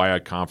 2-game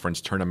WIAC Conference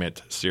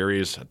Tournament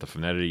series at the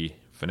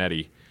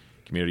Finetti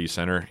Community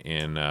Center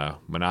in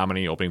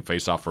Menominee. Opening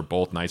faceoff for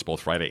both nights,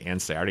 both Friday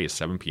and Saturday at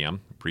 7 p.m.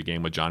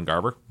 Pre-game with John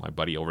Garver, my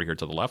buddy over here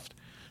to the left.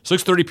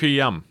 6:30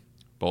 p.m.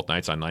 both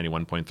nights on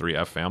 91.3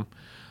 FM.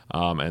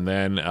 And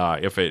then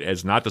if it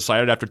is not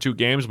decided after 2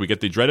 games, we get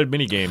the dreaded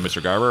mini game,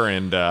 Mr. Garver.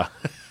 And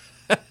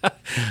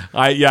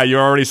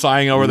you're already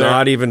sighing over there.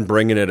 Not even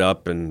bringing it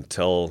up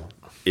until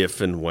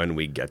if and when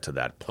we get to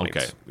that point.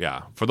 Okay,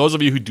 yeah. For those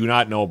of you who do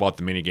not know about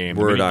the mini game,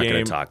 we're not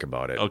going to talk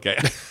about it. Okay.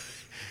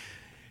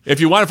 If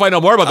you want to find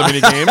out more about the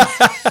mini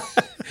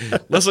game,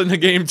 listen to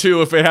game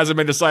 2 if it hasn't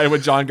been decided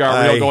with John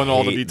Garver. He'll go into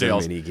all the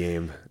details. The mini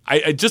game.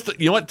 I just,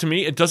 to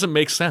me, it doesn't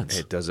make sense.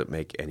 It doesn't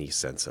make any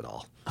sense at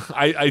all.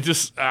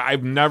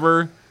 I've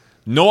never,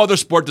 no other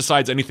sport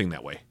decides anything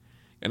that way.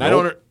 And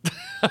nope.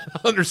 I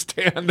don't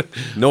understand.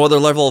 No other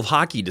level of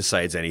hockey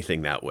decides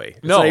anything that way.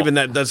 It's not even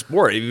that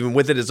sport. Even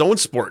within its own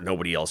sport,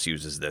 nobody else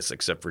uses this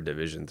except for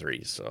Division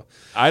III. So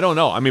I don't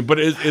know. I mean, but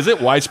is it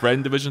widespread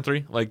in Division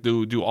III? Like,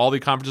 do all the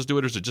conferences do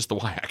it, or is it just the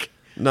WIAC?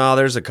 No,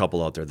 there's a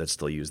couple out there that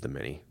still use the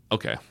mini.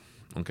 Okay.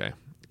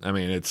 I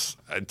mean, it's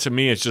to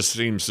me, it just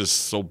seems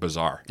just so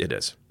bizarre. It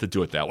is to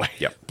do it that way.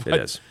 Yep, it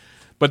is.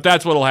 But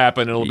that's what'll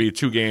happen. It'll be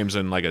 2 games,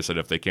 and like I said,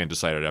 if they can't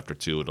decide it after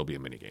 2, it'll be a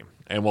mini game,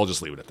 and we'll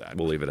just leave it at that.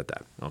 We'll leave it at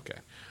that. Okay.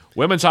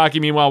 Women's hockey,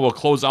 meanwhile, will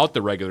close out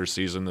the regular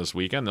season this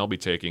weekend. They'll be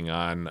taking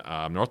on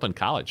Northland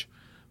College.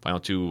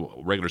 Final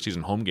 2 regular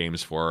season home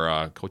games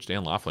for Coach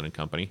Dan Laughlin and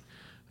company.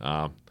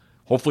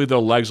 Hopefully, their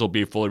legs will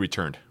be fully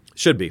returned.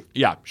 Should be.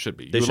 Yeah, should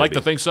be. You would like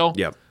to think so?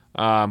 Yep.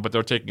 But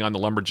they're taking on the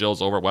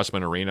Lumberjills over at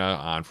Westman Arena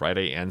on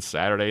Friday and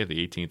Saturday,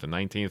 the 18th and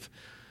 19th.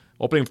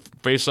 Opening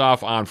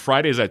face-off on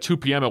Friday is at 2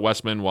 p.m. at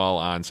Westman, while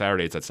on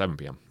Saturday it's at 7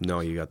 p.m. No,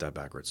 you got that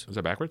backwards. Is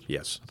that backwards?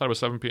 Yes. I thought it was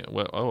 7 p.m.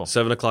 Well, oh.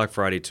 7 o'clock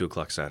Friday, 2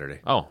 o'clock Saturday.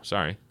 Oh,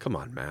 sorry. Come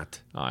on, Matt.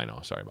 Oh, I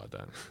know. Sorry about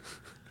that.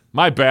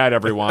 My bad,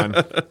 everyone.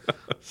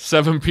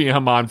 7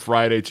 p.m. on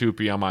Friday, 2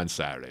 p.m. on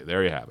Saturday.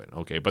 There you have it.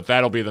 Okay, but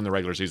that'll be then the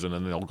regular season,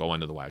 and then they'll go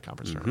into the WIAC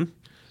Conference tournament.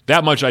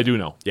 That much I do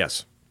know.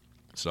 Yes.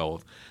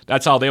 So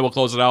that's how they will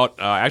close it out.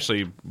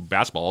 Actually,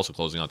 basketball also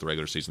closing out the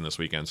regular season this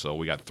weekend, so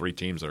we got 3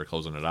 teams that are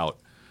closing it out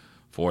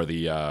for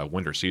the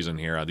winter season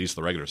here, at least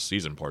the regular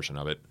season portion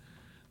of it.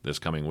 this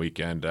coming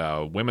weekend.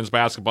 Women's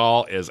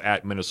basketball is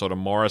at Minnesota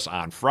Morris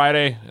on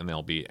Friday, and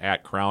they'll be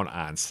at Crown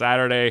on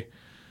Saturday.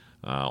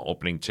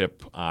 Opening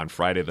tip on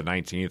Friday the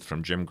 19th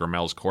from Jim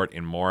Grimmel's court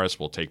in Morris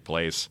will take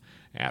place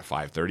at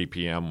 5:30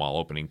 p.m., while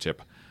opening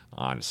tip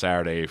on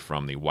Saturday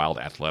from the Wild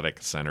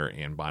Athletic Center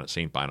in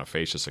St.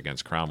 Bonifacius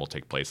against Crown will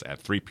take place at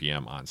 3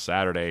 p.m. on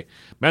Saturday.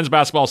 Men's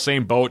basketball,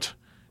 same boat.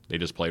 They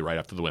just play right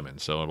after the women.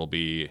 So it'll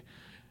be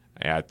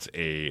at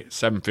a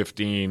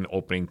 7:15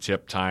 opening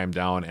tip time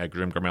down at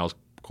Jim Grimmel's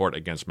court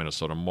against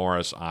Minnesota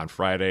Morris on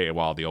Friday,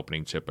 while the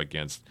opening tip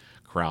against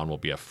Crown will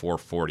be a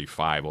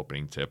 4:45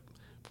 opening tip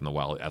from the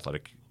Wild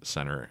Athletic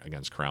Center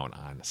against Crown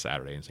on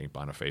Saturday in St.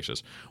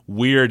 Bonifacius.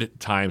 Weird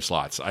time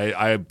slots.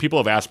 People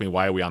have asked me,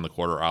 why are we on the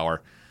quarter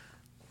hour?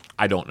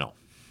 I don't know.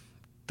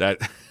 That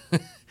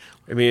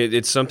I mean,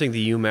 it's something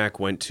the UMAC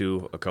went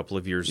to a couple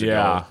of years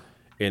ago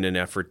in an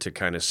effort to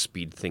kind of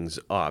speed things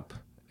up.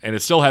 And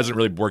it still hasn't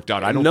really worked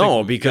out. I don't know,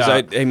 think,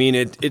 because I mean,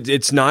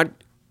 it's not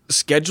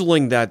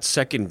scheduling that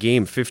second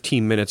game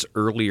 15 minutes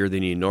earlier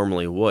than you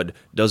normally would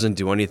doesn't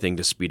do anything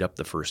to speed up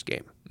the first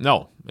game.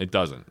 No, it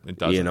doesn't. It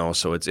doesn't. You know,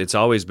 so it's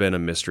always been a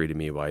mystery to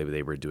me why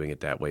they were doing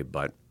it that way,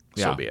 but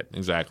so be it.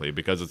 Exactly,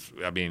 because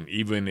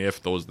even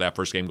if that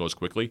first game goes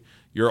quickly,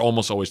 you're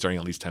almost always starting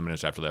at least 10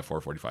 minutes after that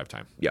 4:45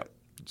 time. Yep.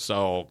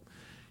 So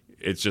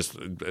it's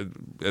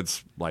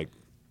like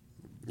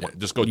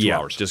just go 2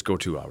 hours. Just go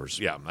 2 hours.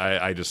 Yeah,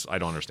 I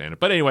don't understand it.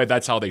 But anyway,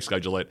 that's how they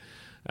schedule it.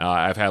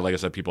 I've had, like I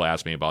said, people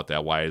ask me about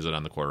that. Why is it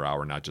on the quarter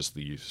hour, not just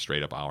the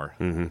straight up hour?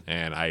 Mm-hmm.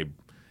 And I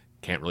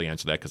can't really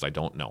answer that because I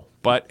don't know.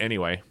 But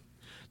anyway,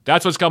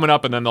 that's what's coming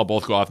up, and then they'll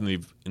both go off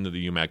into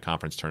the UMAC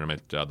conference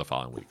tournament the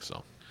following week.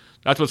 So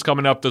that's what's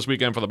coming up this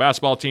weekend for the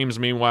basketball teams.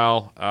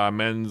 Meanwhile,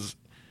 men's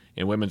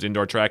and women's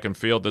indoor track and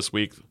field this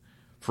week.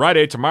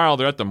 Friday, tomorrow,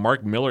 they're at the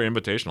Mark Miller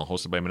Invitational,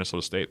 hosted by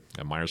Minnesota State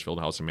at Myers Field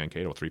House in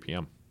Mankato, 3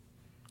 p.m.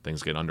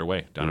 Things get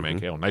underway down in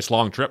Mankato. Nice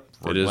long trip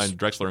for Glenn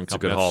Drexler and company. It's a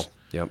good haul.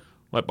 Yep.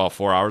 What, about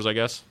 4 hours, I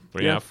guess?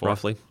 3.5, 4?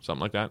 Roughly.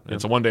 Something like that. Yep.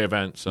 It's a one-day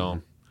event,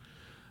 so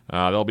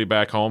they'll be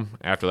back home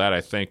after that,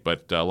 I think,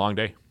 but a long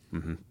day.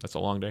 Mm-hmm. That's a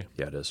long day.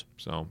 Yeah, it is.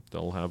 So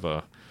they'll have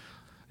a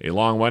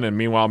long one. And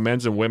meanwhile,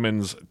 men's and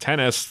women's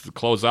tennis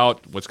close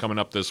out what's coming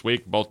up this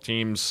week. Both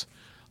teams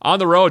on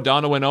the road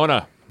down to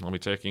Winona. They'll be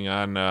taking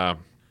on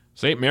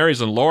St.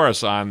 Mary's and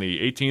Loras on the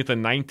 18th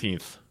and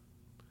 19th.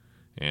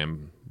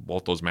 And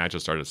both those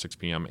matches start at 6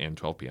 p.m. and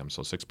 12 p.m.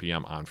 So 6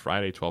 p.m. on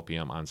Friday, 12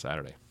 p.m. on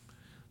Saturday.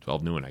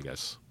 12 noon, I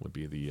guess, would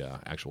be the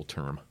actual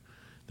term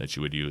that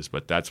you would use.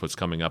 But that's what's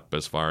coming up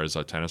as far as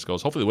tennis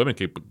goes. Hopefully the women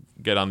can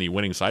get on the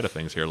winning side of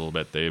things here a little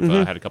bit. They've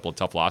had a couple of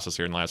tough losses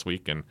here in the last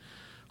week, and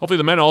hopefully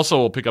the men also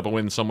will pick up a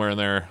win somewhere in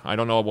there. I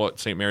don't know about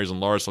St. Mary's and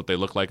Loras, what they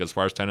look like as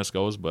far as tennis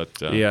goes, but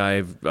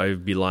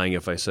I'd be lying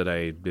if I said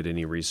I did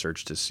any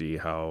research to see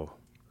how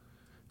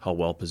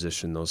well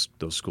positioned those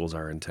schools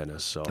are in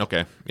tennis. So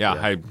okay,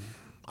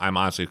 I'm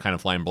honestly kind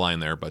of flying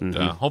blind there, but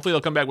hopefully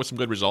they'll come back with some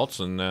good results,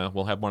 and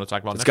we'll have more to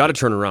talk about. It's got to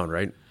turn around,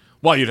 right?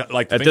 Well, you'd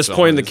like to at think this so.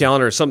 point in the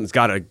calendar, something's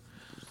got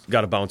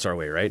to bounce our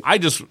way, right?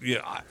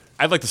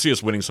 I'd like to see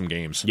us winning some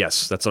games.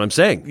 Yes, that's what I'm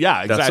saying.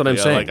 Yeah, exactly. That's what I'm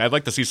saying. I'd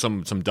like to see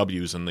some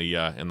W's in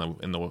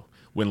the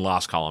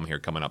win-loss column here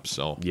coming up.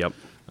 So yep.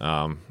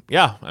 I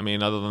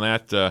mean, other than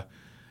that,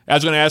 I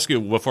was going to ask you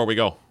before we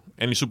go,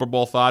 any Super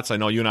Bowl thoughts? I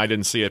know you and I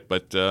didn't see it,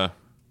 but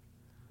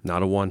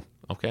not a one.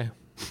 Okay.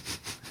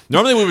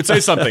 Normally we would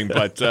say something,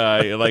 but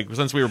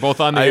since we were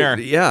both on the air.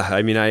 Yeah,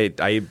 I mean,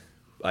 I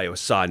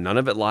saw none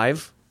of it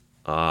live.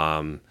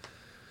 I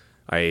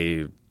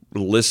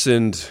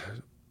listened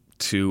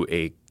to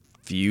a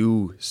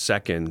few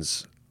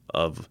seconds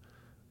of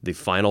the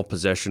final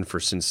possession for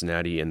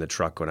Cincinnati in the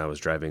truck when I was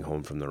driving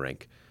home from the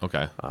rink.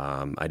 Okay.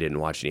 I didn't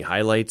watch any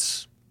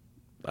highlights.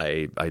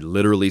 I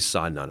literally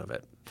saw none of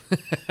it.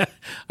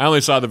 I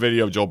only saw the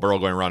video of Joe Burrow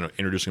going around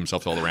introducing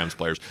himself to all the Rams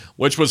players,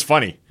 which was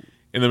funny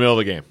in the middle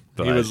of the game.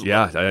 I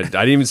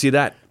didn't even see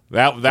that.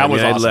 That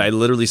was awesome. I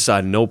literally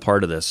saw no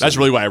part of this. That's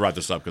really why I brought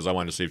this up, because I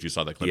wanted to see if you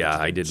saw that clip. Yeah,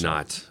 I did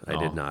not. I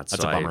did not.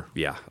 That's a bummer.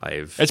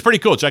 It's pretty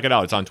cool. Check it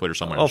out. It's on Twitter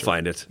somewhere. I'll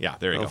find it. Yeah,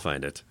 there you go. I'll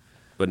find it.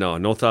 But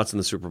no thoughts on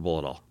the Super Bowl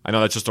at all. I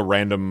know that's just a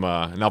random,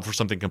 now for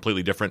something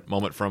completely different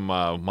moment from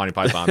Monty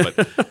Python,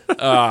 but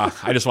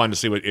I just wanted to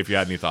see if you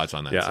had any thoughts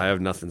on that. Yeah, I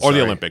have nothing. Or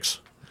the Olympics.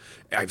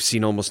 I've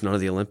seen almost none of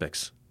the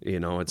Olympics.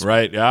 It's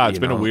right. Yeah, it's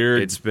been a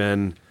weird. It's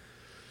been,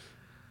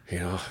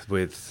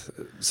 with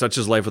such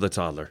as life with a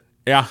toddler.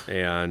 Yeah,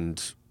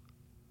 and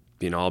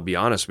I'll be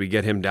honest. We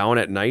get him down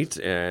at night,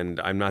 and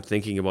I'm not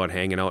thinking about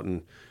hanging out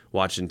and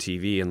watching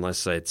TV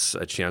unless it's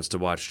a chance to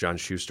watch John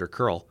Schuster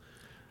curl.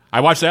 I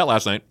watched that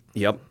last night.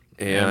 Yep.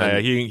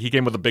 And he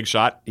came with a big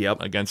shot.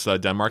 Yep. Against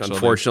Denmark.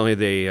 Unfortunately,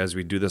 they as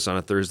we do this on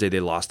a Thursday, they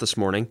lost this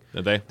morning.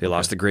 Did they? They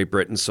lost to Great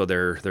Britain, so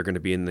they're going to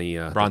be in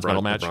the bronze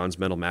medal match. The bronze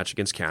medal match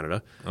against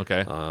Canada.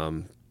 Okay.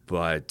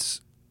 But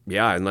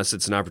yeah, unless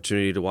it's an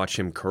opportunity to watch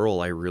him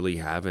curl, I really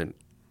haven't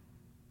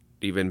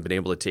even been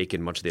able to take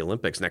in much of the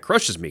Olympics, and that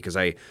crushes me because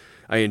I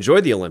I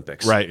enjoy the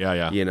Olympics. Right,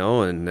 yeah. You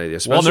know, and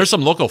especially, Well, and there's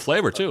some local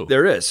flavor, too.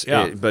 There is.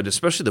 Yeah. But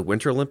especially the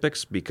Winter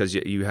Olympics, because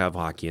you have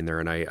hockey in there,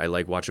 and I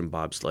like watching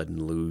bobsled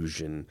and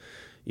luge and,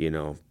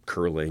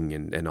 curling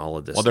and all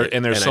of this. Well,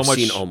 there's so I've much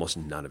seen almost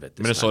none of it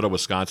this Minnesota, time.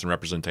 Wisconsin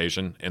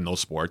representation in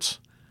those sports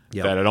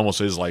Yep. that it almost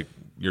is like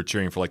you're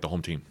cheering for like the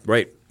home team.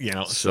 Right.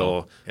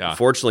 So yeah.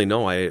 Fortunately,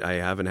 no, I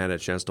haven't had a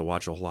chance to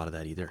watch a whole lot of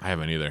that either. I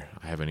haven't either.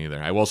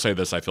 I will say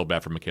this: I feel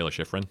bad for Michaela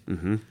Schifrin.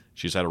 Mm-hmm.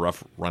 She's had a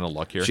rough run of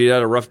luck here. She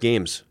had a rough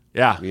games.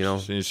 Yeah,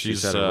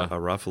 she's had a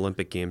rough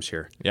Olympic games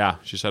here. Yeah,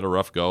 she's had a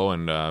rough go,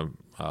 and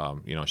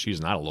she's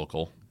not a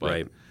local,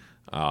 but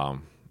right.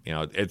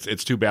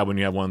 It's too bad when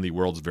you have one of the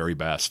world's very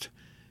best,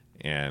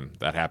 and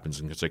that happens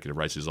in consecutive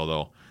races.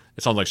 Although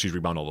it sounds like she's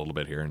rebounded a little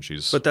bit here, and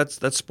But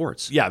that's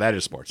sports. Yeah, that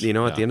is sports.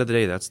 At the end of the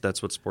day,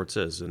 that's what sports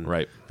is, and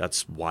right.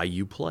 That's why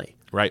you play.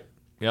 Right.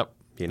 Yep.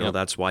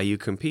 That's why you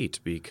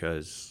compete,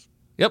 because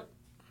Yep.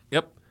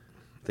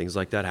 things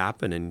like that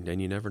happen,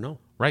 and you never know.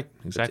 Right.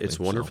 Exactly. It's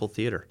wonderful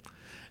theater.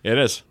 It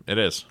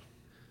is.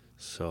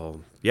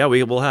 So yeah,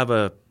 we'll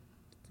have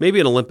maybe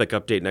an Olympic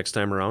update next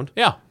time around.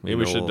 Yeah, maybe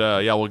we should.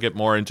 We'll get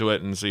more into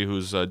it and see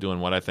who's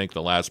doing what. I think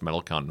the last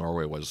medal count,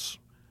 Norway was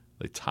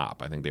the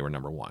top. I think they were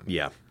number 1.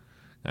 Yeah.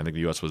 I think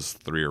the U.S. was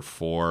 3 or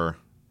 4.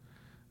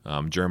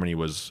 Germany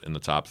was in the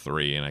top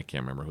 3, and I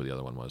can't remember who the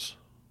other one was.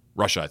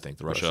 Russia, I think.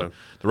 The Russia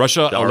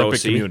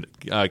Olympic Community.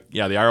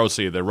 The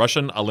ROC, the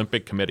Russian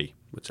Olympic Committee.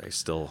 Which I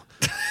still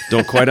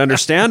don't quite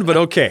understand, but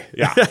okay.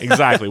 Yeah,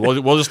 exactly.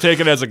 We'll just take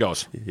it as it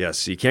goes.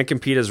 Yes, you can't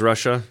compete as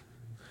Russia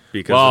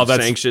because of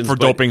that's sanctions for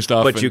doping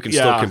stuff, but you can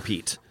still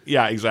compete.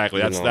 Yeah,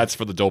 exactly. That's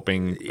for the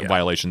doping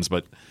violations,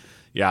 but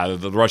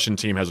the Russian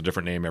team has a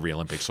different name every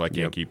Olympics, so I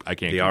can't keep. I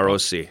can't. The keep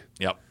ROC. Up.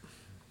 Yep.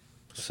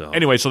 So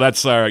anyway,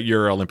 that's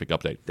your Olympic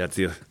update. That's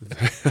the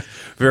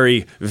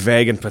very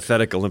vague and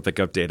pathetic Olympic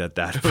update at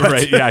that.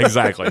 Right? Yeah,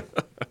 exactly.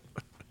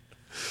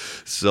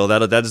 So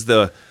that's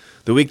the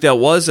week that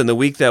was and the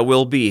week that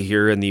will be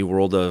here in the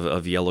world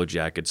of Yellow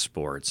Jacket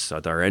sports.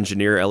 Our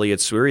engineer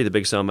Elliot Sweary, the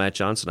Big Sound Matt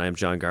Johnson. I am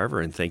John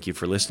Garver, and thank you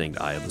for listening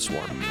to Eye of the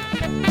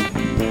Swarm.